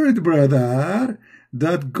 I heard, brother,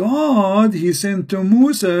 that God, he sent to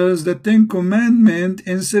Moses the 10 commandments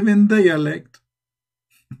in 7 dialect.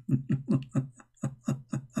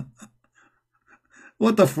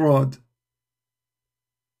 What a fraud.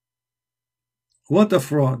 What a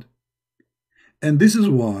fraud. And this is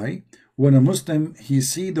why when a Muslim, he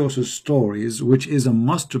see those stories, which is a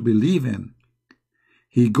must to believe in,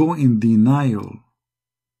 he go in denial.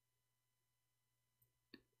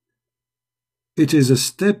 It is a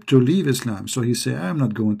step to leave Islam. So he say, I'm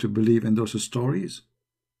not going to believe in those stories.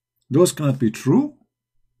 Those cannot be true.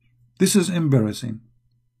 This is embarrassing.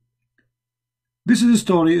 This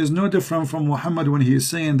story is no different from Muhammad when he is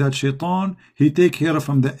saying that Shaitan, he take care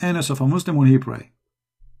from the anus of a Muslim when he pray.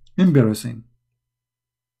 Embarrassing.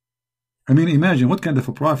 I mean, imagine what kind of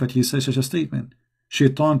a prophet he says such a statement.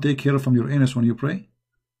 Shaitan take care from your anus when you pray?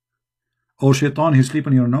 Or Shaitan, he sleep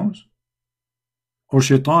in your nose? Or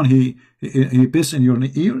Shaitan, he piss in your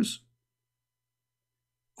ears?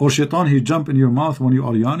 Or Shaitan, he jump in your mouth when you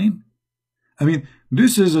are yawning? I mean,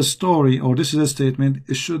 this is a story, or this is a statement.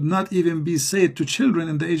 It should not even be said to children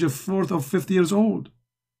in the age of 4th or 5th years old.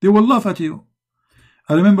 They will laugh at you.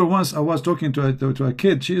 I remember once I was talking to a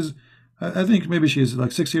kid. She's, I think maybe she's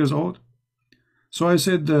like 6 years old. So I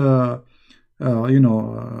said, do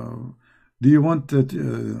you want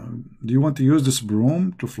to use this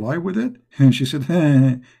broom to fly with it? And she said,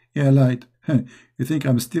 yeah, light. You think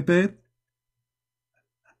I'm stupid?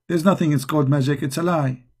 There's nothing. It's called magic. It's a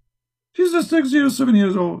lie. She's just 6 years, 7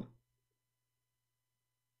 years old.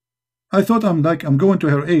 I thought I'm going to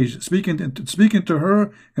her age, speaking to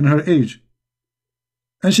her in her age,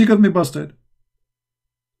 and she got me busted.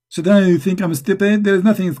 So then you think I'm stupid? There is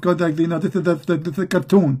nothing. It's called like, this is a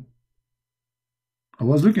cartoon. I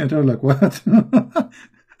was looking at her like, what?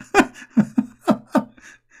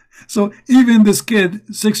 So even this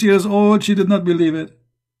kid, 6 years old, she did not believe it.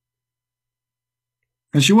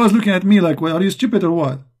 And she was looking at me like, well, are you stupid or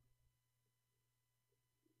what?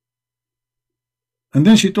 And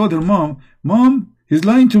then she told her mom, Mom, he's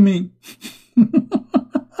lying to me.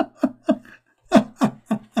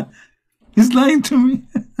 He's lying to me.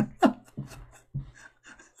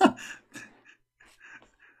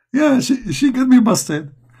 Yeah, she got me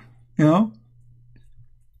busted. You know,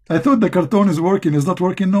 I thought the cartoon is working. It's not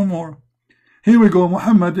working no more. Here we go,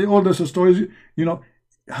 Muhammad, all those stories. You know,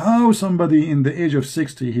 how somebody in the age of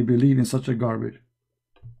 60, he believed in such a garbage.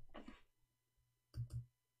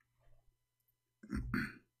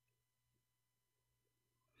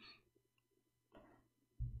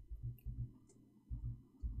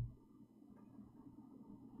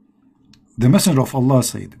 The Messenger of Allah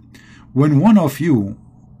said, when one of you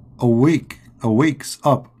awakes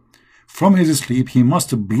up from his sleep, he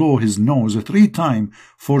must blow his nose 3 times,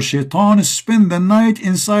 for Shaitan spend the night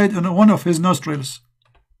inside one of his nostrils.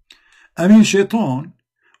 I mean, Shaitan,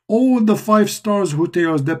 all the 5-star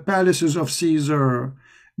hotels, the palaces of Caesar,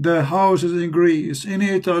 the houses in Greece, in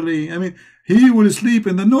Italy, I mean, he will sleep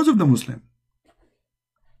in the nose of the Muslim.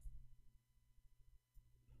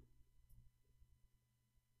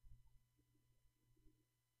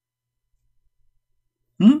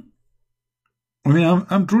 I mean,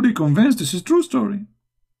 I'm truly convinced this is true story.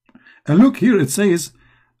 And look here, it says,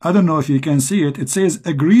 I don't know if you can see it, it says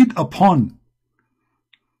agreed upon.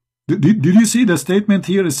 Did you see the statement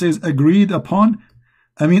here? It says agreed upon.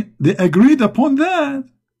 I mean, they agreed upon that.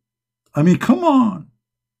 I mean, come on.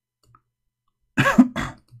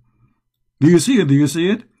 Do you see it? Do you see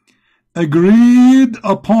it? Agreed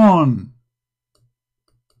upon.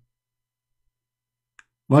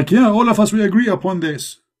 Like, yeah, all of us, we agree upon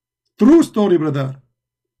this. True story, brother.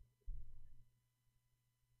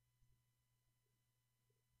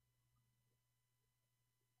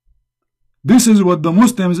 This is what the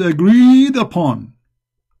Muslims agreed upon.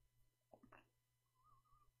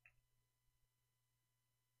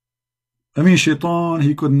 I mean, shaitan,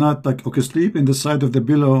 he could not, like, okay, sleep in the side of the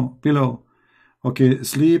pillow. Okay,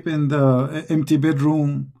 sleep in the empty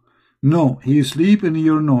bedroom. No, he sleep in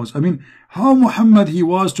your nose. I mean, how Muhammad he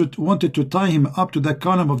wanted to tie him up to the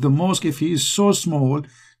column of the mosque if he is so small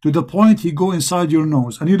to the point he go inside your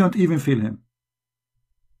nose and you don't even feel him.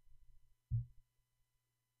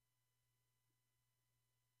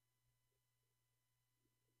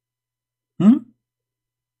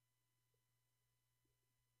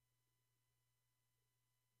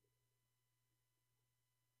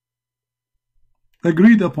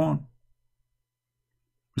 Agreed upon.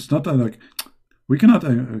 It's not like we cannot.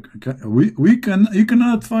 You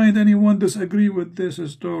cannot find anyone disagree with this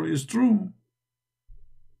story. It's true.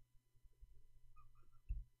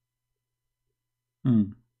 If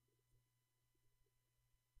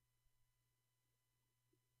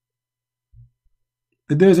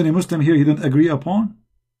there's any Muslim here he don't agree upon,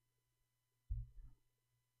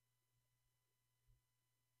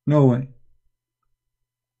 no way.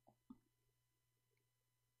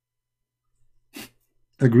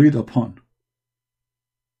 Agreed upon.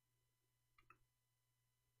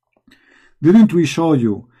 Didn't we show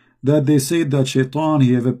you that they said that shaitan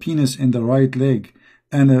he have a penis in the right leg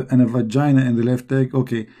and a vagina in the left leg?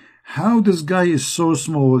 Okay, how this guy is so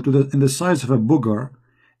small in the size of a booger,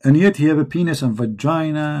 and yet he have a penis and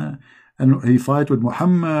vagina, and he fight with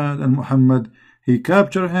Muhammad, and Muhammad he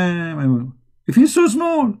capture him. And if he's so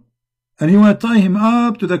small and you want to tie him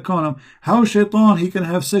up to the column, how shaitan he can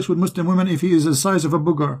have sex with Muslim women if he is the size of a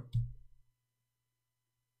booger?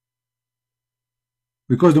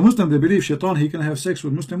 Because the Muslim, they believe shaitan he can have sex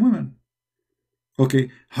with Muslim women.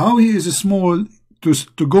 Okay, how he is small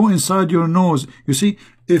to go inside your nose? You see,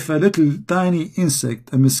 if a little tiny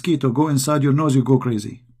insect, a mosquito, go inside your nose, you go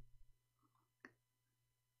crazy.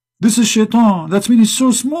 This is shaitan. That means he's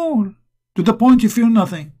so small to the point you feel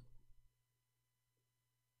nothing.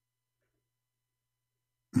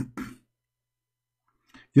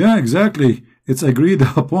 Yeah, exactly. It's agreed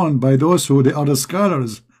upon by those who they are the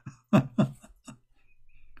scholars.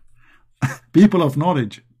 People of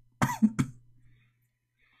knowledge.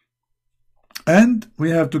 And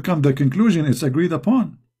we have to come to the conclusion it's agreed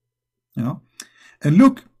upon. You know? And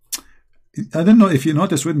look, I don't know if you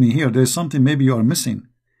notice with me here, there's something maybe you are missing.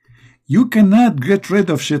 You cannot get rid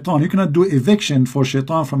of shaitan. You cannot do eviction for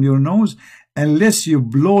shaitan from your nose unless you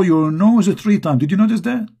blow your nose 3 times. Did you notice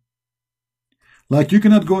that? Like you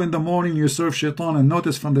cannot go in the morning, you serve shaitan and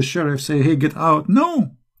notice from the sheriff, say, hey, get out.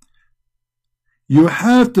 No. You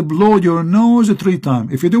have to blow your nose 3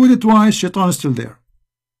 times. If you do it twice, shaitan is still there.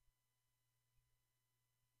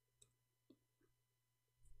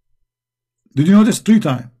 Did you notice 3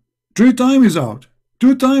 times? 3 times is out.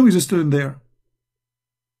 2 times is still in there.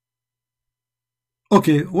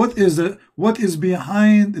 Okay, what is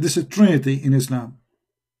behind this Trinity in Islam?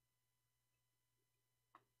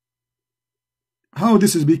 How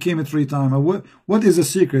this became a 3 times? What is the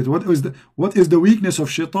secret? What is the weakness of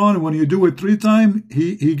shaitan? When you do it 3 times,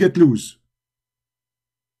 he get loose.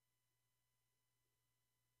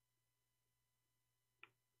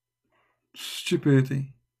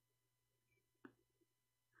 Stupidity.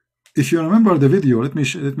 If you remember the video, let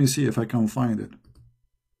me see if I can find it.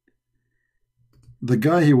 The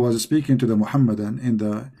guy he was speaking to the Muhammadan in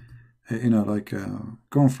the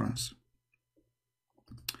conference.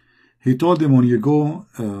 He told him when you go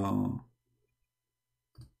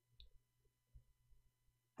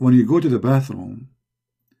to the bathroom,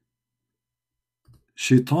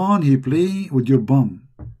 shaitan he play with your bum,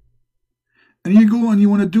 and you go and you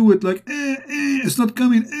want to do it like it's not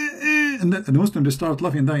coming, and the Muslim they start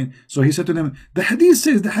laughing, dying. So he said to them, the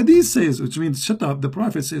hadith says, which means shut up. The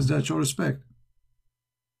Prophet says that, show respect.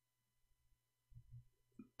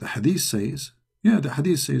 The hadith says, yeah, the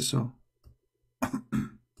hadith says so.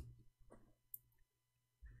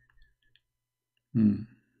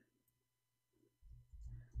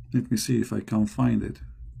 Let me see if I can find it.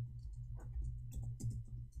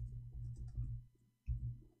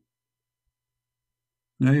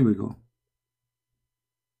 Now, here we go.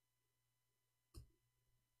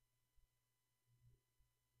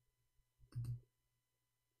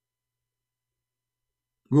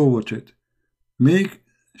 Go watch it. Make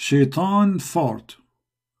shaitan fart.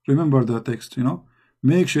 Remember that text, you know?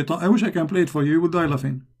 Make shaitan. I wish I can play it for you. You will die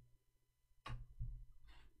laughing.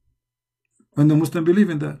 And the Muslim believe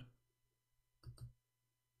in that.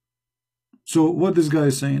 So what this guy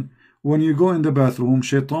is saying, when you go in the bathroom,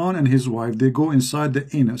 shaitan and his wife, they go inside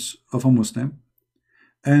the anus of a Muslim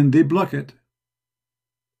and they block it.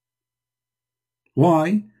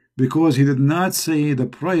 Why? Because he did not say the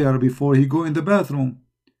prayer before he go in the bathroom.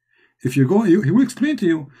 If you go, he will explain to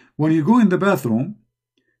you, when you go in the bathroom,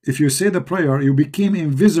 if you say the prayer, you became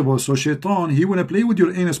invisible. So shaitan, he want to play with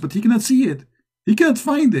your anus, but he cannot see it. He can't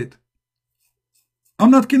find it. I'm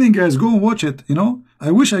not kidding, guys. Go and watch it. You know, I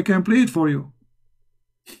wish I can play it for you.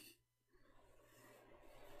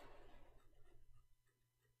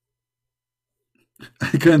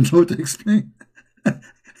 I can't explain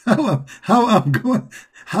how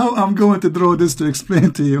I'm going to draw this to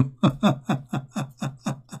explain to you.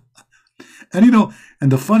 And you know,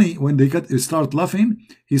 and the funny, when they start laughing,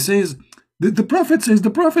 he says, the prophet says, the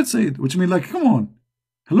prophet said, which means like, come on,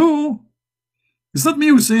 hello, it's not me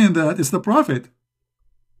who's saying that, it's the prophet.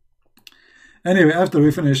 Anyway, after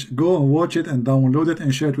we finish, go and watch it and download it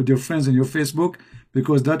and share it with your friends in your Facebook,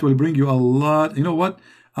 because that will bring you a lot. You know what?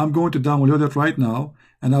 I'm going to download it right now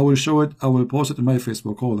and I will show it. I will post it in my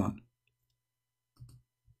Facebook. Hold on.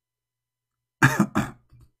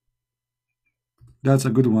 That's a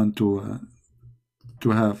good one to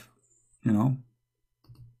have, you know.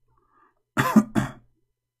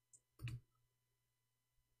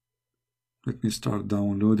 Let me start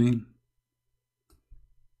downloading.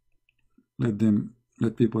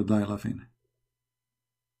 Let people die laughing.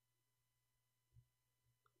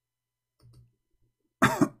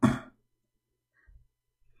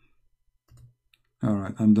 All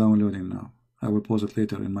right, I'm downloading now. I will post it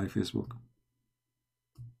later in my Facebook.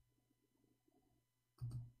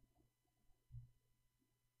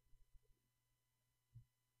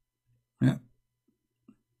 Yeah.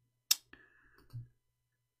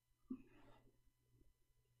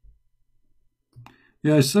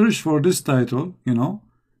 Yeah, search for this title, you know.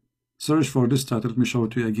 Search for this title. Let me show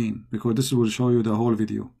it to you again, because this will show you the whole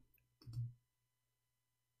video.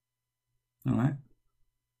 All right.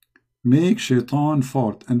 Make shaitan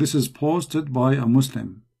fart. And this is posted by a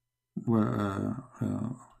Muslim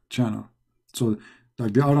channel. So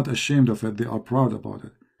like they are not ashamed of it. They are proud about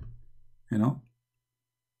it. You know.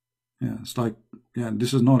 Yeah, it's like, yeah,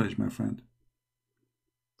 this is knowledge, my friend.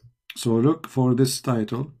 So look for this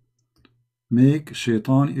title. Make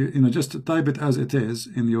shaitan, you know, just type it as it is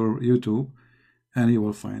in your YouTube and you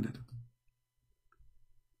will find it.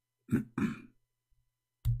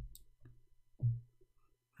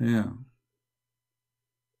 Yeah.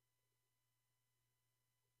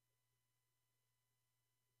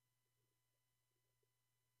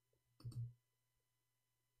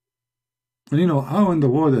 And you know, how in the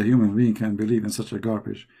world a human being can believe in such a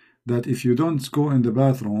garbage, that if you don't go in the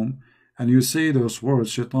bathroom and you say those words,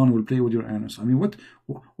 shaitan will play with your anus. I mean, what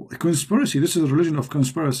conspiracy? This is a religion of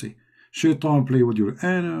conspiracy. Shaitan play with your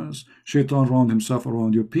anus. Shaitan round himself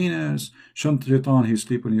around your penis. Shaitan, he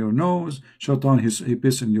sleep in your nose. Shaitan, he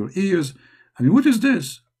piss in your ears. I mean, what is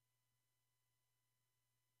this?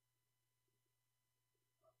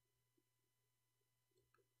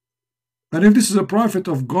 And if this is a prophet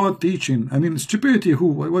of God teaching, I mean, stupidity,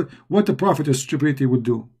 what the prophet of stupidity would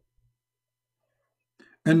do?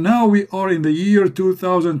 And now we are in the year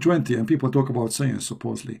 2020 and people talk about science,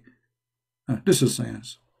 supposedly. This is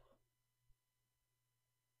science.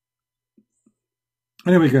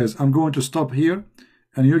 Anyway, guys, I'm going to stop here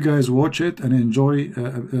and you guys watch it and enjoy.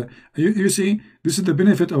 You see, this is the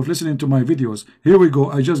benefit of listening to my videos. Here we go.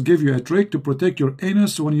 I just give you a trick to protect your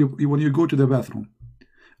anus when you go to the bathroom.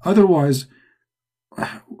 Otherwise,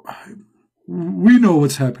 we know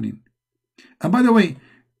what's happening. And by the way,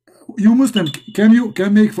 you Muslim, can you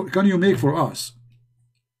make for us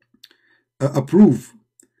a proof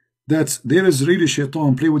that there is really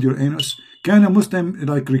shaitan play with your anus? Can a Muslim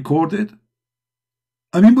like record it?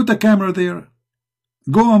 I mean, put a camera there.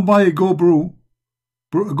 Go and buy a GoPro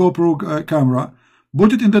camera.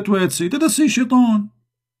 Put it in the toilet seat. Let us see shaitan.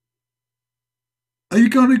 You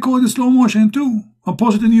can record in slow motion too and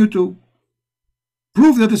post it on YouTube.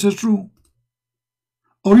 Prove that this is true.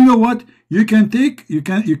 Or you know what? You can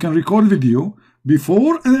record video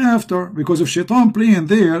before and after, because if shaitan playing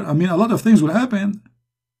there, I mean, a lot of things will happen.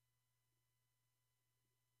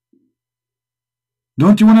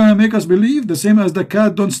 Don't you want to make us believe the same as the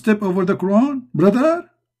cat don't step over the Quran, brother?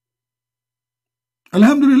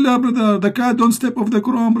 Alhamdulillah, brother, the cat don't step over the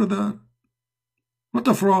Quran, brother. What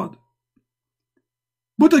a fraud.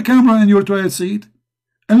 Put a camera in your toilet seat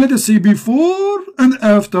and let us see before and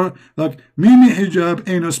after, like Mimi hijab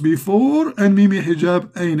anus before and Mimi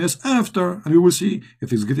hijab anus after, and we will see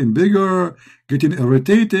if it's getting bigger, getting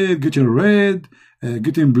irritated, getting red,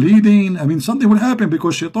 getting bleeding. I mean, something will happen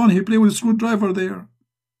because shaitan, he play with a screwdriver there.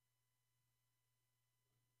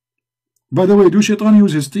 By the way, do shaitan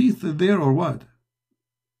use his teeth there or what?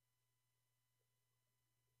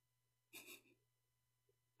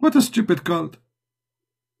 What a stupid cult.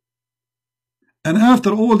 And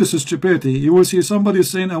after all this stupidity, you will see somebody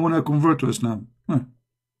saying, I want to convert to Islam.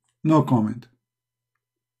 No comment.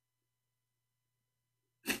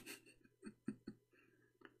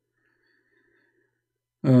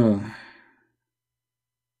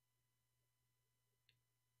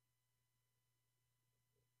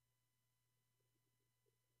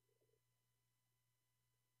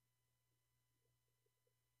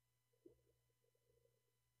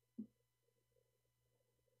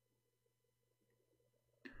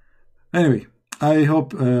 Anyway, I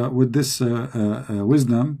hope with this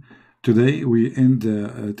wisdom today we end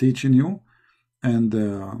teaching you, and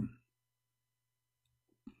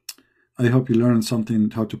I hope you learned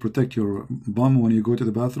something how to protect your bum when you go to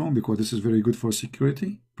the bathroom, because this is very good for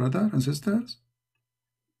security, brother and sisters.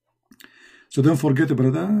 So don't forget,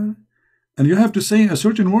 brother. And you have to say a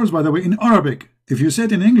certain words, by the way, in Arabic. If you say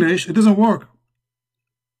it in English, it doesn't work.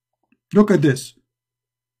 Look at this.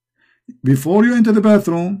 Before you enter the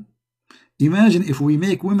bathroom, imagine if we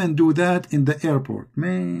make women do that in the airport.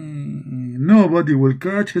 Man, nobody will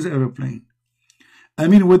catch his airplane. I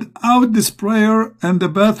mean, without this prayer, and the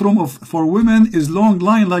bathroom for women is long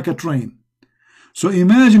line like a train. So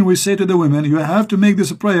imagine we say to the women, you have to make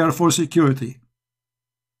this prayer for security.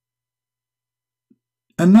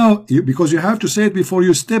 And now, because you have to say it before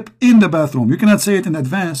you step in the bathroom. You cannot say it in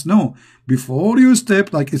advance. No. Before you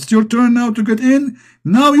step, like it's your turn now to get in,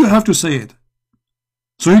 now you have to say it.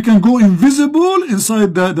 So you can go invisible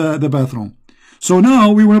inside the bathroom. So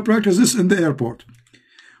now we want to practice this in the airport.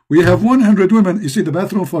 We have 100 women. You see, the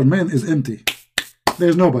bathroom for men is empty.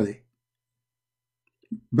 There's nobody.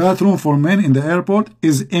 Bathroom for men in the airport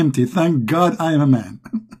is empty. Thank God I am a man.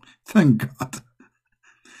 Thank God.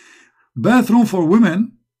 Bathroom for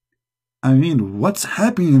women, I mean, what's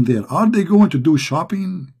happening there? Are they going to do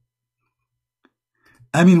shopping?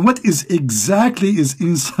 I mean, what is exactly is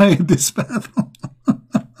inside this bathroom?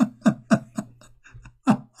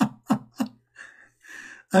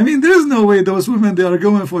 I mean, there's no way those women, they are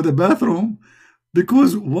going for the bathroom,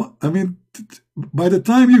 because what? I mean, by the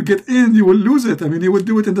time you get in, you will lose it. I mean, you will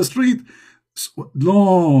do it in the street.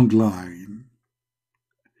 Long line.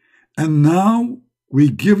 And now we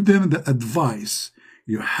give them the advice.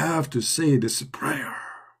 You have to say this prayer.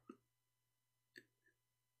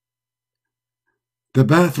 The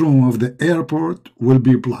bathroom of the airport will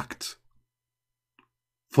be blocked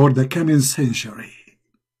for the coming century.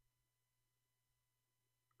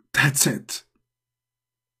 That's it.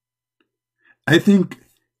 I think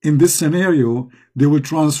in this scenario, they will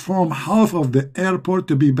transform half of the airport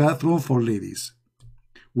to be bathroom for ladies.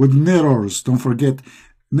 With mirrors, don't forget.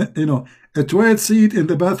 You know, a toilet seat in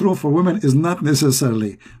the bathroom for women is not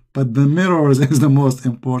necessarily, but the mirrors is the most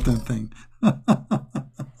important thing.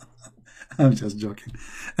 I'm just joking.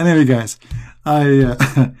 Anyway, guys, I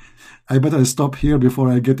better stop here before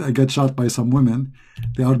I get shot by some women.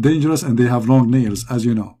 They are dangerous and they have long nails, as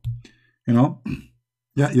you know. You know?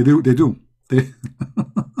 Yeah, you do. They do. They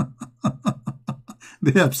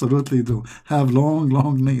they absolutely do have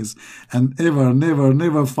long nails, and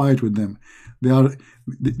never fight with them. They are,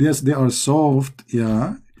 yes, they are soft.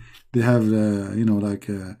 Yeah, they have you know, like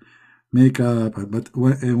makeup, but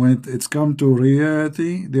when it's come to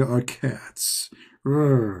reality, they are cats.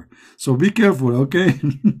 So be careful, okay?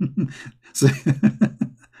 So,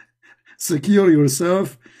 secure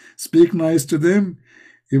yourself. Speak nice to them.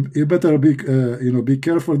 You better be you know, be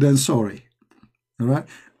careful than sorry. All right.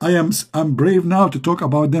 I'm brave now to talk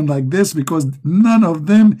about them like this because none of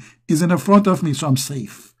them is in the front of me, so I'm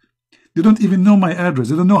safe. They don't even know my address.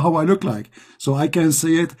 They don't know how I look like, so I can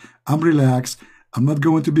say it. I'm relaxed. I'm not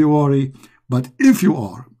going to be worried. But if you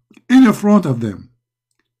are in the front of them,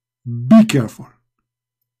 be careful.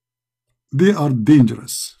 They are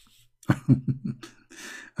dangerous.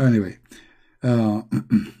 Anyway.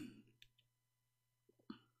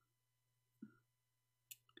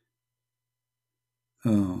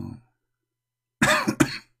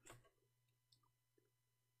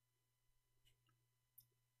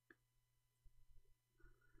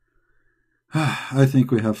 I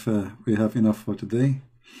think we have enough for today,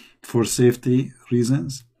 for safety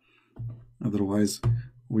reasons. Otherwise,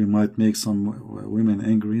 we might make some women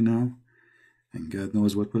angry now, and God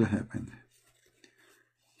knows what will happen.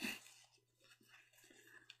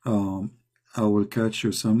 I will catch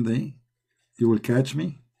you someday. You will catch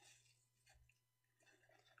me.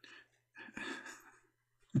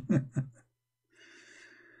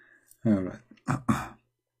 All right.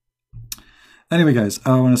 Anyway, guys,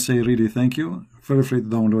 I want to say really thank you. Feel free to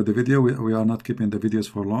download the video. We are not keeping the videos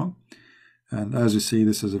for long. And as you see,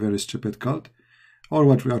 this is a very stupid cult. Or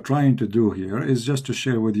what we are trying to do here is just to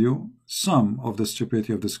share with you some of the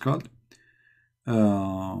stupidity of this cult.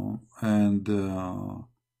 and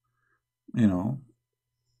you know,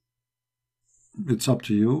 it's up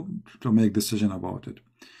to you to make decision about it.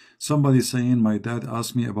 Somebody saying, my dad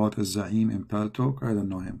asked me about a Zaim in Paltalk. I don't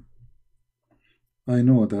know him. I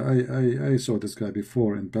know that I saw this guy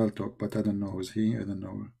before in Paltalk, but I don't know who's he. I don't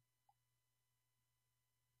know.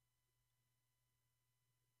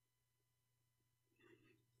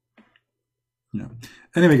 Yeah.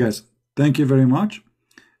 Anyway, guys, thank you very much,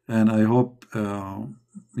 and I hope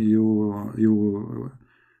you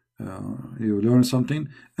learn something.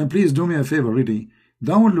 And please do me a favor, really,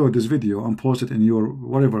 download this video and post it in your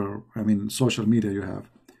whatever, I mean, social media you have.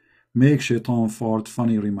 Make Shaitan Fart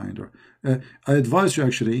funny reminder. I advise you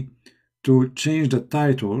actually to change the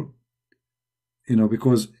title, you know,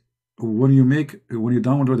 because when you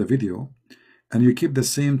download a video and you keep the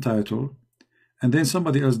same title, and then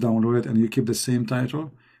somebody else download it and you keep the same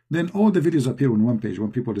title, then all the videos appear on one page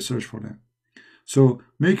when people search for them. So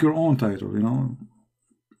make your own title, you know,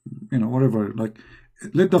 whatever, like,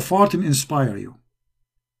 let the farting inspire you.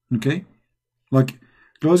 Okay? Like,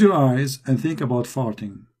 close your eyes and think about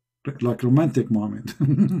farting, like romantic moment.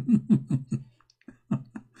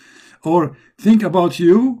 Or think about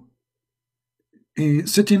you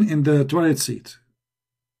sitting in the toilet seat.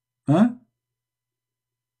 Huh?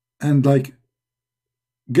 And like,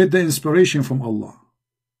 get the inspiration from Allah.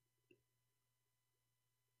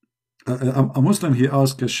 A Muslim, he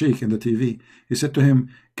asked a sheikh in the TV, he said to him,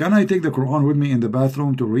 can I take the Quran with me in the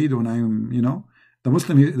bathroom to read when I'm, you know? The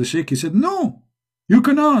Muslim, the sheikh, he said, no, you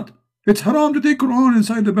cannot. It's haram to take Quran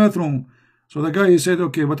inside the bathroom. So the guy, he said,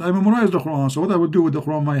 okay, but I memorized the Quran, so what I would do with the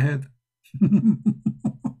Quran in my head?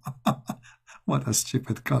 What a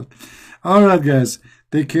stupid cult. All right, guys,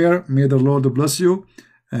 take care. May the Lord bless you.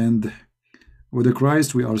 And with the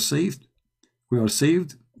Christ, we are saved. We are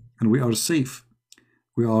saved, and we are safe.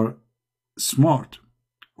 We are smart.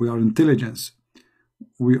 We are intelligence.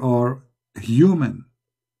 We are human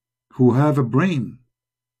who have a brain.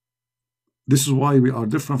 This is why we are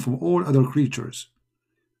different from all other creatures.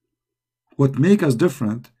 What makes us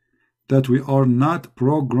different, that we are not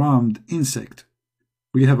programmed insect.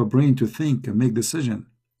 We have a brain to think and make decision.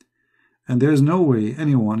 And there is no way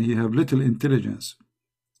anyone, he have little intelligence,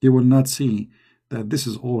 he will not see that this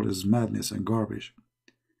is all is madness and garbage.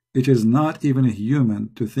 It is not even a human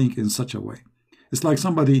to think in such a way. It's like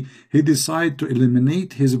somebody, he decide to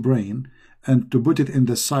eliminate his brain and to put it in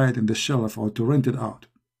the side, in the shelf, or to rent it out.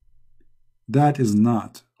 That is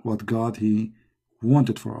not what God, he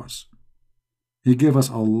wanted for us. He gave us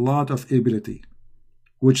a lot of ability,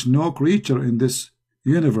 which no creature in this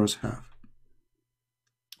universe have.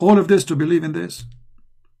 All of this, to believe in this,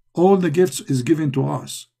 all the gifts is given to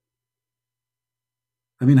us.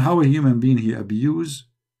 I mean, how a human being, he abuse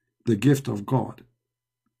the gift of God.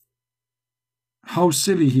 How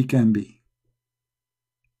silly he can be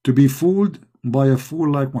to be fooled by a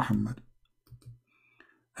fool like Muhammad.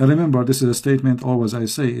 And remember, this is a statement, always I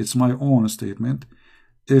say, it's my own statement.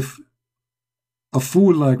 If a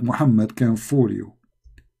fool like Muhammad can fool you,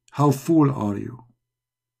 how fool are you?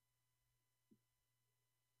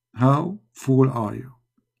 How fool are you?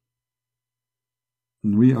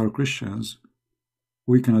 And we are Christians.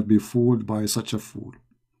 We cannot be fooled by such a fool.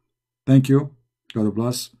 Thank you. God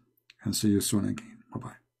bless, and see you soon again.